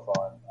myself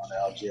on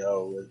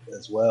Algeo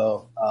as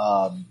well,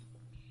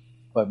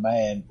 but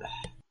man,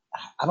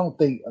 I don't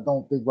think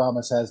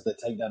Ramos has the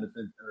takedown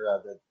defense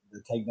or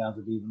the takedowns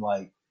of even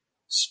like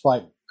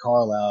Spike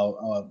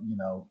Carlisle,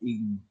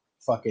 eating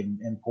fucking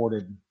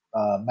imported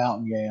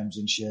mountain yams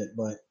and shit.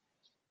 But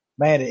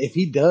man, if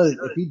he does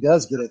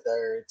get it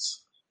there,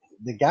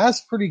 the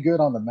guy's pretty good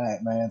on the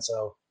mat, man.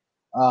 So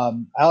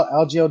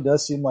Algeo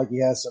does seem like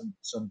he has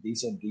some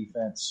decent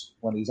defense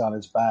when he's on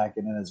his back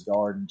and in his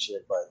guard and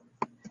shit. But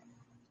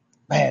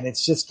man,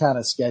 it's just kind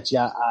of sketchy.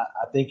 I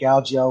think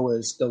Algeo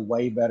is the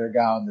way better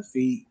guy on the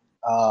feet.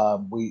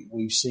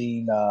 We've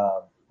seen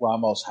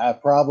Ramos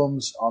have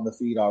problems on the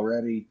feet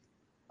already.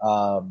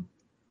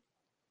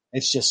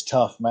 It's just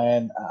tough,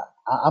 man.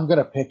 I'm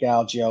gonna pick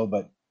Algeo,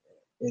 but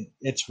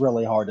it's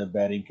really hard to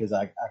bet him because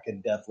I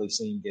can definitely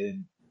see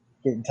him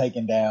getting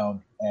taken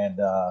down and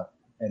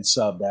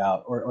subbed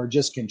out or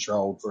just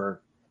controlled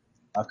for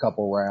a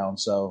couple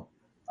rounds. So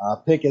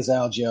pick is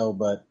Algeo,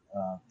 but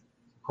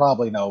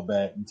probably no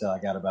bet until I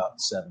got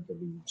about 7 to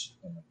each.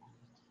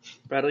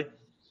 Bradley?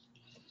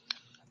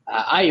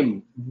 I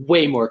am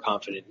way more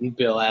confident in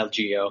Bill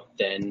Algeo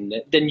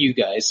than you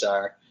guys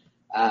are.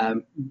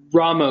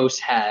 Ramos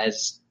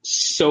has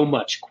so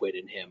much quit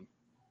in him.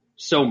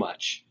 So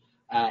much.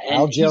 And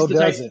Algeo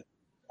doesn't.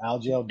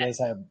 Algeo does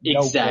have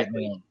no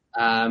exactly. quit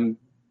in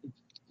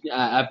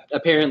him.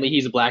 Apparently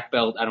he's a black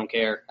belt. I don't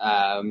care.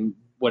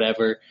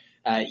 Whatever.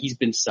 He's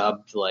been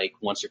subbed like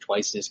once or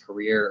twice in his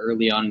career,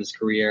 early on in his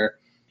career,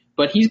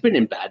 but he's been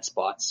in bad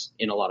spots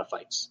in a lot of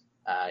fights.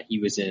 He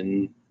was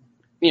in,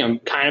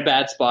 kind of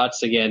bad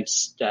spots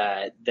against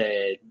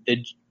the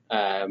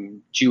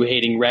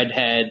Jew-hating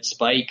redhead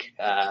Spike.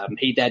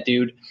 Hate that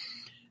dude.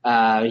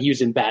 He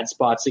was in bad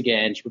spots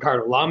against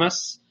Ricardo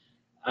Lamas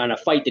on a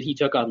fight that he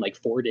took on like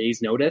 4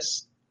 days'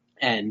 notice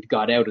and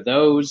got out of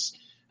those.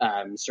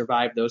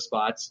 Survived those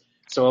spots.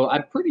 So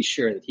I'm pretty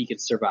sure that he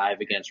could survive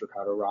against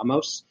Ricardo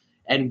Ramos.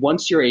 And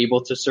once you're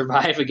able to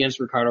survive against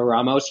Ricardo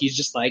Ramos, he's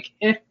just like,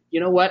 you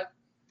know what?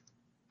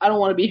 I don't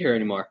want to be here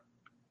anymore.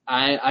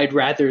 I'd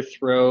rather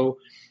throw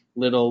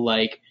little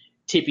like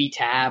tippy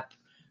tap,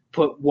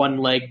 put one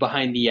leg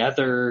behind the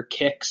other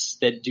kicks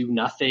that do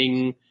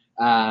nothing,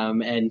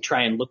 and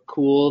try and look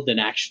cool than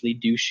actually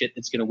do shit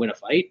that's going to win a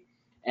fight.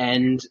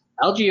 And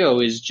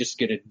Algeo is just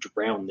going to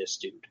drown this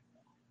dude.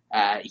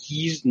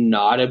 He's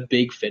not a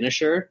big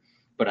finisher,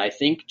 but I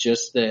think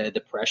just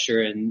the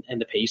pressure and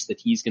the pace that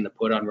he's going to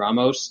put on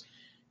Ramos,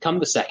 come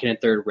the second and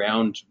third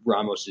round,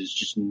 Ramos is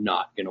just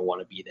not going to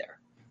want to be there.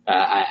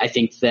 I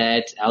think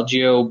that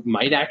Algeo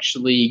might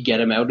actually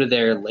get him out of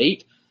there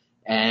late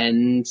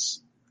and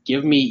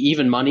give me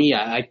even money.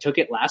 I took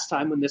it last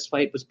time when this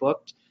fight was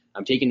booked.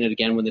 I'm taking it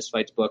again when this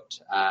fight's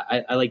booked.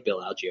 I like Bill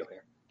Algeo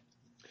here.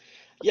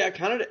 Yeah,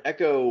 kind of to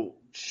echo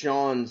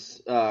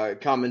Sean's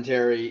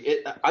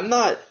commentary. I'm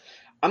not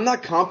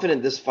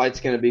confident this fight's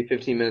going to be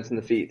 15 minutes in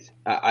the feet.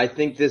 I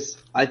think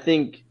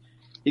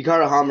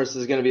Ricardo Ramos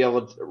is going to be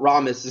able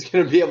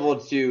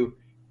to,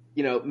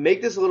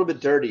 make this a little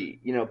bit dirty.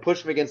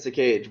 Push him against the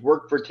cage,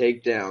 work for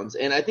takedowns,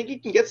 and I think he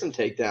can get some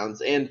takedowns.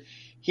 And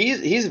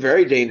he's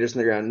very dangerous in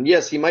the ground. And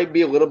yes, he might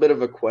be a little bit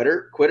of a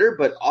quitter,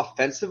 but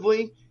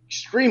offensively,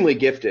 extremely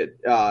gifted.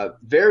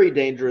 Very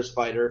dangerous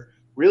fighter.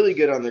 Really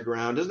good on the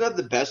ground. Doesn't have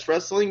the best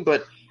wrestling,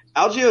 but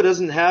Algeo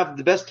doesn't have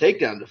the best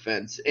takedown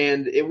defense,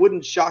 and it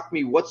wouldn't shock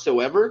me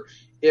whatsoever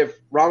if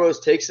Ramos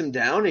takes him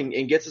down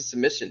and gets a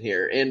submission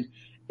here. And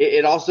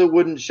it also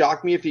wouldn't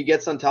shock me if he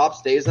gets on top,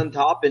 stays on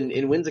top,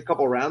 and wins a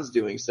couple rounds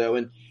doing so.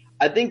 And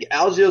I think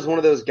Algeo is one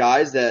of those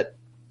guys that,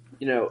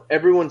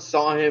 everyone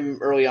saw him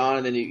early on,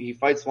 and then he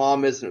fights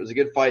Lamas, and it was a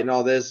good fight and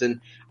all this. And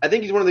I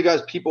think he's one of the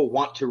guys people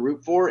want to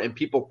root for and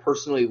people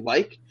personally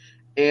like.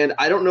 And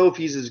I don't know if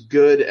he's as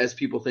good as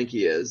people think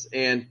he is.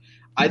 And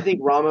I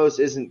think Ramos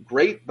isn't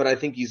great, but I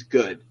think he's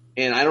good.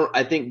 And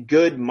I think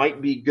good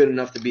might be good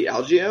enough to beat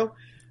Algeo.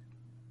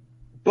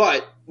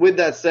 But with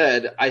that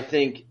said, I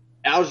think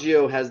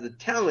Algeo has the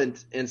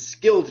talent and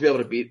skill to be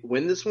able to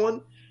win this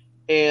one.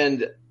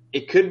 And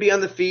It could be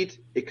on the feet.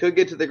 It could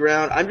get to the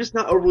ground. I'm just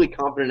not overly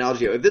confident in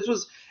Algeo. If this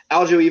was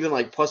Algeo even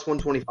like plus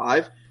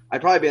 125,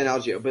 I'd probably be on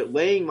Algeo. But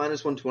laying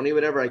minus 120,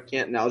 whatever, I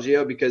can't in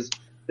Algeo because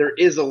there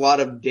is a lot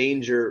of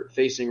danger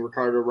facing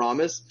Ricardo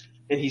Ramos,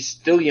 and he's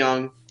still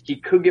young. He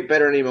could get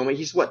better at any moment.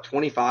 He's,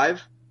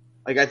 25?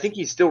 Like, I think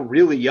he's still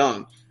really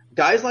young.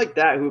 Guys like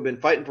that who have been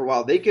fighting for a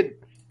while, you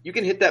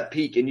can hit that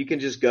peak and you can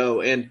just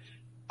go. And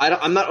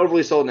I'm not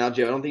overly sold on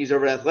Algeo. I don't think he's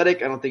over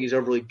athletic. I don't think he's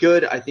overly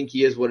good. I think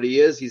he is what he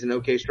is. He's an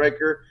okay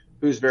striker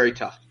who's very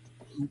tough.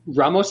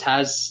 Ramos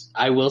has,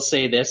 I will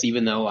say this,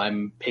 even though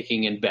I'm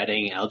picking and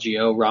betting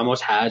Algeo,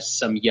 Ramos has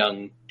some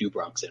young Do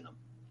Bronx in him.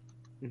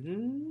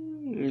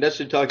 Mm-hmm. That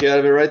should talk you out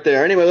of it right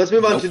there. Anyway, let's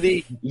move on to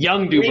the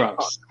young Do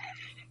Bronx.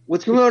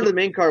 Let's move on to the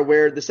main card,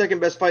 where the second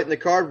best fight in the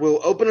card will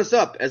open us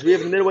up, as we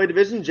have the middleweight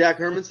division, Jack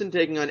Hermansson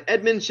taking on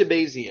Edmund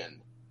Shabazian.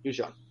 You,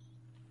 Sean.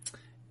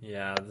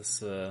 Yeah,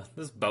 this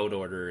bout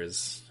order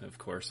is, of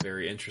course,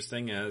 very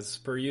interesting. As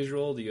per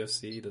usual, the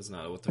UFC does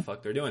not know what the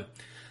fuck they're doing.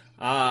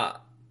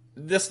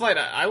 This fight,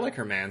 I like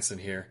Hermansson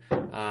here.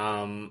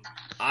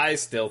 I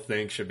still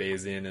think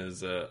Shabazian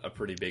is a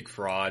pretty big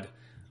fraud.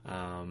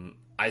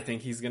 I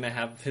think he's going to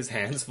have his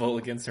hands full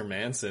against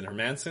Hermansson.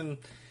 Hermansson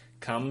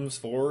comes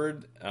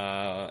forward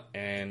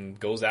and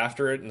goes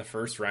after it in the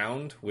first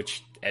round,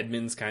 which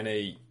Edmund's kind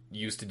of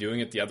used to doing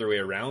it the other way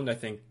around. I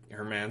think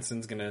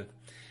Hermansson's going to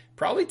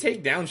probably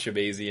take down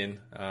Shabazian.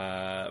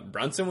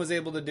 Brunson was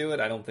able to do it.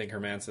 I don't think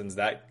Hermansson's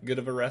that good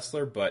of a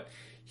wrestler, but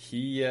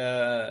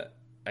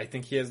I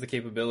think he has the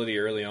capability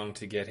early on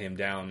to get him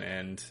down,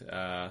 and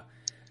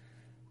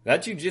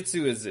that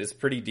jiu-jitsu is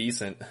pretty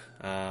decent.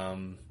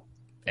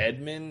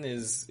 Edmund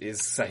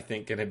is I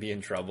think going to be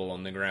in trouble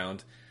on the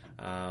ground.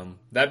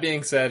 That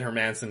being said,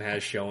 Hermansson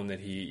has shown that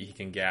he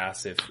can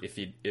gas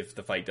if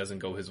the fight doesn't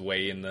go his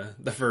way in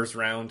the first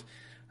round.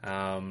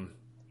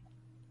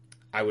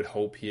 I would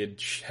hope he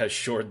has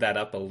shored that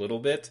up a little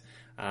bit.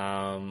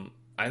 I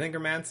think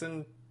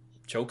Hermansson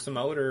chokes him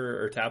out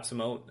or taps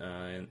him out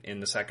in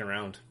the second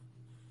round.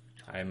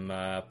 I'm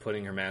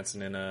putting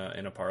Hermansson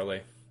in a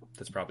parlay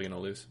that's probably going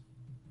to lose.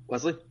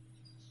 Wesley?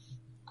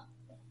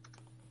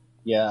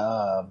 Yeah,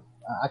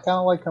 I kind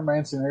of like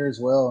Hermansson here as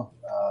well.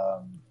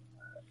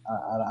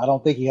 I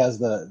don't think he has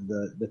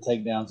the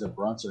takedowns of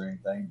Brunson or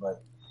anything,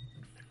 but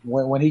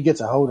when he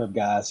gets a hold of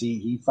guys,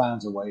 he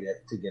finds a way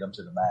to get them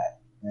to the mat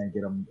and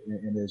get them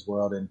into his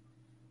world. And,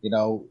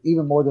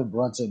 even more than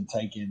Brunson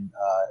taking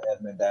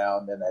Edmund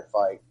down in that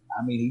fight,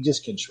 I mean, he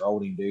just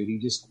controlled him, dude.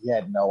 He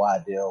had no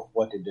idea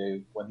what to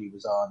do when he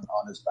was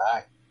on his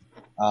back.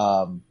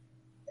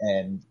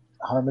 And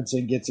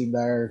Hermansson gets him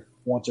there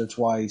once or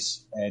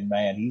twice, and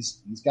man,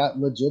 he's got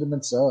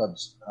legitimate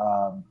subs.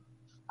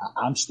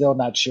 I'm still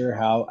not sure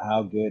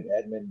how good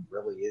Edmund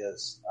really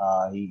is.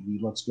 He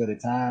looks good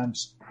at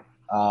times,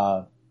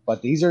 but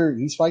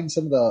he's fighting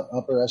some of the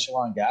upper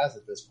echelon guys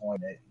at this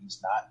point. And he's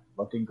not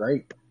looking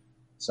great.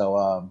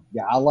 So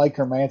yeah, I like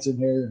Hermansson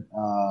here.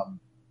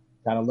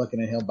 Kind of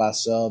looking at him by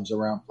subs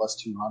around plus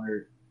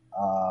 200.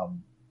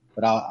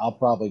 But I'll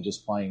probably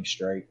just play him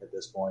straight at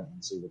this point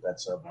and see what that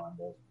sub line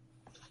does.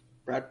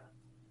 Brad?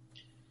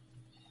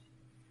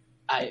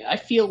 I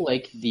feel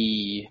like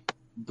the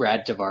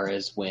Brad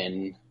Tavares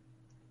win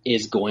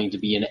is going to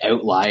be an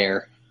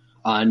outlier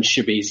on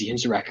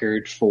Shabazian's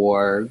record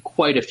for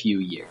quite a few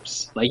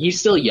years. Like, he's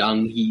still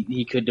young.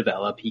 He could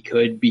develop. He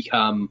could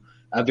become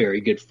a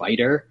very good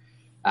fighter.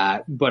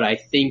 But I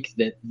think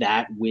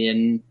that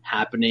win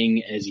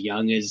happening as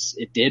young as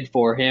it did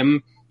for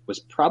him was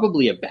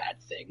probably a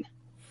bad thing,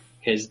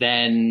 because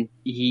then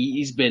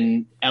he's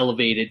been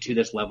elevated to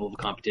this level of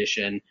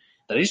competition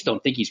that I just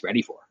don't think he's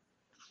ready for.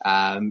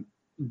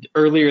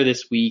 Earlier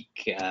this week,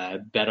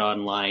 Bet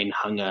Online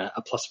hung a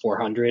plus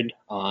 400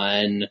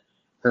 on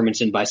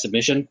Hermansson by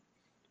submission.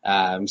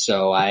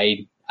 So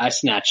I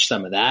snatched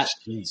some of that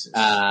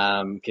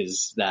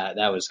because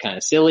that was kind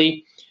of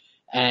silly.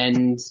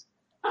 And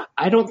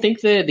I don't think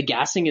the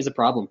gassing is a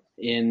problem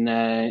in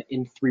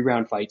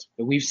 3-round fights.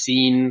 We've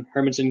seen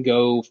Hermansson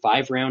go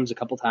 5 rounds a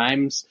couple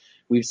times.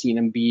 We've seen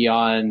him be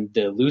on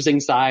the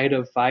losing side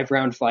of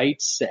 5-round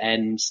fights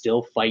and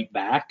still fight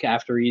back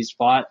after he's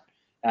fought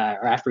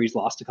or after he's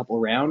lost a couple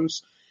of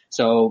rounds.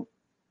 So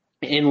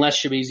unless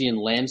Shabazian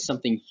lands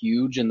something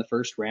huge in the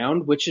first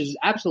round, which is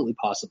absolutely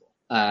possible,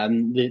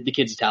 the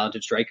kid's a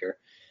talented striker.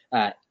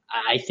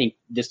 I think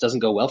this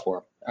doesn't go well for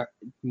him.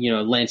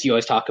 Lance, you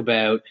always talk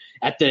about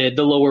at the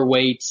lower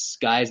weights,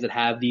 guys that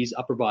have these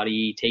upper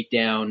body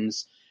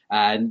takedowns,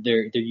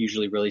 they're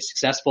usually really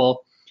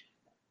successful.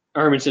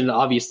 Hermansson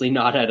obviously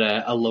not at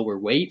a lower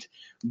weight,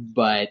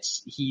 but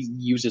he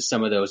uses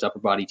some of those upper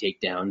body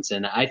takedowns,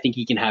 and I think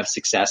he can have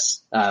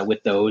success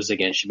with those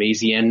against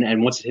Shabazian.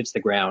 And once it hits the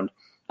ground,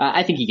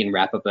 I think he can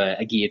wrap up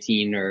a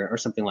guillotine or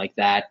something like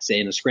that, say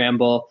in a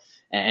scramble,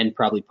 and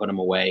probably put him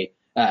away.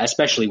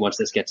 Especially once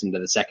this gets into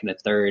the second and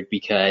third,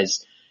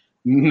 because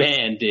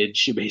man, did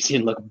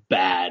Shabazian look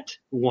bad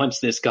once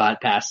this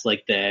got past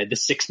like the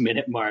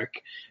 6-minute mark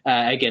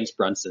against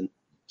Brunson.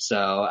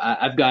 So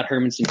I've got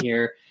Hermansson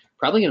here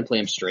probably going to play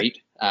him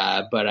straight.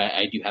 But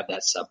I do have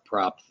that sub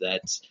prop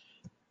that's,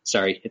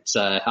 sorry, it's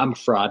I'm a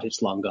fraud.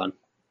 It's long gone.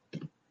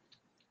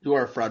 You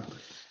are a fraud.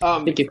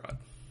 Thank you.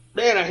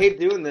 Man, I hate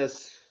doing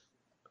this.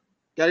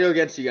 Got to go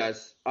against you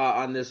guys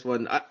on this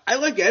one. I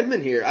like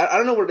Edmund here. I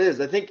don't know what it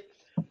is. I think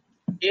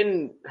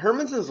in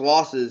Hermansson's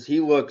losses, he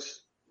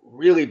looks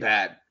really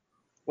bad.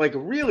 Like,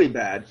 really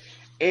bad.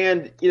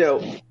 And,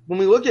 when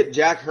we look at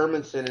Jack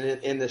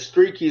Hermansson and the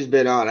streak he's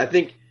been on, I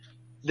think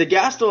the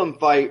Gastelum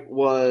fight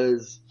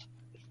was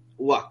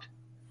luck.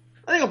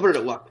 I think I'll put it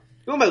at luck.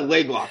 Go by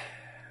leg lock.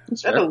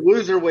 That's a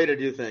loser way to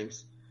do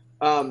things.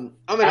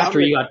 After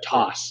he got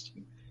tossed.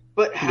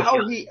 But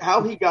how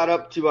he got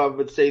up to, I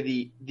would say,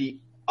 the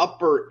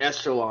upper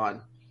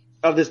echelon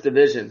of this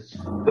division.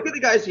 Look at the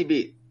guys he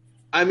beat.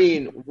 I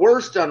mean,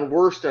 worst on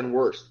worst on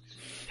worst.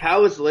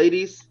 Taoist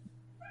Ladies,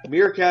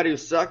 Meerkat who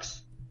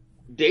sucks,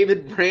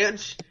 David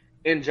Branch,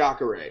 and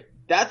Jacare.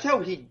 That's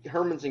how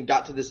Hermansson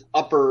got to this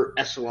upper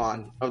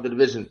echelon of the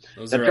division.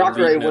 Those are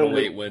elite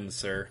middleweight wins,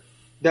 sir.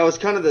 That was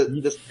kind of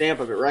the stamp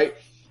of it, right?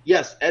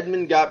 Yes,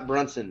 Edmund got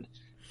Brunson.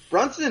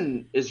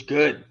 Brunson is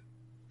good.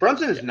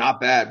 Brunson is not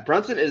bad.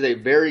 Brunson is a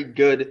very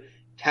good,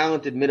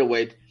 talented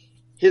middleweight.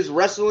 His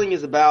wrestling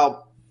is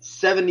about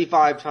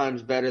 75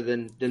 times better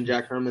than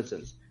Jack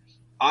Hermansson's.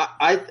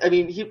 I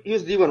mean, he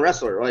was a D1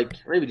 wrestler, like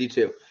maybe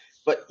D2,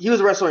 but he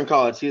was a wrestler in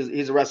college.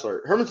 He's a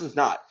wrestler. Hermansson's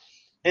not,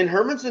 and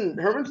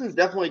Hermansson's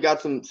definitely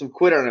got some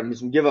quit on him,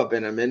 some give up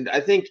in him, and I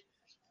think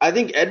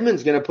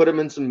Edmund's going to put him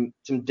in some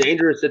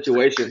dangerous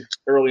situations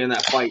early in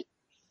that fight.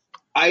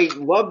 I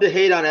love to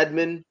hate on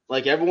Edmund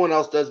like everyone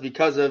else does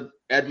because of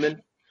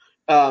Edmund.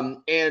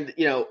 And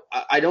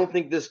I don't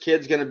think this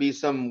kid's going to be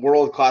some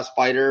world-class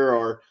fighter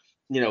or,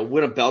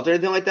 win a belt or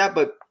anything like that,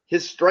 but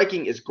his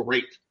striking is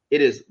great.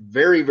 It is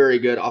very, very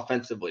good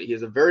offensively. He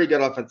is a very good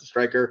offensive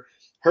striker.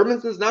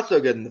 Hermansson's not so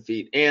good in the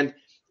feet. And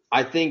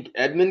I think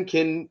Edmund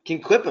can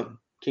clip him,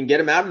 can get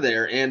him out of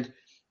there. And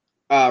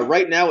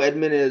right now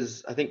Edmund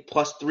is, I think,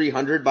 plus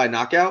 300 by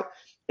knockout.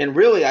 And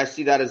really I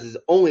see that as his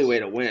only way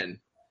to win.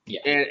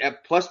 Yeah. And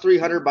at plus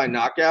 300 by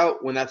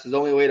knockout, when that's his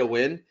only way to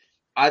win,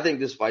 I think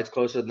this fight's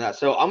closer than that.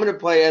 So I'm going to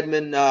play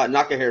Edmund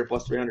Nakahara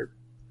plus 300.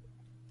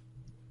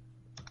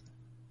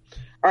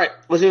 All right,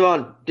 let's move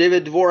on.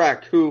 David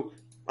Dvorak, who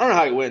I don't know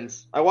how he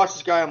wins. I watch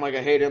this guy. I'm like,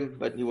 I hate him,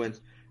 but he wins.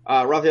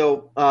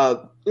 Rafael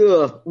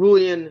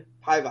Julian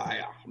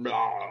Paiva.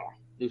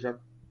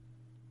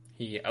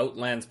 He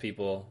outlands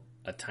people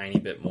a tiny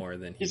bit more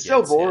than he's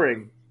so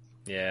boring.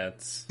 Yeah,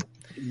 it's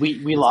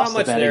we lost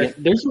the bet again.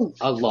 There's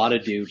a lot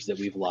of dudes that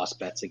we've lost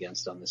bets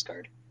against on this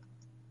card.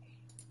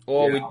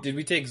 Well, did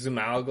we take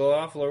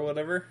Zumalgolov or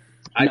whatever?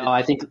 No,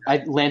 I think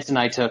Lance and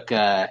I took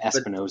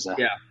Espinoza.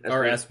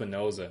 Or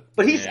Espinoza.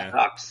 But he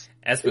sucks.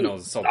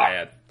 Espinoza's so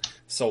bad.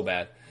 So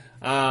bad.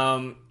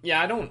 I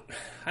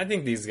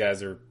think these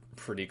guys are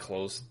pretty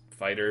close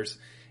fighters.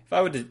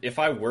 If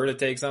I were to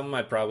take something,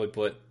 I'd probably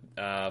put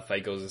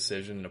fight goes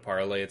decision in a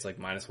parlay. It's like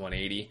minus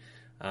 180.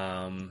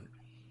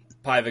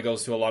 Paiva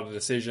goes to a lot of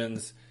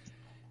decisions.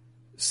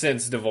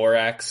 Since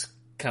Dvorak's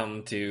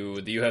come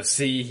to the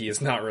UFC, he has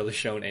not really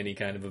shown any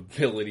kind of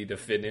ability to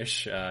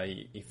finish.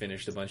 He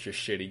finished a bunch of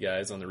shitty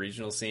guys on the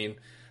regional scene.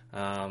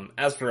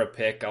 As for a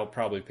pick, I'll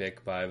probably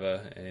pick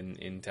Paiva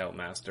in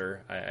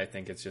Toutmaster. I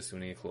think it's just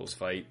going to be a close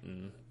fight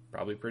and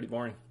probably pretty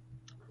boring.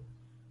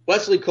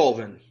 Wesley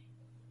Colvin.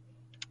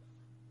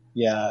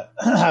 Yeah,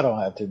 I don't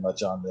have too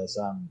much on this.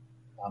 I'm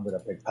going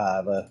to pick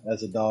Paiva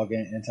as a dog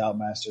in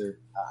Toutmaster.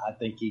 I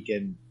think he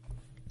can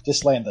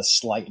just land the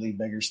slightly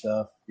bigger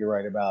stuff. You're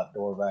right about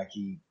Dvorak.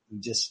 He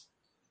just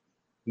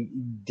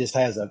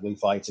has ugly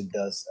fights and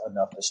does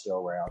enough to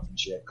steal rounds and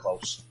shit,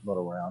 close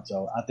little rounds.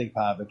 So I think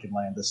Paiva can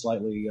land the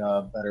slightly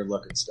better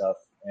looking stuff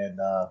and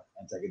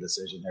take a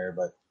decision there,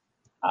 but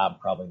I'm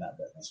probably not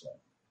betting this way.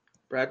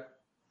 Brad?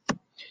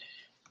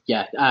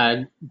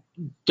 Yeah,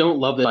 don't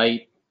love the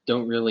fight.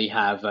 Don't really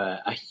have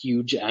a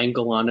huge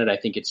angle on it. I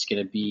think it's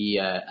going to be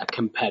a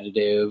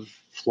competitive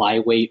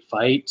flyweight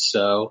fight.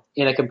 So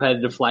in a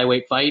competitive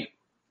flyweight fight,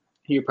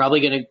 you're probably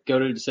going to go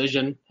to a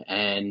decision,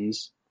 and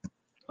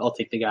I'll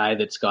take the guy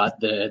that's got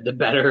the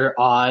better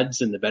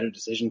odds and the better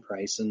decision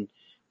price. And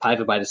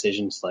Paiva by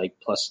decision's like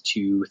plus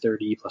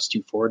 230, plus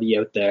 240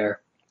 out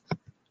there.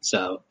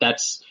 So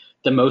that's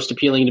the most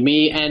appealing to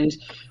me. And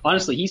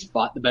honestly, he's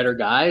fought the better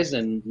guys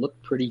and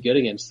looked pretty good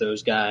against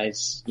those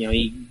guys.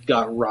 He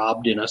got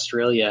robbed in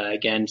Australia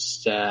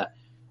against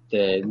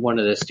one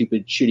of the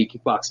stupid shitty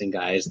kickboxing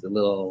guys, the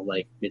little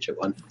midget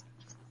one.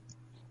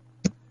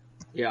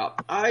 Yeah,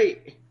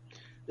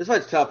 this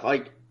fight's tough.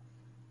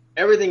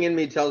 Everything in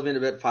me tells me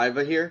to bet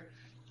Paiva here.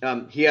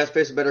 He has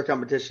faced a better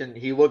competition.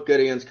 He looked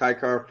good against Kai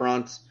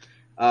Kara-France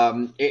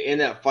in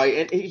that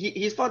fight. And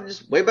he's fought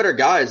just way better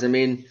guys. I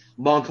mean,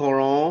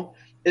 Montauran.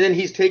 And then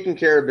he's taking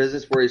care of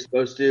business where he's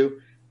supposed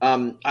to.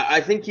 I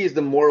think he's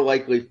the more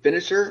likely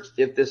finisher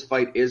if this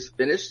fight is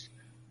finished.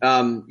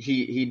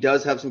 He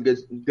does have some good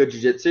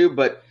jiu-jitsu,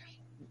 but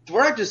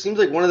Dvorak just seems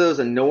like one of those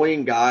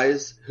annoying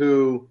guys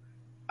who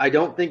I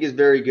don't think is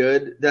very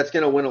good. That's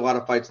going to win a lot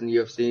of fights in the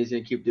UFC. He's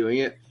going to keep doing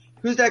it.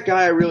 who's that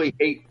guy I really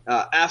hate?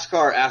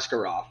 Askar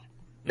Askarov.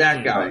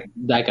 That guy.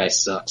 That guy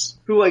sucks.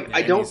 Who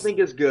I don't think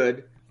is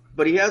good,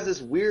 but he has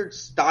this weird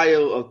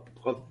style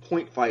of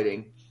point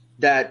fighting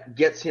that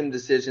gets him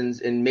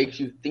decisions and makes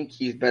you think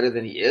he's better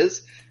than he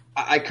is.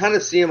 I kind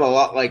of see him a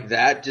lot like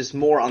that, just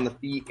more on the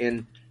feet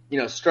and,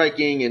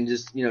 striking and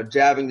just,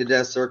 jabbing to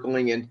death,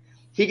 circling. And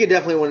he could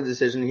definitely win a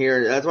decision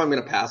here. That's why I'm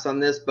going to pass on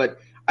this. But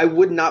I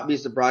would not be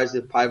surprised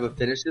if Paiva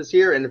finishes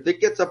here. And if it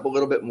gets up a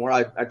little bit more,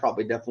 I'd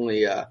probably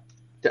definitely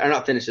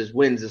not finishes,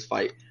 wins this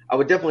fight. I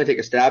would definitely take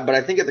a stab. But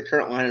I think at the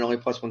current line at only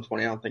plus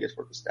 120, I don't think it's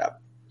worth a stab.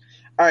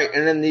 All right,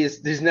 and then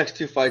these next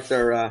two fights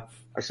are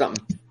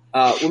something.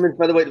 Women's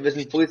featherweight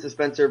division, Felicia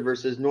Spencer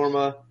versus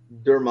Norma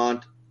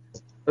Durmont.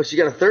 Oh, she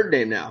got a third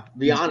name now,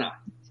 Viana.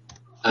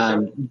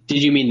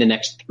 Did you mean the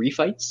next three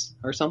fights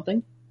or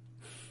something?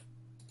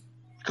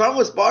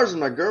 Carlos Bars is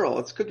my girl.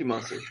 It's Cookie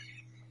Monster.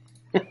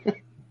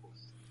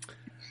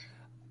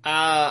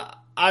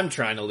 I'm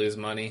trying to lose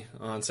money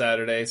on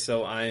Saturday,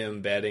 so I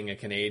am betting a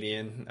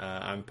Canadian.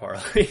 I'm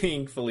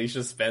parlaying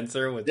Felicia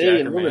Spencer with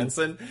Jack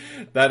Manson.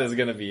 That is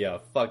going to be a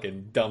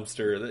fucking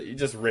dumpster. You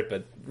just rip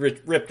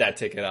that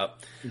ticket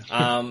up.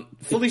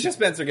 Felicia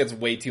Spencer gets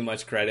way too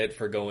much credit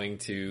for going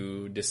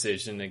to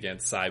decision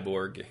against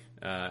Cyborg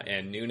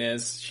and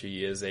Nunes.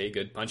 She is a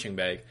good punching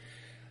bag.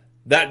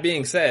 That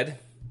being said,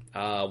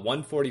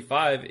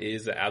 145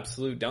 is an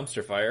absolute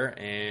dumpster fire,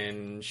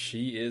 and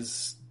she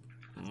is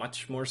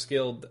much more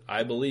skilled,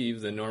 I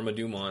believe, than Norma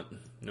Dumont.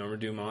 Norma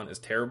Dumont is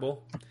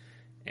terrible,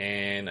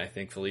 and I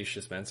think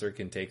Felicia Spencer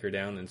can take her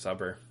down and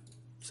sub her.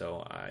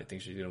 So I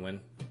think she's going to win.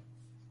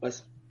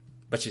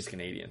 But she's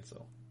Canadian,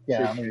 so.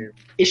 Yeah.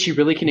 Is she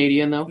really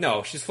Canadian, though?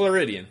 No, she's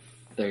Floridian.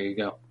 There you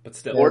go. But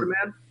still. Florida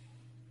man?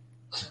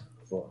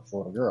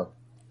 Florida girl.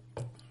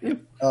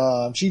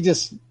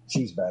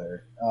 She's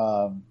better.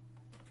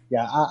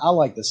 I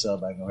like the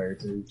sub angle here,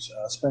 too.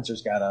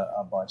 Spencer's got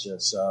a bunch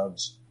of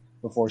subs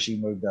before she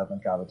moved up in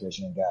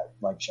competition and got,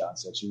 like Sean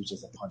said, she was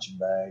just a punching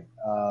bag.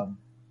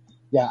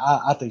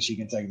 I think she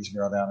can take this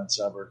girl down and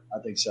sub her. I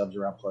think subs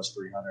around plus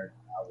 300.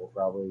 I will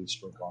probably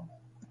sprinkle on that.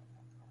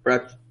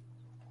 Brett?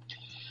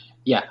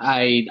 Yeah,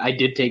 I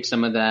did take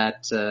some of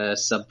that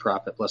sub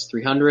prop at plus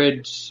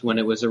 300 when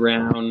it was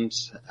around.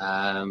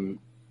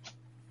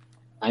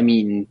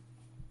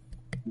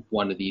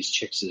 One of these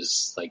chicks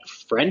is like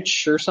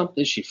French or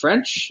something. Is she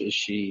French? Is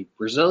she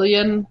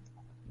Brazilian?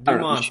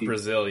 Dumont's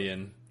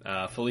Brazilian.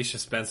 Felicia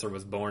Spencer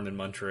was born in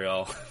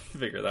Montreal.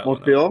 Figure that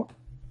Montreal?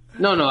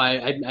 one out. No,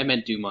 I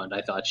meant Dumont.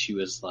 I thought she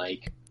was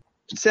like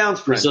sounds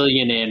French.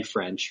 Brazilian and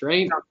French,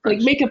 right? French.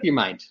 Like, make up your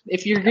mind.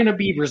 If you're gonna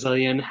be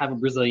Brazilian, have a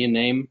Brazilian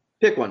name.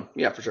 Pick one,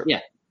 yeah, for sure.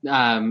 Yeah.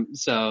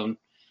 So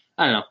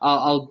I don't know.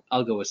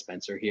 I'll go with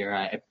Spencer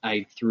here.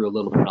 I threw a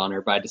little bit on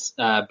her by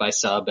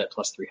sub at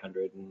plus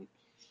 300, and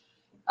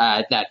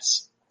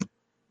that's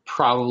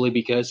probably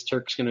because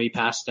Turk's going to be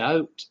passed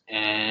out,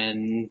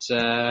 and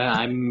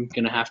I'm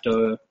going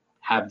to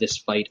have this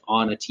fight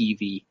on a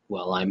TV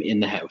while I'm in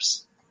the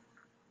house.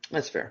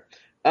 That's fair.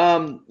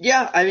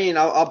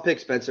 I'll pick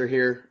Spencer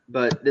here,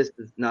 but this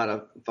is not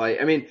a fight.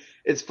 I mean,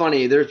 it's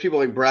funny. There's people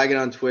like bragging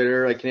on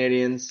Twitter, like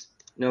Canadians,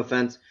 no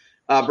offense,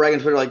 bragging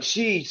on Twitter like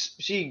she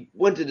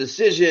went to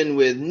decision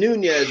with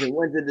Nunez and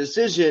went to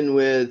decision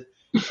with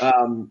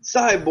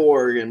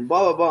Cyborg and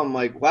blah blah blah. I'm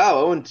like,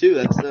 wow,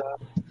 0-2.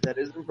 That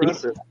is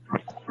impressive.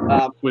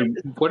 Wait,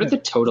 what are the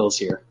totals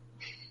here?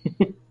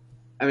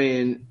 I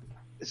mean,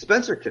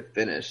 Spencer could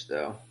finish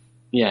though.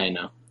 Yeah, I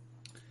know.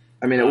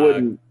 I mean, it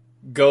wouldn't.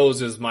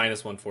 Goes is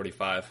minus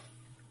 145.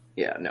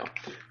 Yeah, no.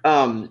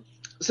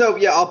 So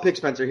yeah, I'll pick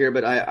Spencer here,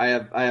 but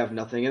I have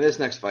nothing. And this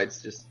next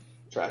fight's just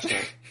trash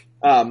talk.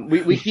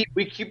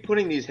 We keep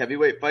putting these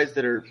heavyweight fights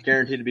that are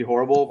guaranteed to be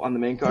horrible on the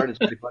main card. It's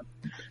pretty fun.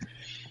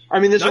 I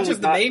mean, this not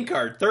just the main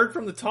card, third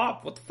from the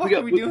top. What the fuck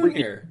are we doing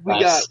here?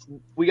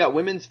 We got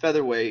women's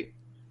featherweight,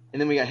 and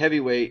then we got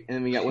heavyweight, and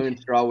then we got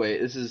women's strawweight.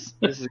 This is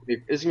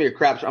gonna be a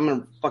crap show. I'm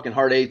gonna fucking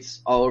hard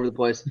eights all over the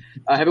place.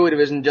 Heavyweight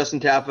division: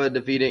 Justin Taffa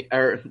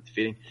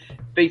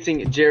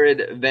facing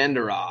Jared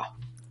Vanderaa.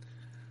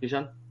 You,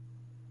 Sean?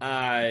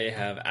 I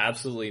have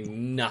absolutely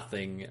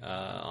nothing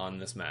on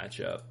this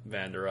matchup.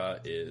 Vanderaa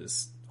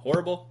is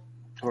horrible.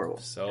 Horrible.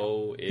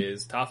 So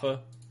is Taffa.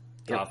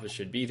 Taffa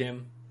should beat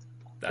him.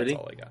 That's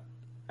all I got.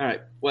 All right,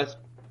 Wes.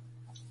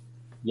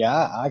 Yeah,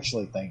 I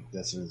actually think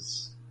this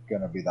is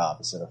going to be the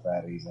opposite of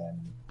Fatty's, and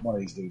one of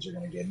these dudes are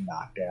going to get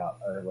knocked out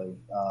early.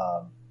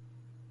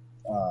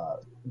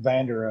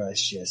 Vanderaa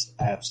is just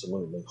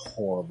absolutely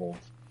horrible.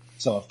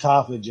 So if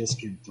Taffa just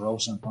can throw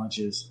some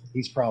punches,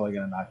 he's probably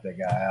going to knock that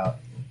guy out.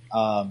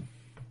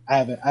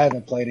 I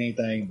haven't played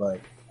anything, but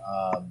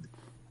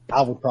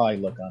I would probably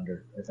look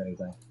under, if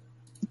anything.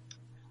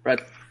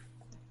 Right.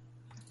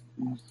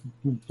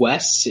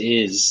 Wes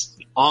is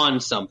on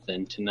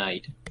something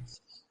tonight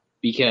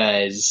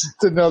because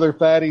it's another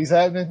Fatty's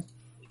happening.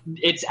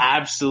 It's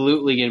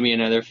absolutely going to be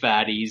another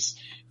Fatty's.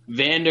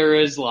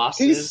 Vanderaa's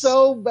losses. He's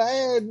so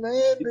bad,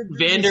 man.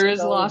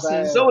 Vanderaa's losses.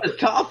 Bad. So is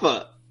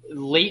Taffa.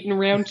 Late in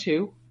round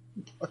two.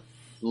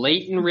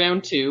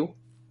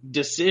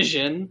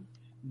 Decision.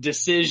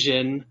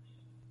 decision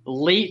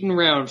late in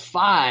round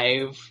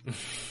 5,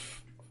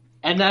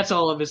 and that's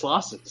all of his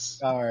losses.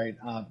 All right,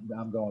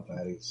 I'm going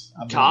Fatties.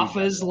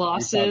 Tafa's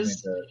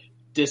losses,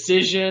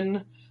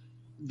 decision.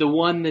 The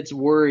one that's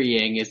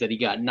worrying is that he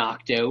got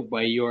knocked out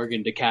by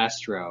Jorgen De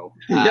Castro.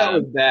 That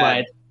was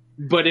bad.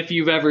 But if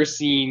you've ever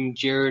seen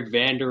Jared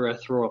Vanderaa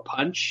throw a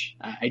punch,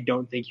 I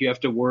don't think you have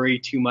to worry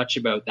too much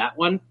about that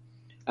one.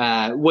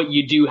 What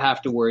you do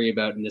have to worry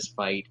about in this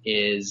fight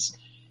is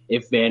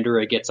if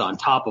Vanderaa gets on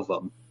top of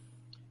him.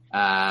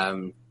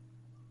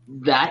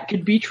 That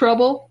could be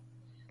trouble,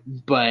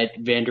 but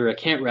Vanderaa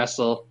can't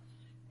wrestle,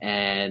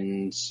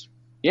 and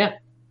yeah,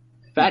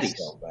 Fatties.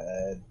 So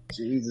bad.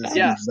 Jesus,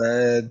 Yeah. he's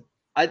bad.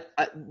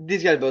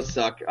 These guys both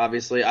suck,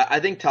 obviously. I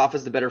think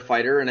Tafa's the better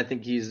fighter, and I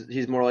think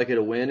he's more likely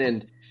to win.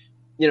 And,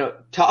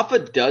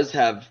 Tafa does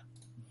have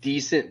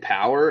decent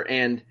power,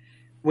 and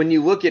when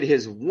you look at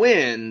his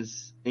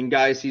wins and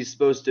guys he's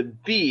supposed to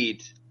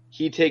beat,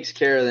 he takes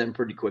care of them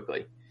pretty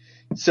quickly.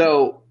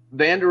 So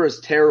Vanderaa's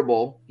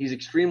terrible. He's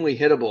extremely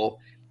hittable,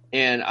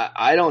 and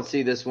I don't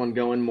see this one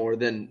going more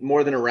than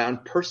a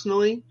round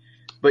personally.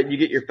 But you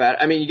get you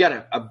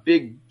got a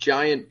big,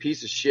 giant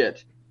piece of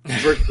shit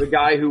versus the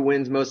guy who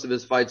wins most of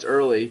his fights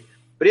early,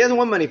 but he hasn't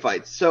won many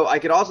fights. So I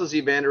could also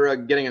see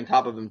Vanderaa getting on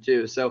top of him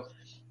too. So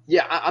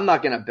yeah, I'm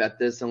not going to bet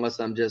this unless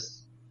I'm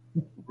just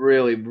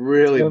really,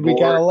 really It's going to be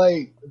kind of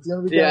late. It's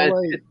going to be kind of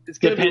late. It's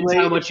going to be Depends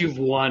late. how much you've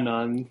won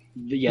on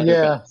the other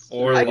Yeah. bets.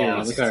 Or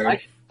lost.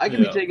 I could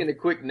be taking a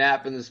quick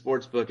nap in the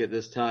sports book at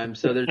this time,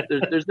 so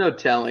there's no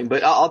telling.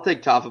 But I'll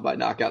take Tafa by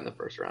knockout in the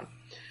first round.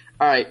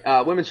 All right,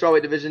 women's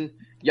strawweight division: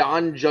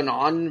 Jan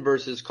Janan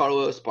versus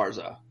Carla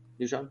Esparza.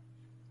 You, Sean?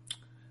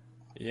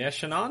 Yeah,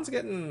 Shanon's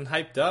getting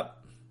hyped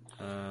up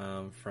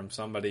from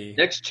somebody.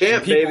 Next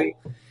champ, baby.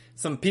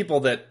 Some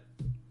people that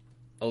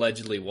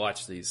allegedly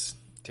watch these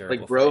terrible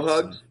Like Bro fights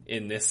Hugs?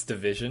 in this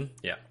division.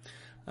 Yeah.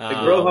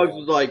 Like Bro Hugs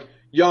was like,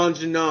 Jan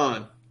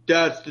Janan,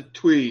 that's the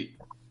tweet.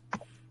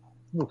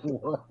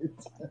 What?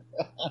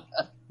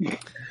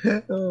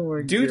 Oh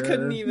my Dude God.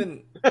 couldn't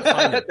even find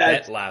a bet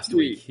That's last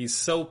sweet. week. He's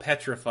so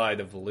petrified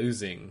of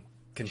losing,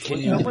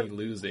 continually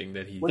losing,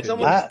 that he when couldn't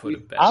someone- even put a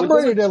bet. I'm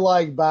ready to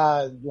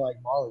buy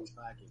Marley's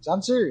package.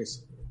 I'm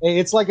serious. Hey,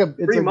 it's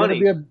Free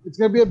money. It's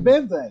gonna be a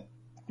Ben thing.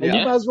 And Yeah.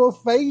 you might as well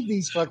fade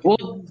these fucking.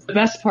 Well, the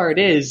best part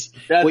is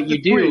That's what you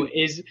the do tweet.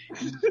 is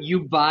you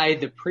buy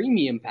the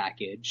premium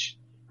package,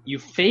 you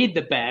fade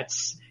the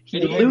bets, he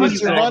And you get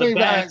loses your all money the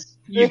back. bets,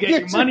 you get your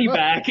Get money your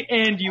back,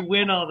 and you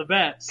win all the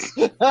bets.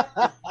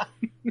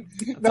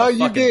 No, a you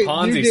fucking get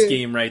Ponzi you get,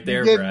 scheme right there,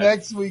 You get Brad.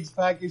 next week's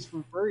package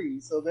for free,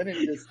 so then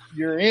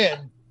you're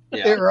in.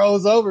 Yeah. It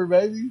rolls over,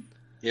 baby.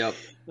 Yep.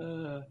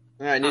 All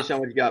right, Nishan,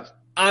 what you got?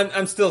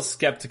 I'm still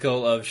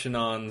skeptical of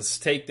Shanon's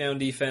takedown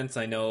defense.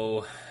 I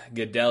know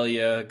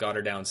Gedalia got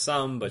her down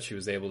some, but she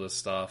was able to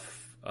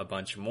stuff a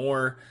bunch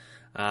more.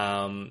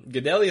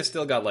 Gedalia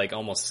still got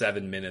almost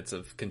 7 minutes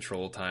of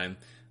control time.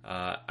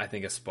 I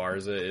think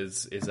Esparza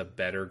is a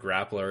better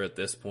grappler at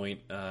this point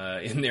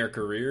in their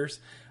careers.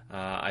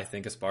 I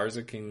think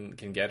Esparza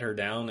can get her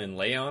down and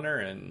lay on her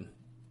and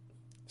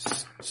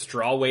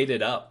straw weight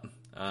it up.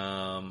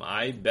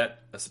 I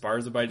bet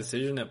Esparza by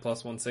decision at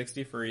plus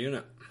 160 for a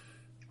unit.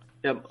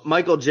 Yeah,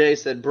 Michael J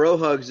said Bro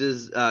Hugs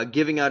is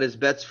giving out his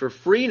bets for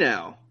free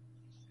now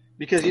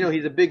because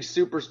he's a big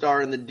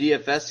superstar in the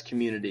DFS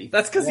community.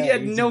 That's because he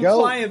had he's no a goat.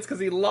 clients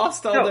because he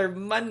lost all their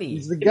money.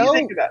 He's the If you goat.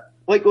 think about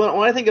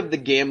when I think of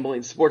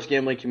the sports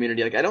gambling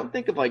community, I don't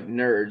think of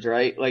nerds,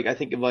 right? I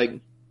think of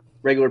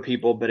regular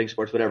people betting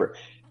sports, whatever.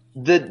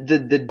 The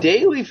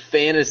daily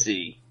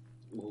fantasy,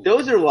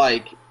 those are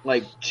like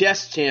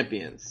chess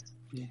champions.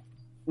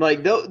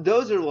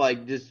 Those are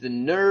just the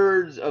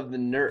nerds of the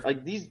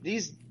nerd.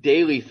 These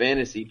daily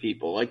fantasy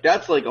people,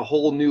 that's a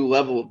whole new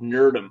level of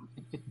nerdom.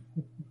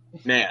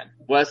 Man,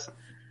 Wes.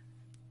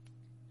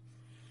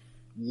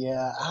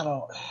 Yeah, I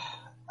don't.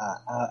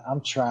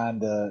 I'm trying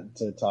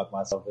to talk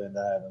myself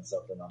into having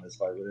something on this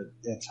fight, but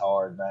it's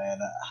hard, man.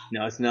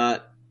 No, it's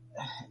not.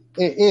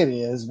 It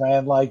is,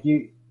 man.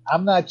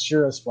 I'm not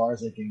sure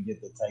Esparza can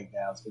get the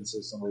takedowns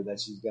consistently that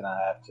she's gonna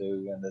have to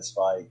in this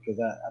fight because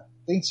I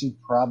think she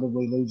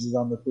probably loses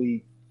on the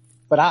feet.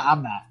 But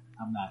I'm not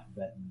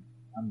betting.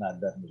 I'm not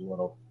betting the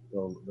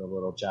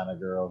little China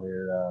girl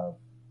here.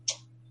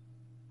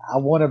 I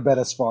want to bet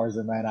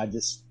Esparza, man.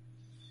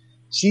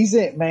 She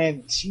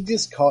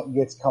just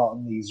gets caught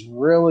in these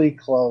really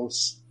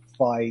close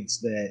fights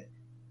that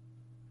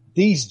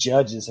these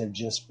judges have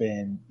just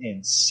been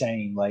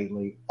insane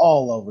lately,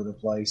 all over the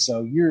place.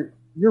 So you're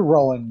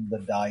rolling the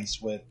dice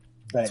with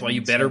betting. That's why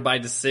you bet her by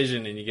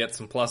decision and you get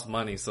some plus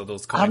money, so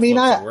those coin I mean,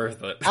 flips are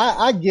worth it.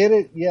 I get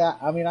it. Yeah,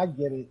 I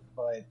get it,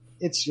 but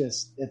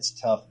it's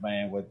tough,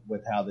 man,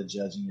 with how the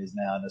judging is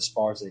now. And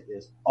Esparza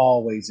is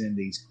always in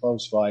these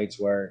close fights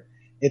where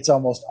it's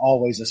almost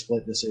always a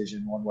split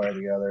decision one way or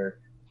the other.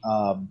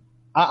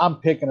 I'm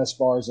picking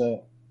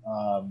Esparza.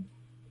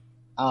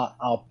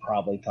 I'll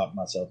probably talk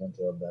myself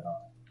into a bet on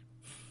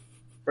it.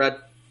 Brad?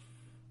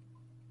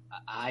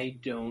 I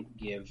don't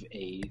give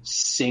a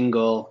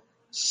single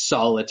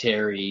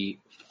solitary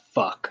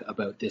fuck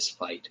about this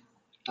fight.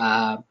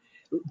 I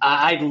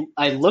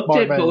looked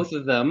Smart at man. both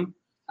of them.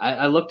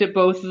 I looked at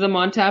both of them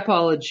on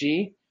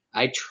Tapology.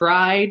 I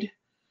tried.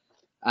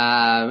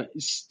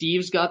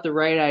 Steve's got the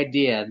right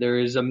idea. There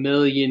is a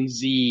million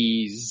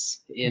Z's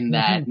in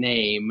that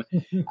name.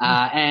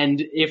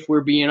 And if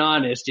we're being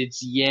honest,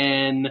 it's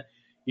Yen.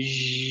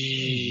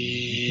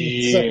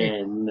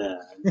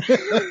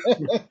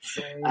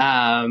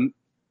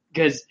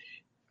 Because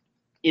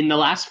in the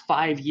last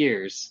 5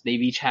 years,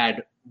 they've each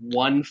had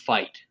one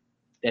fight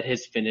that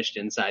has finished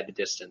inside the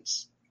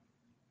distance.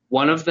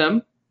 One of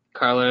them,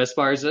 Carla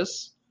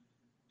Esparza's,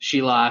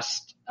 she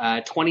lost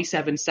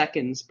 27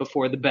 seconds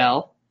before the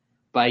bell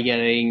by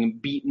getting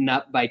beaten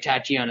up by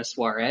Tatiana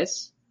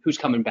Suarez, who's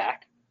coming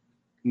back.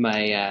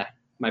 My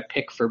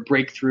pick for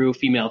breakthrough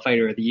female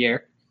fighter of the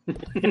year.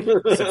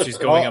 Except she's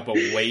going up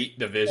a weight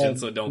division,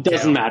 so it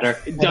doesn't matter.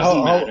 It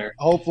doesn't matter.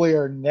 Hopefully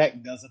her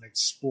neck doesn't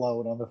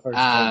explode on the first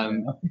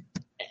takedown.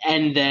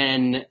 And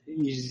then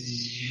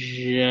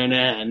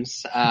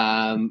Janens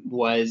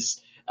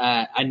was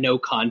a no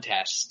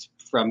contest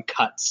from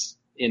cuts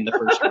in the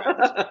first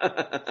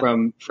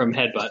round from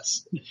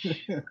headbutts.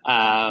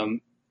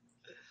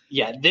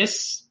 Yeah,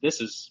 this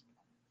is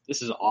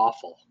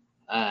awful.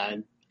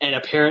 And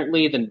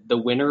apparently the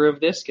winner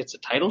of this gets a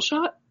title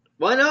shot.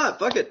 Why not?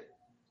 Fuck it.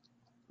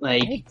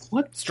 Like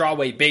what?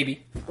 Strawweight,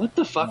 baby. What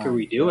the fuck are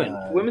we doing?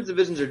 Women's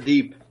divisions are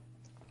deep,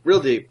 real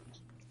deep.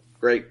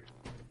 Great.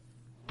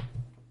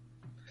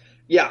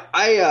 Yeah,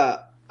 I'm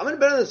gonna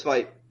bet on this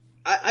fight.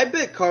 I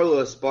bet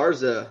Carla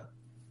Esparza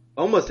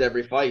almost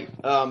every fight.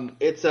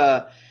 It's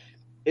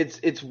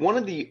one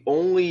of the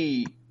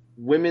only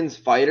women's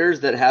fighters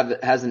that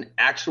has an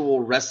actual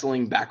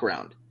wrestling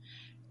background,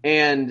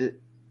 and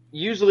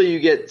usually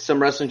you get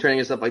some wrestling training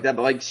and stuff like that.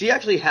 But like she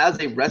actually has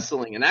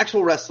an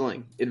actual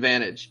wrestling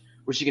advantage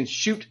where she can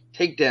shoot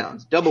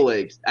takedowns, double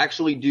legs,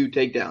 actually do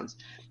takedowns,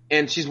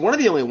 and she's one of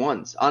the only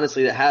ones,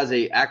 honestly, that has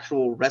a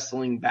actual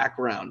wrestling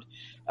background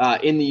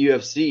in the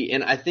UFC.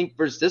 And I think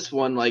versus this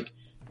one, like.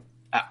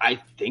 I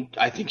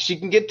think she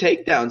can get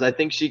takedowns. I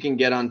think she can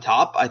get on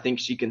top. I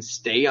think she can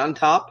stay on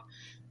top.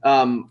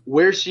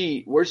 Where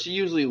she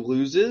usually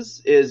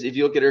loses is, if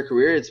you look at her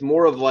career, it's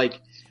more of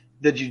like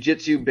the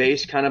jiu-jitsu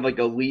based kind of like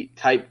elite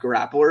type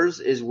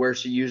grapplers is where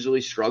she usually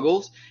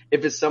struggles.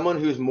 If it's someone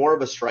who's more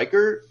of a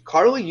striker,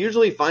 Carla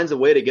usually finds a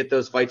way to get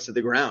those fights to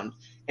the ground,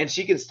 and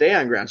she can stay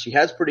on ground. She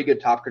has pretty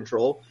good top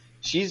control.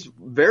 She's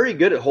very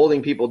good at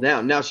holding people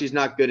down. Now she's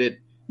not good at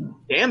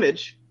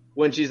damage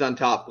when she's on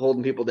top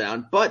holding people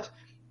down, but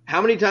how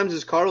many times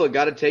has Carla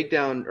got a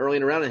takedown early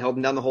in the round and held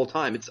him down the whole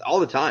time? It's all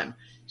the time.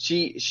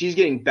 She's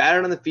getting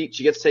battered on the feet.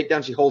 She gets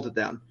takedown. She holds it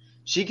down.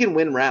 She can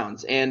win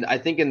rounds. And I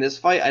think in this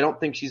fight, I don't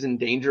think she's in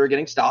danger of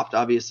getting stopped,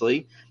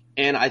 obviously.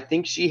 And I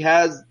think she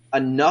has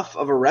enough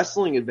of a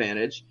wrestling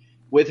advantage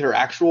with her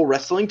actual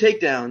wrestling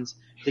takedowns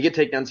to get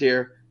takedowns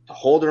here, to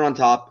hold her on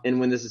top and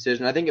win this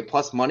decision. I think at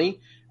plus money,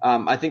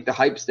 I think the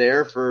hype's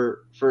there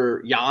for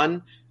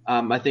Jan.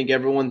 I think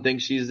everyone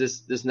thinks she's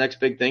this next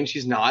big thing.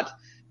 She's not.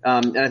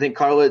 And I think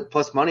Carla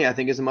plus money, I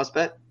think, is a must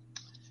bet.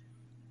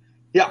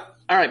 Yeah.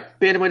 All right.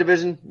 Bantamweight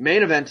division,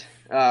 main event.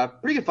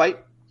 Pretty good fight.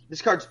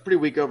 This card's pretty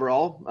weak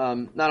overall.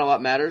 Not a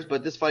lot matters,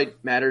 but this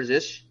fight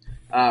matters-ish.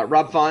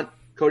 Rob Font,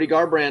 Cody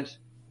Garbrandt.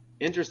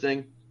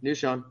 Interesting. New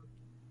Sean.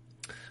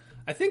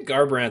 I think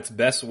Garbrandt's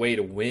best way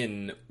to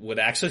win would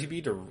actually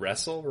be to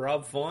wrestle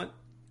Rob Font.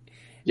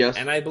 Yes.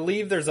 And I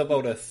believe there's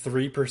about a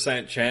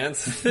 3%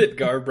 chance that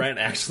Garbrandt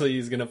actually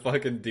is going to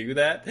fucking do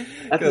that.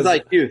 That's his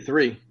IQ,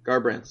 3,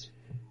 Garbrandt's.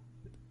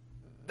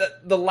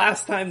 The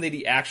last time that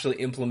he actually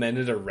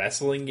implemented a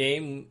wrestling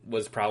game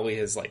was probably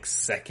his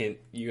second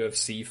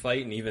UFC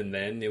fight, and even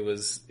then it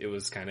was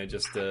kind of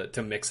just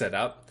to mix it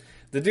up.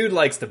 The dude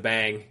likes to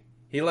bang.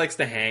 He likes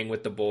to hang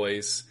with the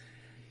boys.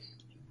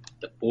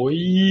 The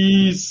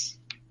boys.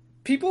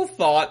 People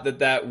thought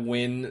that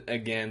win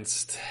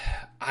against,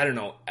 I don't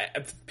know,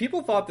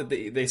 people thought that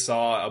they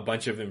saw a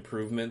bunch of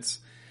improvements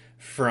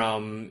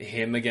from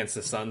him against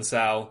the Sun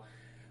Sao.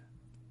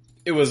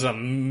 It was an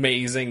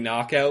amazing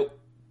knockout.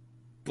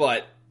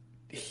 But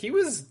he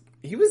was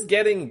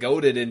getting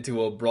goaded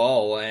into a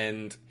brawl,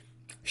 and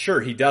sure,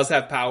 he does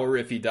have power.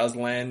 If he does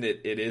land,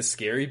 it is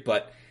scary,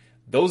 but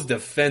those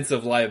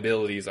defensive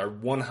liabilities are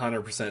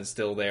 100%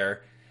 still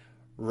there.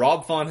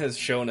 Rob Font has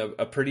shown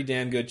a pretty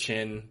damn good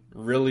chin,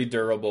 really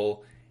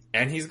durable,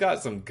 and he's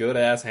got some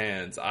good-ass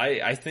hands.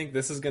 I think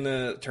this is going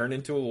to turn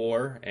into a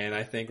war, and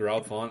I think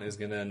Rob Font is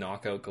going to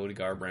knock out Cody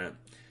Garbrandt.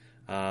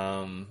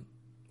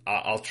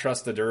 I'll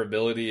trust the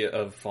durability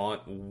of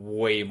Font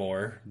way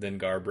more than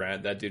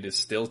Garbrandt. That dude is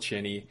still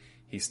chinny.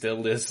 He still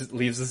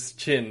leaves his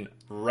chin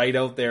right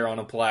out there on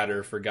a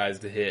platter for guys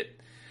to hit.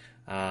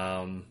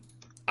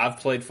 I've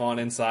played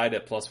Font inside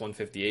at plus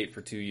 158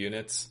 for 2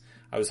 units.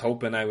 I was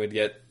hoping I would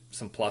get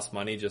some plus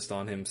money just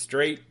on him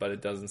straight, but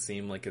it doesn't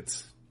seem like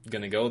it's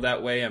going to go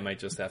that way. I might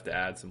just have to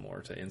add some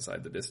more to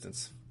inside the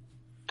distance.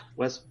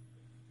 Wes?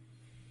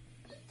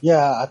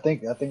 Yeah, I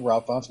think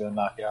Rob Font's going to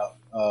knock out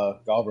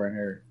Garbrandt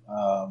here.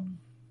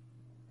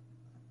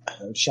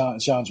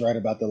 Sean's right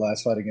about the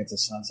last fight against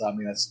Assunção. I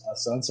mean,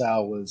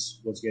 Assunção was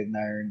getting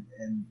there,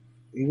 and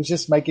he was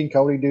just making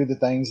Cody do the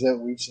things that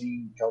we've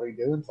seen Cody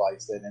do in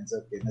fights that ends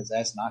up getting his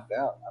ass knocked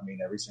out. I mean,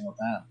 every single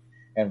time.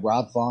 And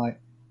Rob Font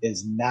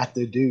is not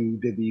the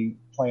dude to be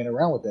playing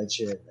around with that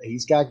shit.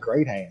 He's got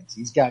great hands.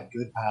 He's got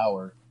good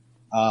power.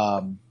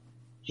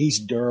 He's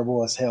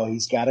durable as hell.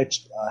 He's got a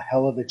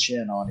hell of a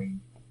chin on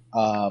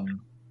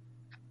him.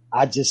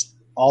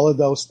 All of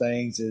those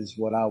things is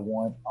what I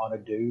want on a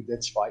dude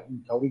that's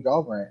fighting Cody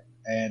Garbrandt.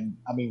 And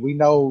I mean, we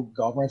know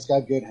Garbrandt's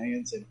got good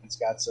hands and he's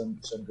got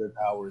some good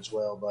power as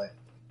well. But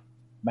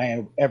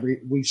man,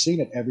 we've seen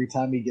it every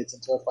time he gets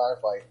into a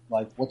firefight.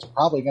 Like what's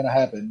probably going to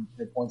happen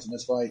at points in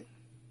this fight,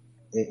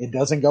 it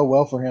doesn't go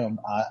well for him.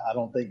 I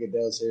don't think it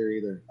does here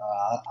either.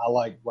 I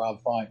like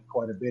Rob Font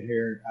quite a bit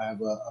here. I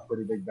have a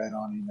pretty big bet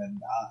on him,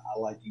 and I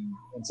like him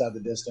inside the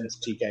distance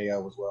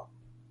TKO as well.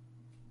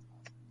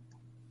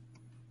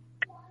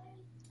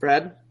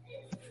 Brad?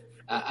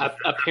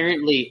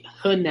 Apparently,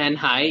 He Nan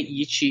Hai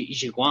Yi Qi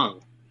Yi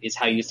Guang is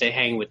how you say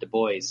hang with the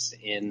boys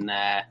in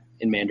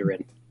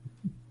Mandarin.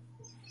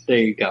 There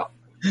you go.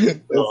 That's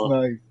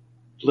nice.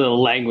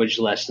 Little language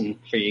lesson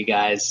for you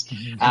guys.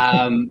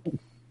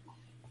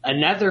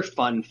 Another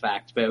fun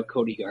fact about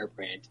Cody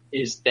Garbrandt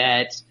is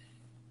that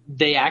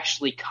they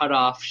actually cut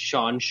off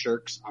Sean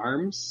Shirk's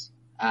arms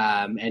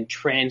and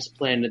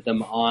transplanted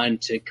them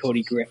onto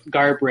Cody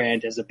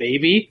Garbrandt as a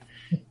baby.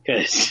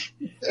 Because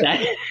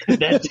that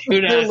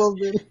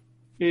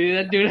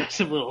dude has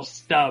some little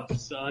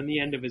stubs on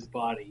the end of his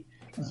body,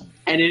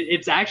 and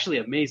it's actually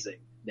amazing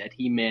that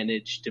he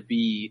managed to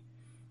be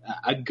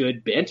a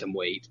good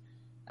bantamweight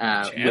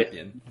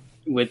champion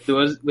with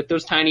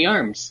those tiny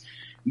arms.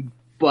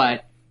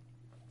 But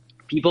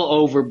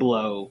people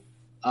overblow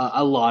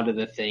a lot of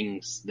the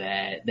things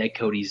that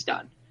Cody's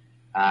done.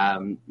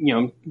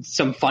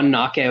 Some fun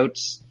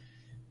knockouts.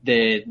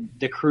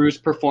 The Cruz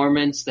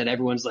performance that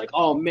everyone's like,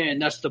 oh man,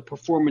 that's the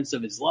performance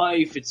of his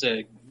life. It's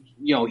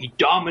he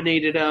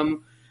dominated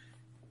him.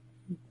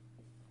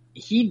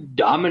 He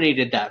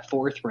dominated that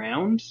fourth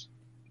round,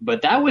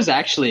 but that was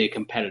actually a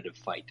competitive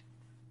fight.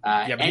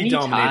 But he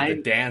dominated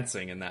the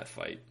dancing in that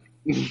fight.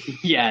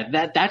 Yeah,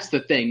 that's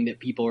the thing that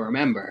people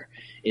remember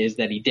is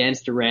that he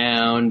danced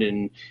around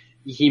and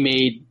he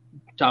made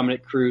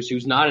Dominic Cruz,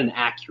 who's not an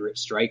accurate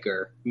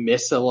striker,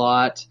 miss a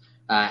lot.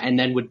 And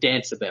then would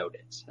dance about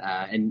it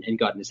and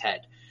got in his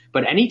head.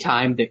 But any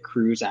time that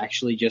Cruz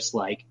actually just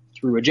like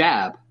threw a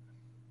jab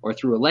or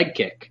threw a leg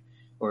kick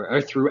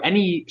or threw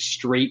any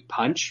straight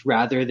punch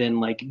rather than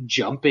like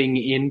jumping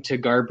into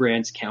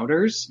Garbrandt's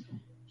counters,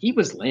 he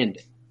was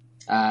landing.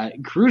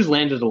 Cruz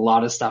landed a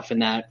lot of stuff in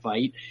that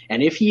fight.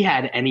 And if he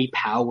had any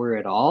power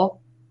at all,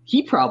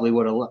 he probably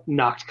would have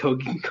knocked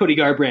Cody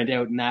Garbrandt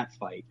out in that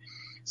fight.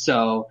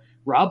 So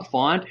Rob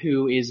Font,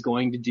 who is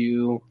going to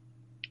do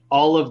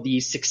all of the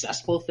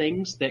successful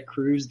things that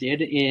Cruz did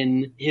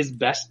in his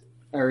best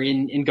or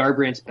in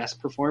Garbrandt's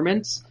best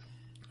performance,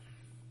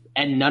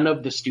 and none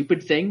of the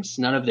stupid things,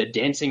 none of the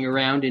dancing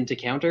around into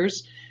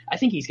counters, I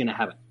think he's going to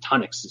have a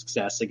ton of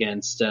success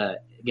against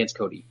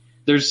Cody.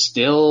 There's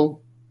still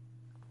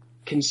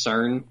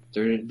concern.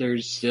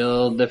 There's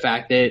still the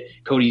fact that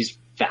Cody's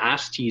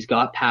fast. He's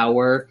got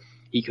power.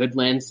 He could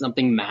land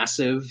something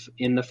massive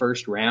in the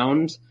first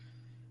round,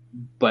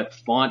 but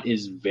Font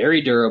is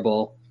very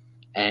durable.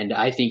 And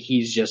I think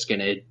he's just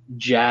going to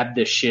jab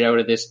the shit out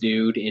of this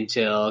dude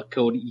until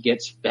Cody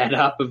gets fed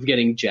up of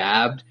getting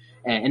jabbed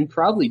and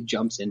probably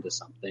jumps into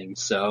something.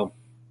 So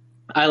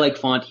I like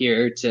Font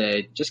here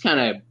to just kind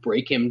of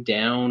break him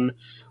down,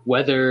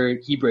 whether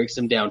he breaks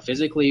him down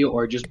physically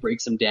or just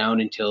breaks him down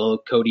until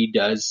Cody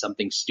does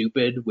something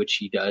stupid, which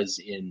he does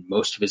in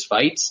most of his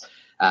fights.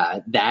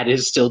 That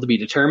is still to be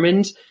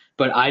determined.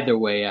 But either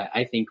way,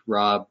 I think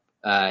Rob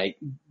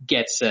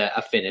gets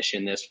a finish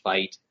in this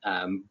fight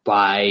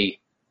by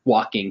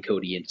walking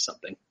Cody into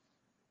something.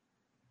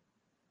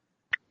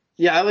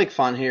 Yeah, I like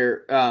Font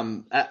here.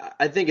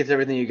 I think it's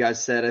everything you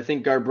guys said. I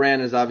think Garbrandt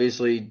is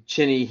obviously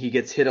chinny. He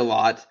gets hit a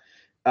lot.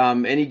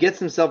 And he gets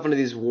himself into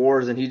these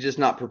wars and he's just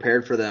not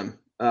prepared for them.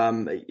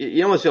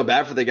 You almost feel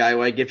bad for the guy.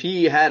 Like if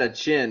he had a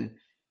chin,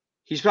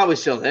 he's probably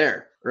still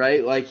there,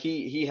 right? Like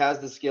he has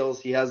the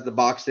skills. He has the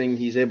boxing.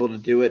 He's able to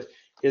do it.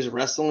 His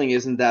wrestling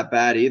isn't that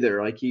bad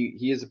either. Like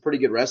he is a pretty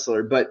good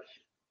wrestler, but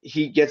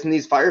he gets in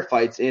these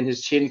firefights and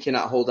his chin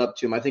cannot hold up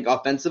to him. I think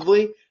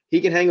offensively, he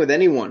can hang with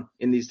anyone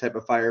in these type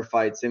of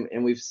firefights.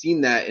 And we've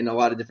seen that in a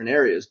lot of different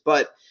areas.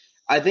 But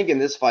I think in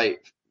this fight,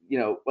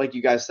 like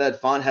you guys said,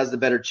 Font has the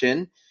better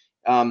chin.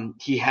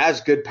 He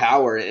has good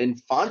power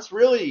and Font's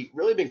really,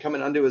 really been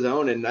coming onto his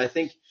own. And I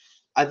think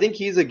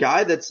he's a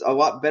guy that's a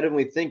lot better than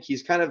we think.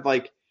 He's kind of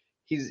like,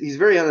 he's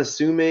very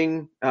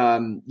unassuming.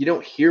 You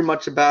don't hear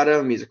much about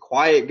him. He's a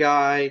quiet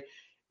guy.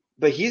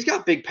 But he's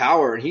got big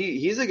power, and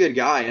he's a good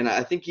guy, and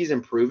I think he's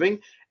improving.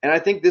 And I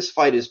think this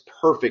fight is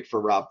perfect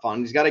for Rob Font.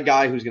 He's got a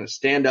guy who's going to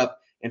stand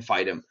up and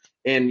fight him.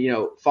 And,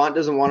 Font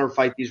doesn't want to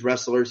fight these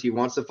wrestlers. He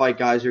wants to fight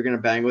guys who are going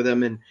to bang with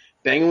him. And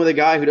banging with a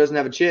guy who doesn't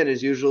have a chin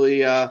is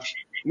usually a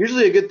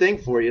good thing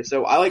for you.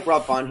 So I like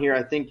Rob Font here.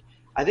 I think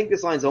I think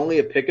this line's only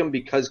a pick'em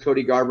because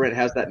Cody Garbrandt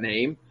has that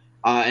name.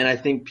 And I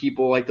think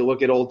people like to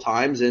look at old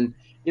times. And,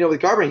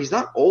 with Garbrandt, he's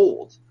not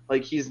old.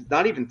 Like, he's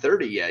not even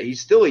 30 yet. He's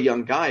still a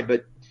young guy,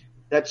 but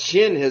that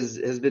chin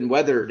has been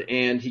weathered,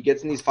 and he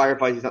gets in these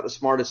firefights. He's not the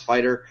smartest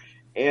fighter.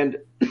 And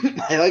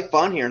I like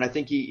Font here, and I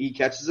think he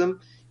catches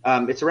him.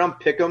 It's around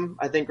pick'em,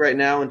 I think, right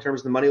now in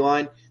terms of the money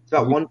line. It's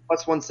about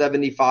plus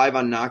 175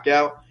 on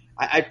knockout.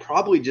 I'd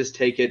probably just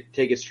take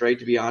it straight,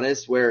 to be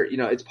honest, where,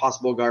 it's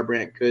possible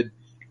Garbrandt could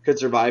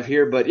survive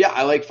here. But yeah,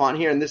 I like Font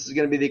here, and this is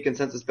going to be the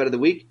consensus bet of the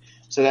week.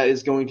 So that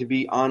is going to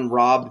be on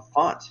Rob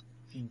Font.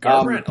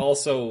 Garbrandt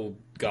also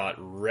got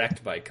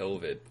wrecked by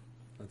COVID.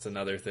 That's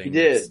another thing. He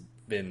did.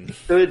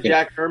 So did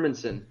Jack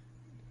Hermanson.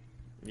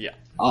 Yeah.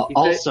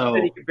 Also,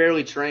 he could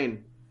barely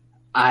train.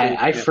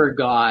 I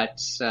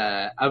forgot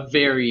a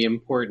very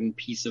important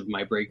piece of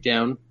my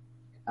breakdown.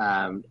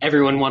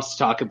 Everyone wants to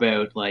talk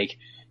about like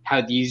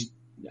how these,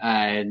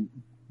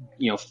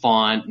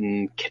 Font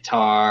and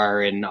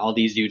Qatar and all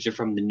these dudes are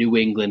from the New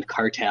England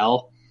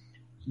cartel.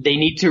 They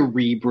need to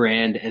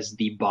rebrand as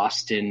the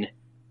Boston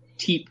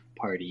Tea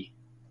Party.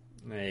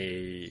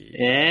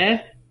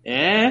 Hey.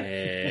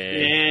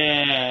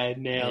 Yeah,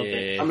 nailed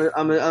it.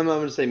 I'm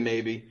gonna say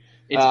maybe.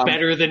 It's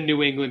better than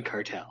New England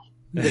cartel.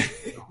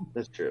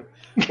 That's true.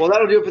 Well,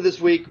 that'll do it for this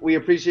week. We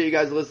appreciate you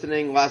guys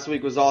listening. Last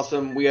week was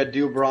awesome. We had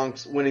Do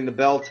Bronx winning the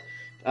belt.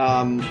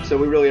 So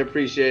we really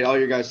appreciate all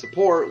your guys'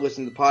 support,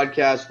 listening to the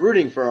podcast,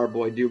 rooting for our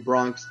boy Do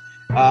Bronx.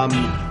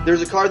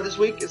 There's a card this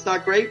week. It's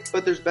not great,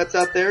 but there's bets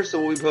out there,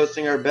 so we'll be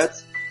posting our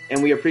bets.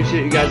 And we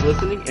appreciate you guys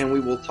listening, and we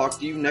will talk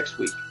to you next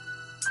week.